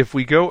 So if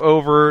we go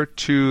over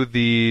to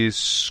the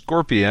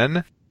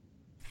Scorpion,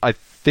 I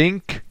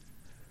think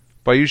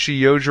Bayushi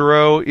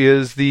Yojiro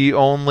is the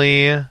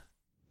only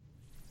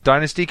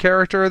Dynasty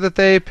character that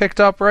they picked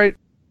up, right?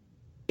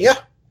 Yeah.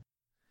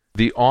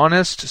 The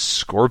Honest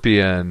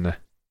Scorpion.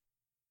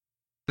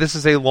 This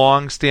is a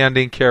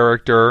long-standing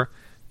character,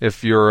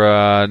 if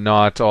you're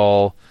not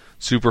all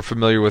super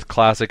familiar with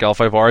classic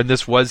L5R, and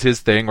this was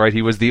his thing, right?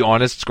 He was the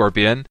Honest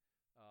Scorpion,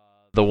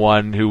 the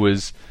one who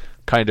was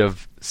kind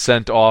of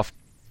sent off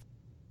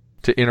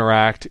to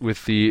interact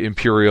with the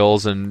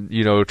Imperials and,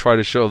 try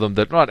to show them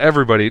that not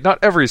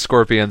every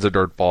Scorpion's a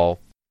dirtball.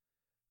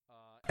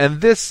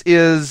 And this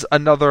is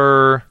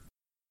another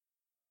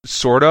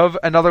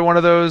one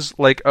of those,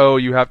 like, oh,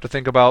 you have to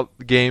think about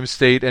game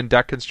state and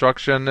deck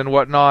construction and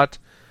whatnot.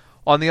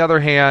 On the other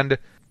hand,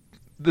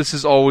 this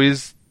is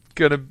always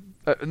gonna,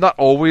 not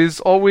always,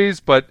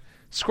 but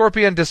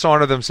Scorpion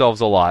dishonor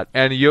themselves a lot,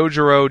 and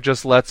Yojiro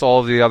just lets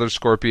all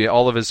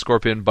of his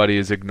Scorpion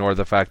buddies ignore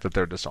the fact that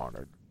they're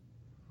dishonored.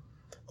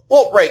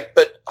 Well, right,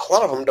 but a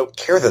lot of them don't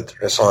care that they're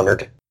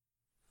dishonored.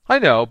 I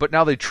know, but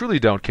now they truly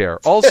don't care.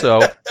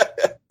 Also,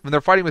 when they're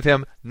fighting with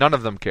him, none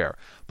of them care.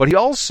 But he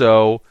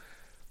also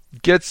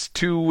gets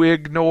to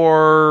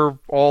ignore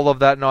all of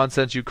that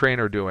nonsense Ukraine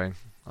are doing.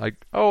 Like,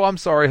 oh, I'm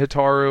sorry,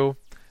 Hitaru,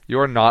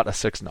 you're not a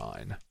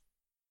 6/9.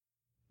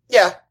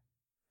 Yeah.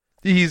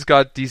 He's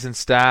got decent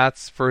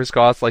stats for his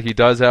cost. Like, he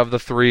does have the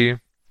 3.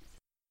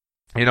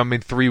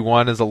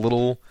 3/1 is a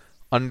little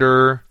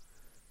under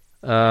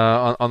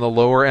on the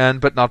lower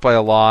end, but not by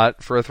a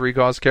lot for a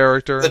 3-cost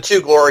character. The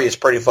 2 glory is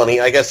pretty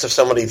funny. I guess if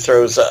somebody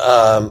throws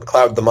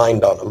Cloud the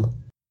Mind on him.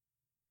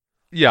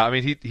 Yeah, I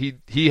mean,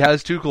 he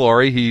has 2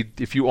 glory.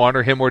 If you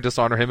honor him or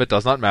dishonor him, it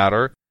does not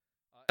matter.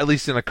 At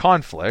least in a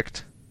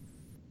conflict.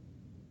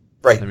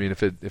 Right. I mean,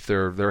 if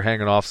they're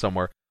hanging off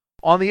somewhere.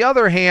 On the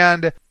other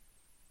hand,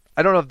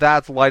 I don't know if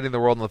that's lighting the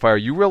world on fire.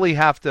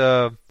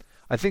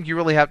 I think you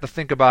really have to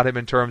think about him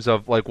in terms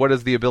of, like, what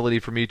is the ability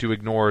for me to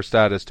ignore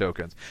status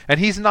tokens? And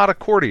he's not a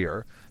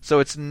courtier, so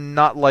it's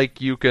not like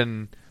you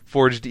can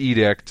Forged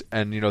Edict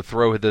and,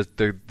 throw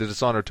the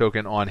dishonor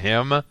token on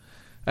him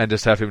and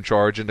just have him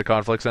charge into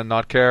conflicts and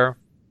not care.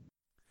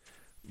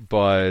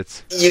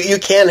 But you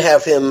can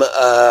have him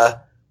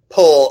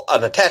pull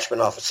an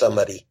attachment off of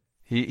somebody.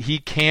 He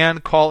can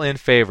call in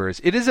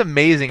favors. It is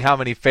amazing how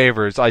many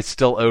favors I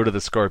still owe to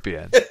the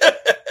Scorpion.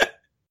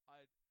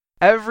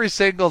 Every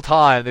single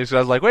time, there's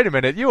guys like, wait a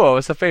minute, you owe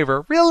us a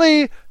favor.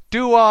 Really?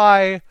 Do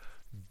I?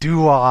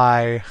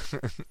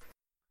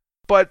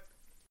 But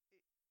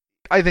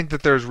I think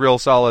that there's real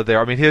solid there.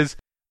 I mean,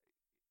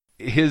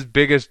 his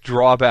biggest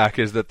drawback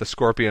is that the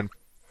Scorpion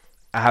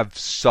have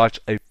such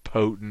a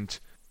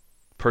potent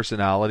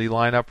personality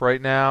lineup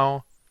right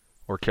now,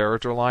 or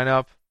character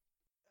lineup.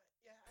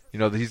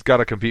 He's got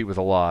to compete with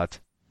a lot.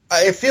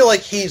 I feel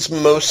like he's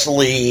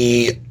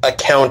mostly a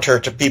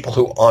counter to people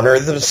who honor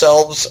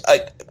themselves.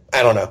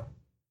 I don't know.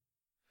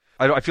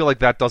 I feel like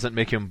that doesn't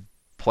make him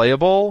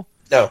playable.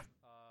 No.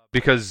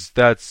 Because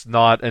that's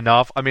not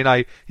enough. I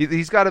mean,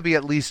 he's got to be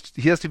at least,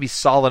 he has to be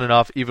solid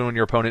enough even when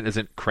your opponent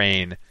isn't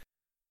Crane.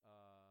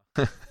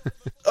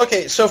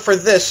 Okay, so for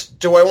this,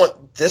 do I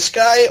want this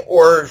guy,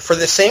 or for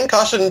the same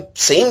cost and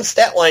same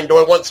stat line, do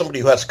I want somebody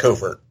who has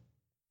covert?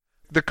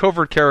 The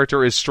covert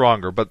character is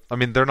stronger, but, I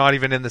mean, they're not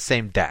even in the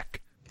same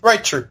deck.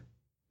 Right, true.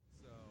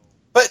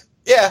 But,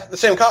 yeah, the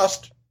same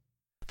cost.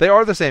 They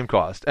are the same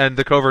cost, and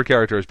the covert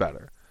character is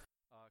better.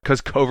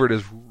 Because covert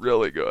is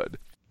really good.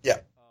 Yeah.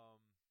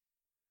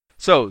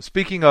 So,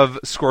 speaking of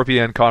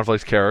Scorpion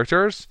conflict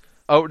characters...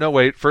 Oh, no,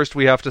 wait. First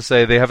we have to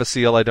say they have a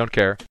seal, I don't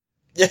care.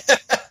 Yeah.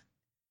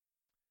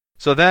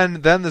 So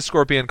then the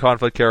Scorpion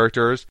conflict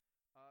characters...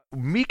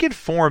 Meek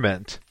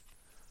Informant.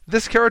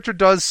 This character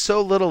does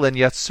so little and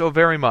yet so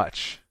very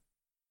much.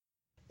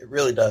 It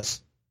really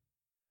does.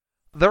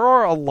 There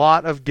are a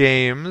lot of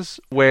games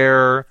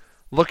where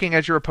looking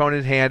at your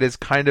opponent's hand is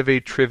kind of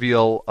a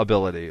trivial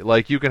ability.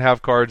 Like, you can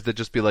have cards that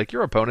just be like,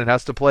 your opponent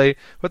has to play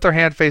with their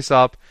hand face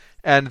up,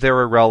 and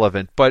they're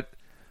irrelevant. But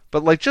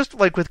like, just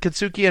like with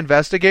Kitsuki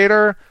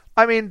Investigator,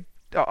 I mean,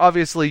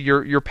 obviously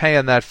you're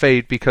paying that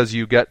fate because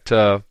you get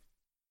to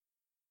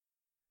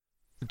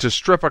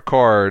strip a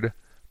card,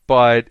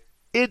 but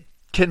it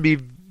can be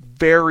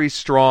very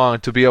strong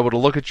to be able to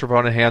look at your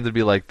opponent's hand and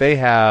be like, they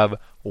have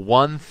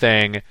one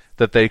thing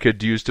that they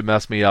could use to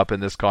mess me up in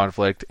this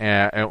conflict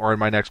or in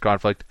my next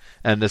conflict,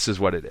 and this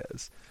is what it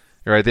is.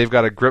 Right? They've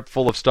got a grip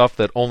full of stuff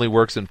that only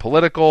works in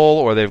political,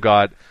 or they've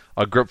got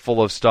a grip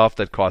full of stuff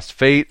that costs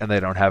fate and they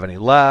don't have any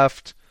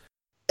left.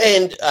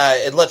 And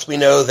it lets me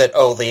know that,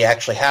 they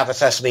actually have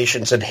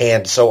assassinations in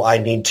hand, so I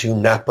need to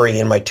not bring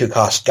in my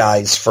 2-cost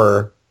guys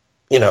for,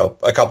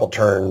 a couple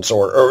turns,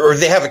 or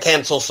they have a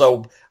cancel,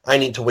 so I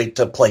need to wait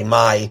to play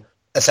my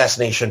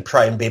assassination,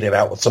 try and bait it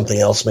out with something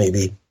else,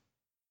 maybe.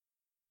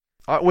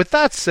 With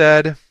that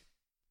said,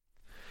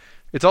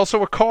 it's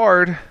also a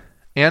card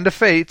and a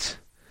fate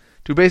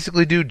to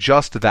basically do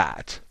just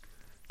that.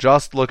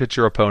 Just look at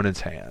your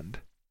opponent's hand.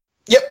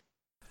 Yep.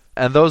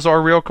 And those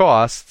are real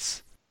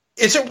costs.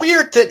 Is it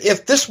weird that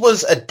if this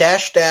was a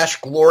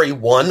 -- Glory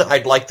 1,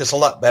 I'd like this a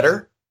lot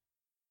better?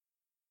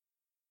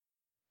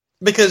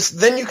 Because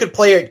then you could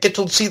play it, get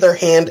to see their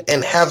hand,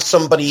 and have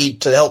somebody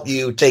to help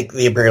you take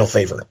the Imperial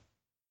Favor.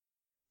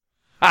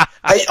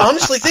 I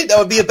honestly think that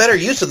would be a better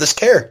use of this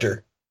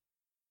character.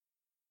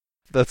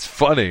 That's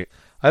funny.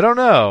 I don't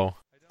know.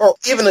 Or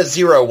even a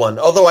 0-1.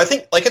 Although I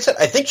think, like I said,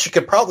 I think she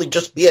could probably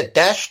just be a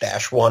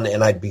 -- 1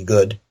 and I'd be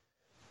good.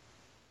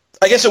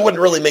 I guess it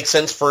wouldn't really make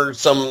sense for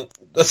some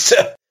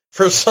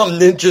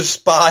ninja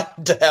spy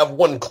to have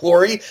one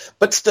glory,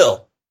 but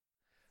still.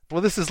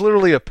 Well, this is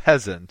literally a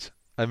peasant.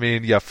 I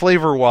mean, yeah,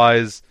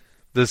 flavor-wise,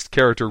 this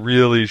character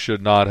really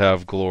should not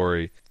have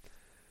glory.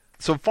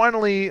 So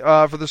finally,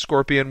 for the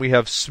Scorpion, we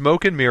have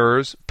Smoke and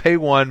Mirrors. Pay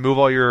 1, move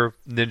all your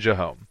ninja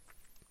home.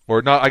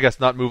 Or not, I guess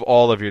not move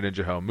all of your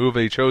ninja home. Move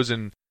a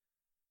chosen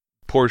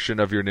portion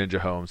of your ninja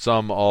home.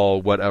 Some,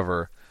 all,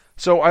 whatever.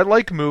 So I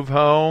like move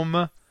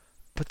home,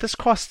 but this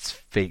costs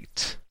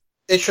fate.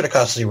 It should have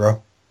cost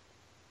 0.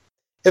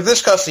 If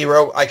this cost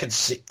 0, I could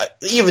see...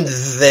 Even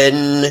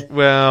then...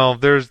 Well,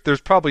 there's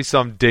probably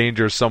some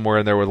danger somewhere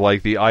in there with,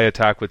 like, I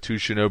attack with 2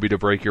 shinobi to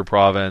break your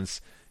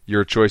province.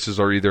 Your choices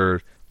are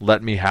either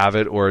let me have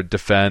it or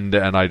defend,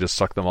 and I just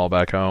suck them all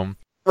back home.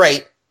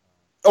 Right.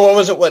 Oh, what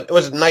was it? What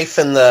was it? Knife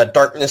in the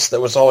Darkness that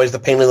was always the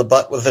pain in the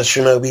butt with the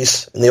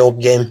shinobis in the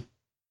old game?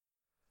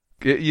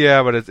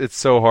 Yeah, but it's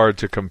so hard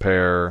to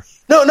compare.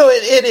 No,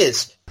 it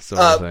is.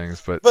 Some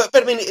things, but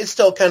I mean, it's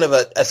still kind of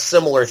a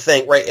similar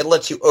thing, right? It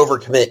lets you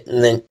overcommit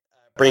and then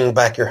bring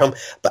back your home.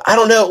 But I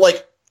don't know,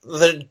 like,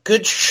 the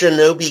good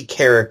shinobi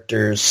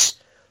characters,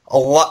 a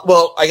lot...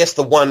 Well, I guess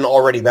the one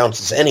already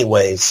bounces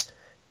anyways.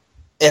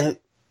 And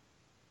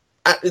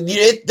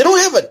they don't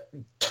have a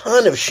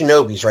ton of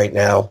shinobis right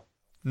now.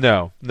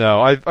 No.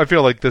 I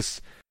feel like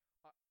this...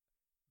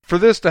 For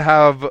this to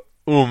have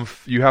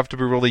oomph, you have to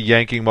be really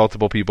yanking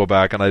multiple people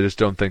back, and I just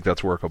don't think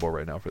that's workable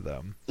right now for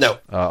them. No.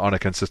 On a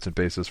consistent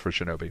basis for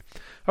Shinobi.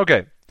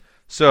 Okay,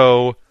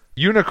 so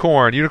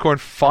Unicorn. Unicorn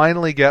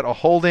finally get a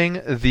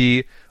holding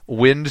the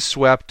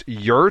Windswept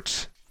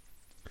Yurt.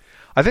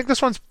 I think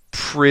this one's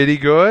pretty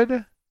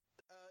good.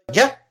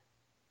 Yeah.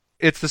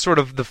 It's the sort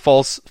of the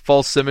false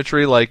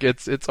symmetry. Like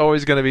it's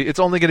always going to be. It's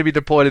only going to be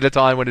deployed at a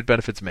time when it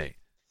benefits me.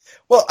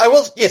 Well, I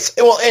will. Yes.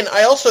 Well, and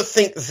I also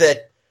think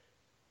that.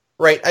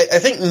 Right. I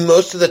think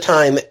most of the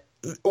time.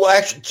 Well,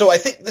 actually, so I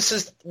think this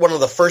is one of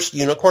the first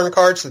Unicorn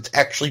cards that's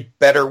actually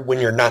better when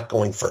you're not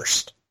going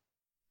first.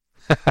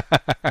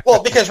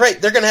 Well, because,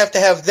 right, they're going to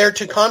have their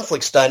 2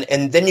 conflicts done,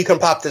 and then you can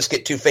pop this,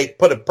 get 2 fate,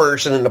 put a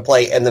person into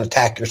play, and then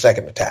attack your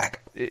second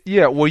attack.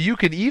 Yeah, well, you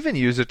could even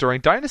use it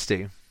during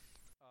Dynasty.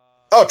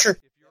 Oh, true.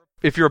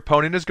 If your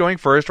opponent is going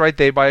first, right,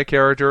 they buy a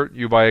character,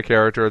 you buy a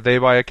character, they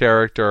buy a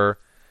character.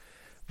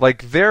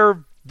 Like,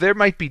 they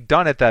might be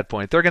done at that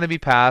point. They're going to be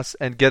pass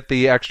and get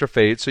the extra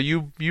fate. So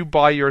you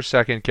buy your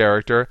second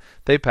character.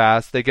 They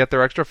pass. They get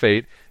their extra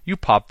fate. You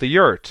pop the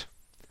Yurt.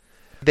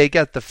 they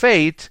get the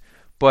fate,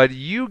 but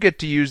you get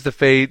to use the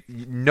fate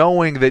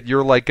knowing that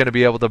you're like going to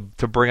be able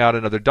to bring out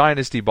another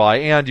dynasty buy,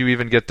 and you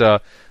even get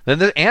to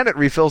and it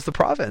refills the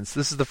province.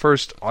 This is the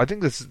first. I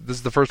think this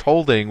is the first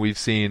holding we've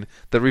seen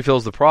that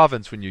refills the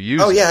province when you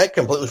use it. Oh yeah, I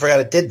completely forgot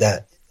it did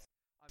that.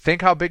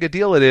 Think how big a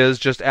deal it is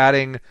just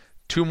adding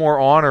 2 more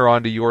honor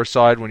onto your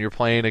side when you're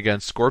playing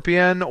against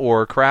Scorpion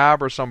or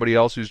Crab or somebody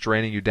else who's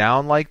draining you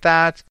down like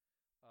that.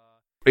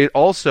 It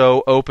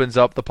also opens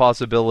up the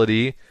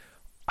possibility,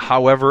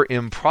 however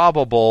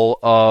improbable,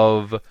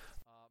 of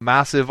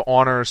massive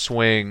honor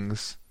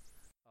swings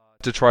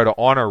to try to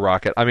honor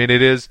Rocket. I mean,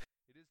 it is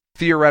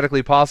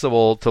theoretically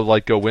possible to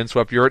like go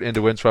Windswept Yurt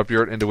into Windswept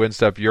Yurt into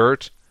Windswept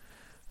Yurt,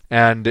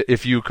 and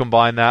if you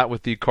combine that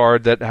with the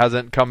card that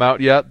hasn't come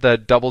out yet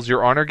that doubles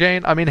your honor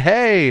gain, I mean,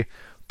 hey,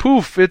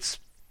 poof, it's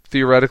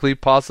theoretically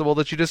possible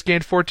that you just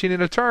gained 14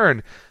 in a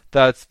turn.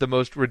 That's the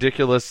most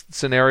ridiculous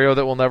scenario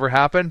that will never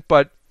happen,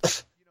 but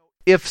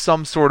if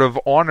some sort of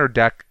honor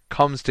deck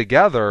comes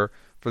together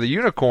for the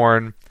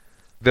Unicorn,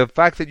 the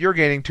fact that you're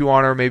gaining 2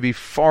 honor may be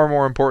far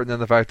more important than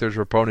the fact that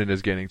your opponent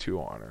is gaining 2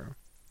 honor.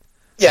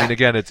 Yeah. I mean,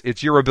 again,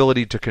 it's your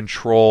ability to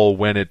control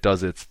when it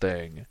does its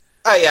thing.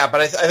 Yeah, but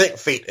I think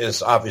Fate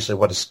is obviously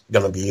what it's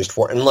going to be used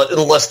for,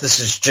 unless this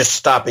is just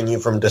stopping you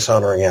from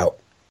dishonoring out.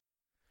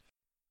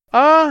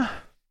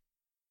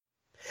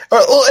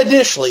 Well,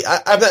 initially,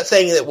 I'm not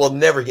saying it will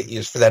never get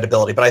used for that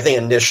ability, but I think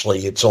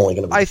initially it's only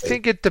going to be I Fate.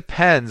 think it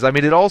depends. I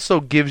mean, it also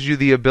gives you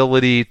the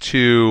ability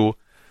to...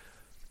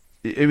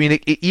 I mean,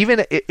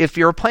 even if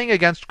you're playing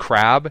against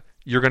Crab,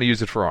 you're going to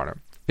use it for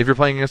honor. If you're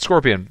playing against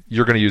Scorpion,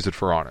 you're going to use it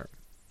for honor.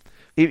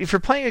 If you're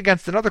playing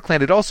against another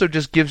clan, it also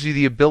just gives you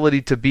the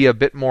ability to be a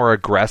bit more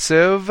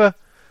aggressive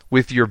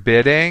with your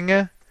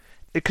bidding,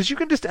 because you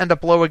can just end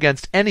up low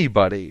against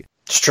anybody.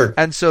 It's true.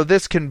 And so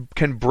this can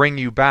bring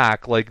you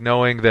back, like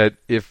knowing that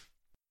if,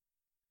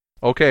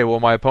 okay, well,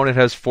 my opponent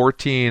has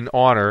 14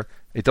 honor,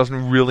 it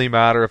doesn't really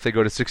matter if they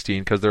go to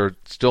 16 because there's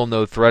still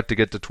no threat to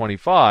get to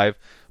 25.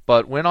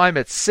 But when I'm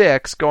at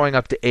 6, going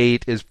up to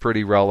 8 is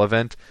pretty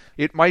relevant.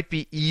 It might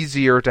be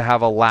easier to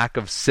have a lack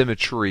of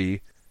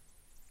symmetry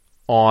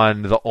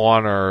on the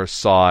honor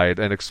side,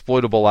 an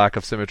exploitable lack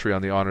of symmetry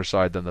on the honor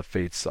side than the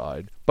fate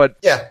side. But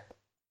yeah,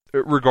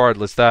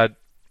 regardless, that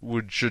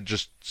should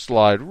just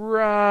slide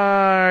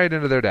right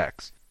into their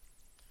decks.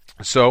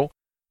 So,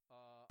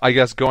 I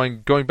guess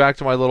going back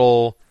to my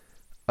little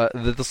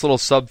this little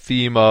sub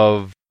theme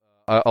of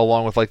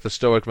along with like the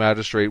Stoic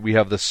Magistrate, we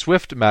have the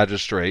Swift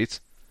Magistrate.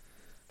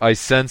 I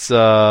sense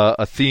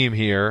a theme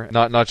here,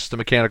 not just a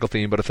mechanical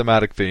theme, but a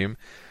thematic theme.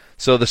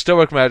 So the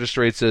Stoic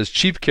Magistrate says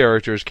cheap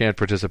characters can't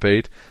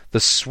participate.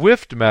 The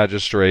Swift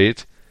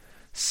Magistrate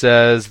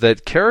says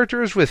that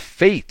characters with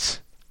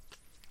fate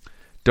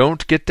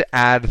don't get to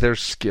add their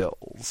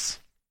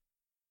skills.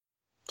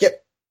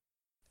 Yep.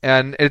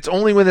 And it's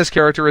only when this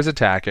character is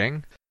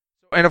attacking.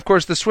 And of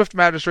course, the Swift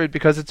Magistrate,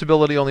 because its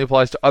ability only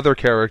applies to other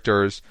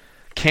characters,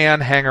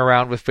 can hang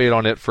around with fate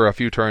on it for a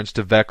few turns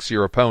to vex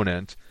your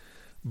opponent.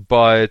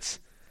 But,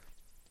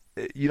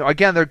 you know,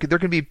 again, there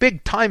can be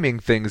big timing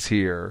things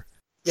here.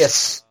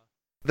 Yes.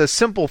 The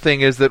simple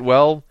thing is that,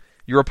 well,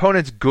 your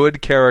opponent's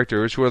good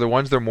characters, who are the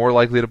ones they're more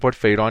likely to put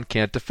fate on,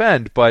 can't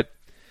defend. But,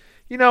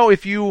 you know,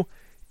 if you're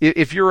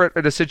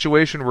at a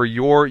situation where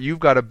you've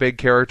got a big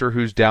character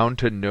who's down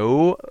to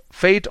no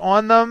fate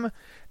on them,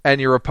 and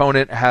your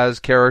opponent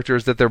has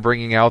characters that they're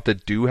bringing out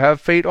that do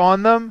have fate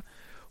on them,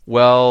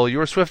 well,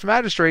 your Swift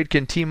Magistrate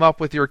can team up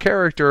with your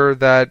character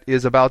that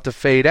is about to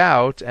fade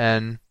out,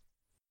 and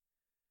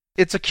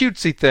it's a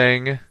cutesy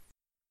thing,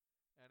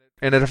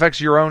 and it affects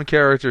your own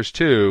characters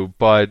too,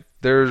 but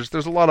there's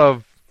a lot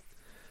of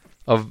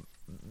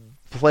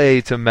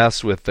play to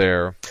mess with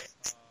there.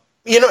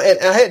 You know, and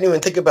I hadn't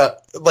even think about,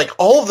 like,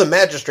 all of the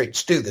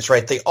magistrates do this,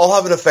 right? They all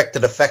have an effect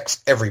that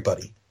affects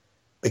everybody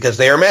because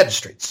they are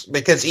magistrates.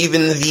 Because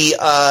even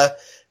the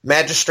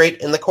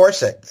magistrate in the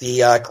Corset,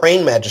 the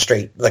Crane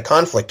magistrate, the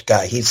conflict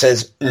guy, he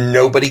says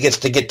nobody gets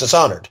to get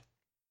dishonored.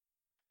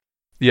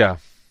 Yeah.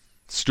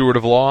 Steward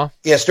of Law?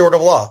 Yeah, Steward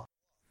of Law.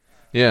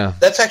 Yeah.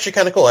 That's actually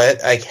kind of cool.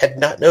 I had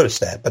not noticed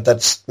that, but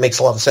that makes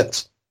a lot of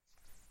sense.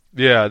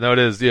 Yeah, no, it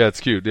is. Yeah,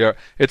 it's cute. Yeah,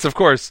 it's, of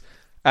course,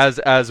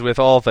 as with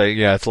all things,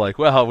 yeah, it's like,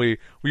 well,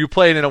 you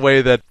play it in a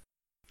way that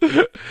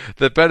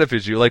that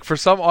benefits you. Like, for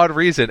some odd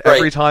reason, right.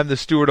 Every time the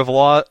Steward of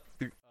Law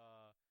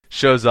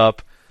shows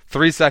up,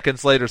 3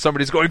 seconds later,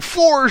 somebody's going,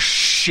 for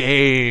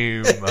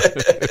shame!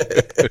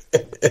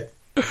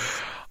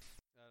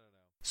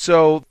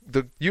 So,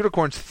 the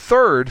Unicorn's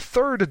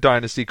third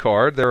Dynasty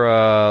card, they're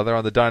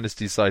on the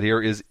Dynasty side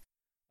here, is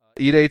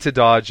Ide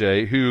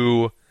Tadaje,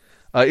 who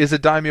is a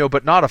daimyo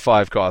but not a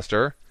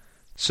 5-coster.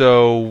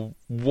 So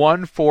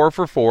 1 4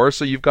 for 4.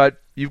 So you've got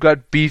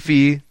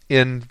beefy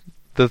in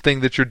the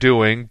thing that you're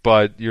doing,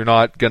 but you're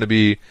not going to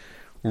be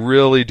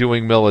really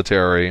doing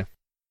military.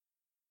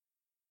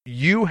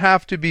 You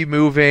have to be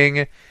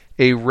moving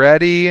a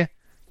ready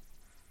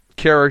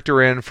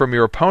character in from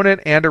your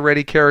opponent and a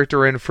ready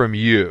character in from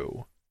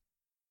you.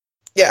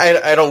 Yeah,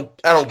 I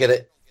don't get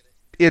it.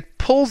 It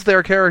pulls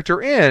their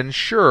character in,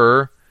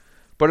 sure,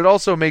 but it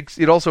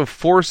also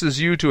forces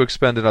you to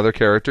expend another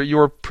character.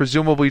 You're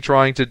presumably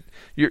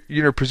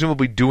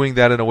presumably doing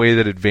that in a way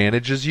that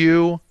advantages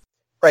you.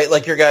 Right,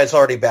 like your guy's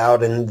already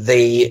bowed, and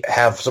they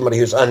have somebody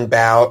who's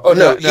unbowed. Oh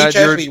no, each has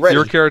to be ready.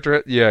 Your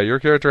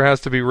character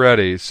has to be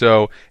ready.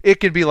 So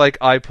it could be like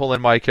I pull in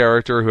my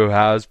character who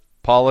has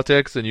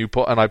politics, and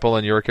I pull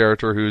in your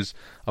character who's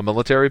a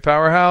military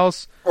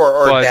powerhouse,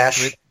 or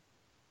dash.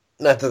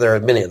 Not that there are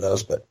many of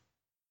those, but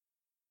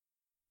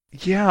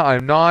yeah,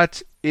 I'm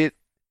not it.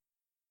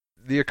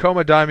 The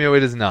Akoma Daimyo,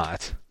 it is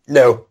not.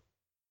 No.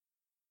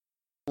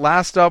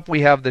 Last up, we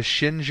have the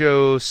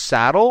Shinjo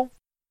Saddle.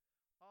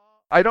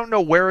 I don't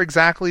know where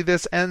exactly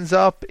this ends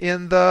up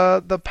in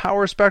the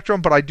power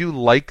spectrum, but I do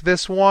like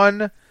this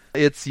one.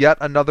 It's yet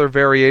another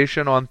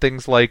variation on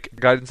things like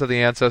Guidance of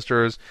the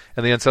Ancestors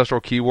and the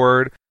Ancestral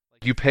Keyword.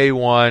 You pay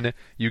 1,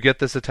 you get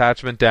this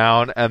attachment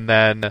down, and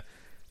then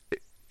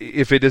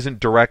if it isn't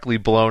directly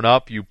blown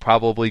up, you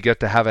probably get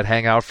to have it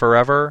hang out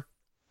forever.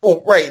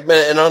 Well, right,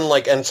 and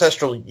unlike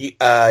Ancestral, you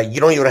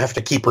don't even have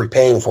to keep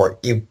repaying for it.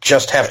 You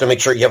just have to make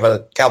sure you have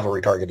a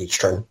cavalry target each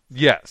turn.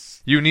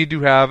 Yes. You need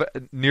to have,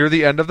 near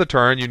the end of the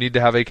turn, you need to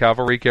have a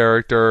cavalry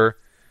character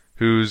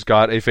who's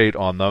got a fate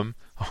on them,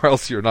 or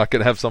else you're not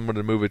going to have someone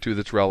to move it to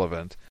that's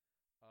relevant.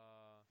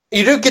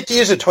 You do get to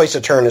use it twice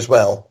a turn as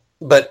well,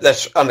 but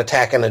that's an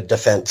attack and a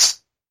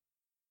defense.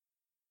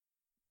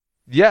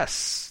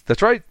 Yes,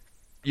 that's right.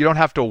 You don't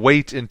have to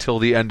wait until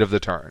the end of the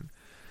turn.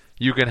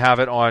 You can have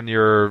it on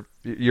your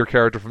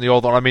character from the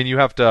old one. I mean, you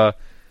have to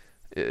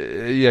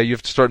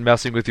start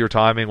messing with your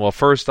timing. Well,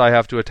 first I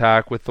have to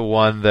attack with the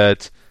one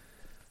that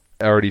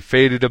already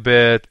faded a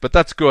bit, but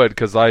that's good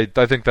because I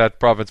think that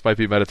province might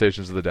be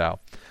Meditations of the Tao.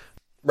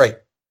 Right.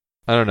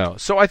 I don't know.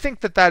 So I think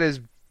that is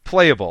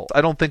playable.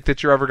 I don't think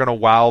that you're ever going to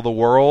wow the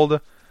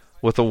world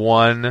with the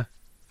one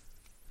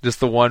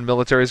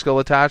military skill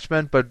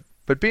attachment, but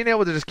being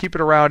able to just keep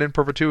it around in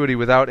perpetuity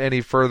without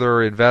any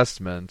further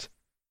investment.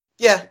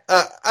 Yeah,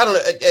 I don't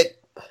know.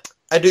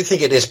 I do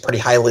think it is pretty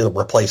highly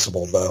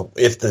replaceable, though,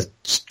 if the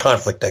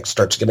conflict deck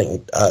starts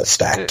getting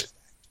stacked.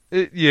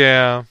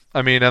 Yeah,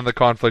 I mean, and the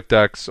conflict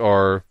decks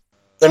are...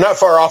 They're not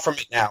far off from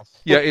it now.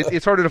 Yeah,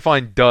 it's harder to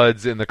find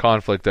duds in the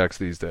conflict decks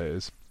these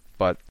days,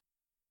 but...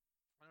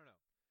 I don't know.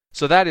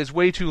 So that is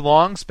way too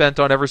long,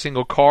 spent on every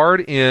single card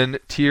in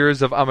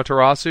Tears of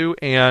Amaterasu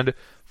and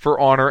For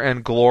Honor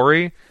and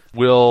Glory.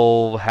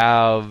 We'll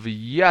have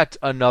yet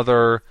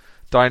another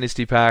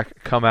Dynasty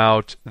pack come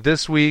out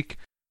this week.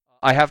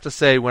 I have to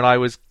say, when I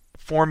was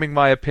forming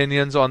my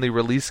opinions on the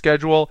release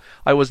schedule,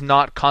 I was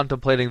not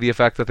contemplating the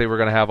effect that they were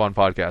going to have on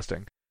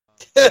podcasting.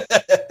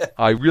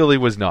 I really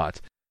was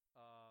not.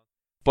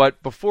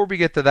 But before we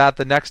get to that,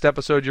 the next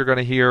episode you're going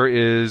to hear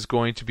is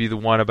going to be the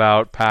one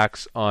about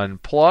PAX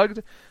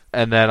Unplugged,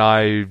 and then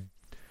I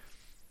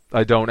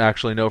don't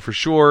actually know for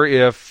sure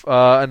if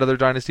another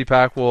Dynasty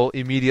pack will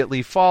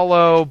immediately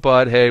follow,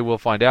 but hey, we'll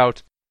find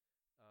out.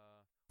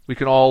 We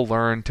can all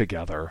learn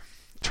together.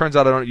 Turns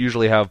out I don't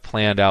usually have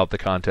planned out the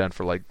content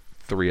for like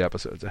 3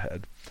 episodes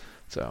ahead.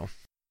 So,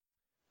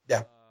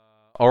 yeah.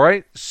 All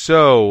right.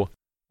 So,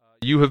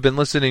 you have been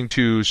listening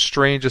to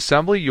Strange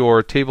Assembly,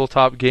 your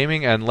tabletop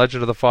gaming and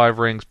Legend of the Five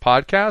Rings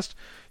podcast.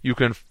 You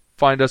can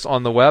find us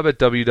on the web at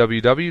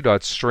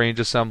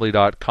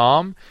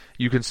www.strangeassembly.com.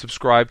 You can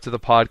subscribe to the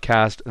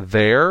podcast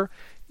there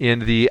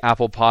in the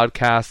Apple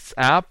Podcasts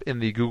app, in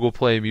the Google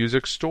Play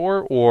Music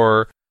Store,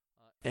 or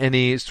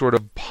any sort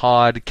of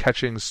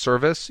pod-catching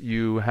service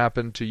you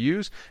happen to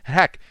use.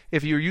 Heck,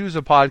 if you use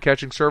a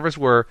pod-catching service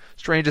where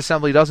Strange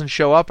Assembly doesn't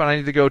show up and I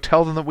need to go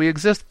tell them that we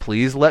exist,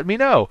 please let me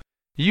know.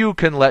 You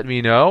can let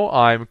me know.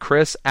 I'm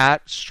Chris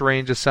at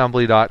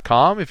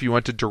strangeassembly.com if you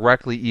want to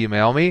directly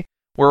email me.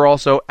 We're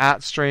also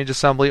at Strange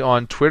Assembly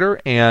on Twitter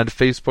and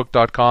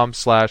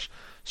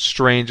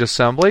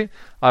facebook.com/strangeassembly.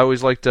 I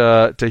always like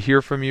to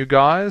hear from you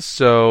guys,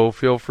 so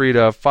feel free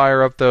to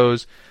fire up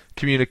those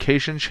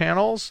communication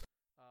channels.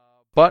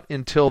 But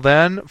until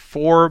then,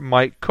 for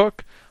Mike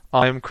Cook,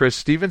 I'm Chris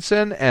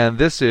Stevenson, and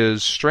this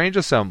is Strange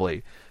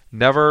Assembly.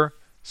 Never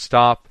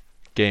stop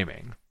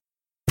gaming.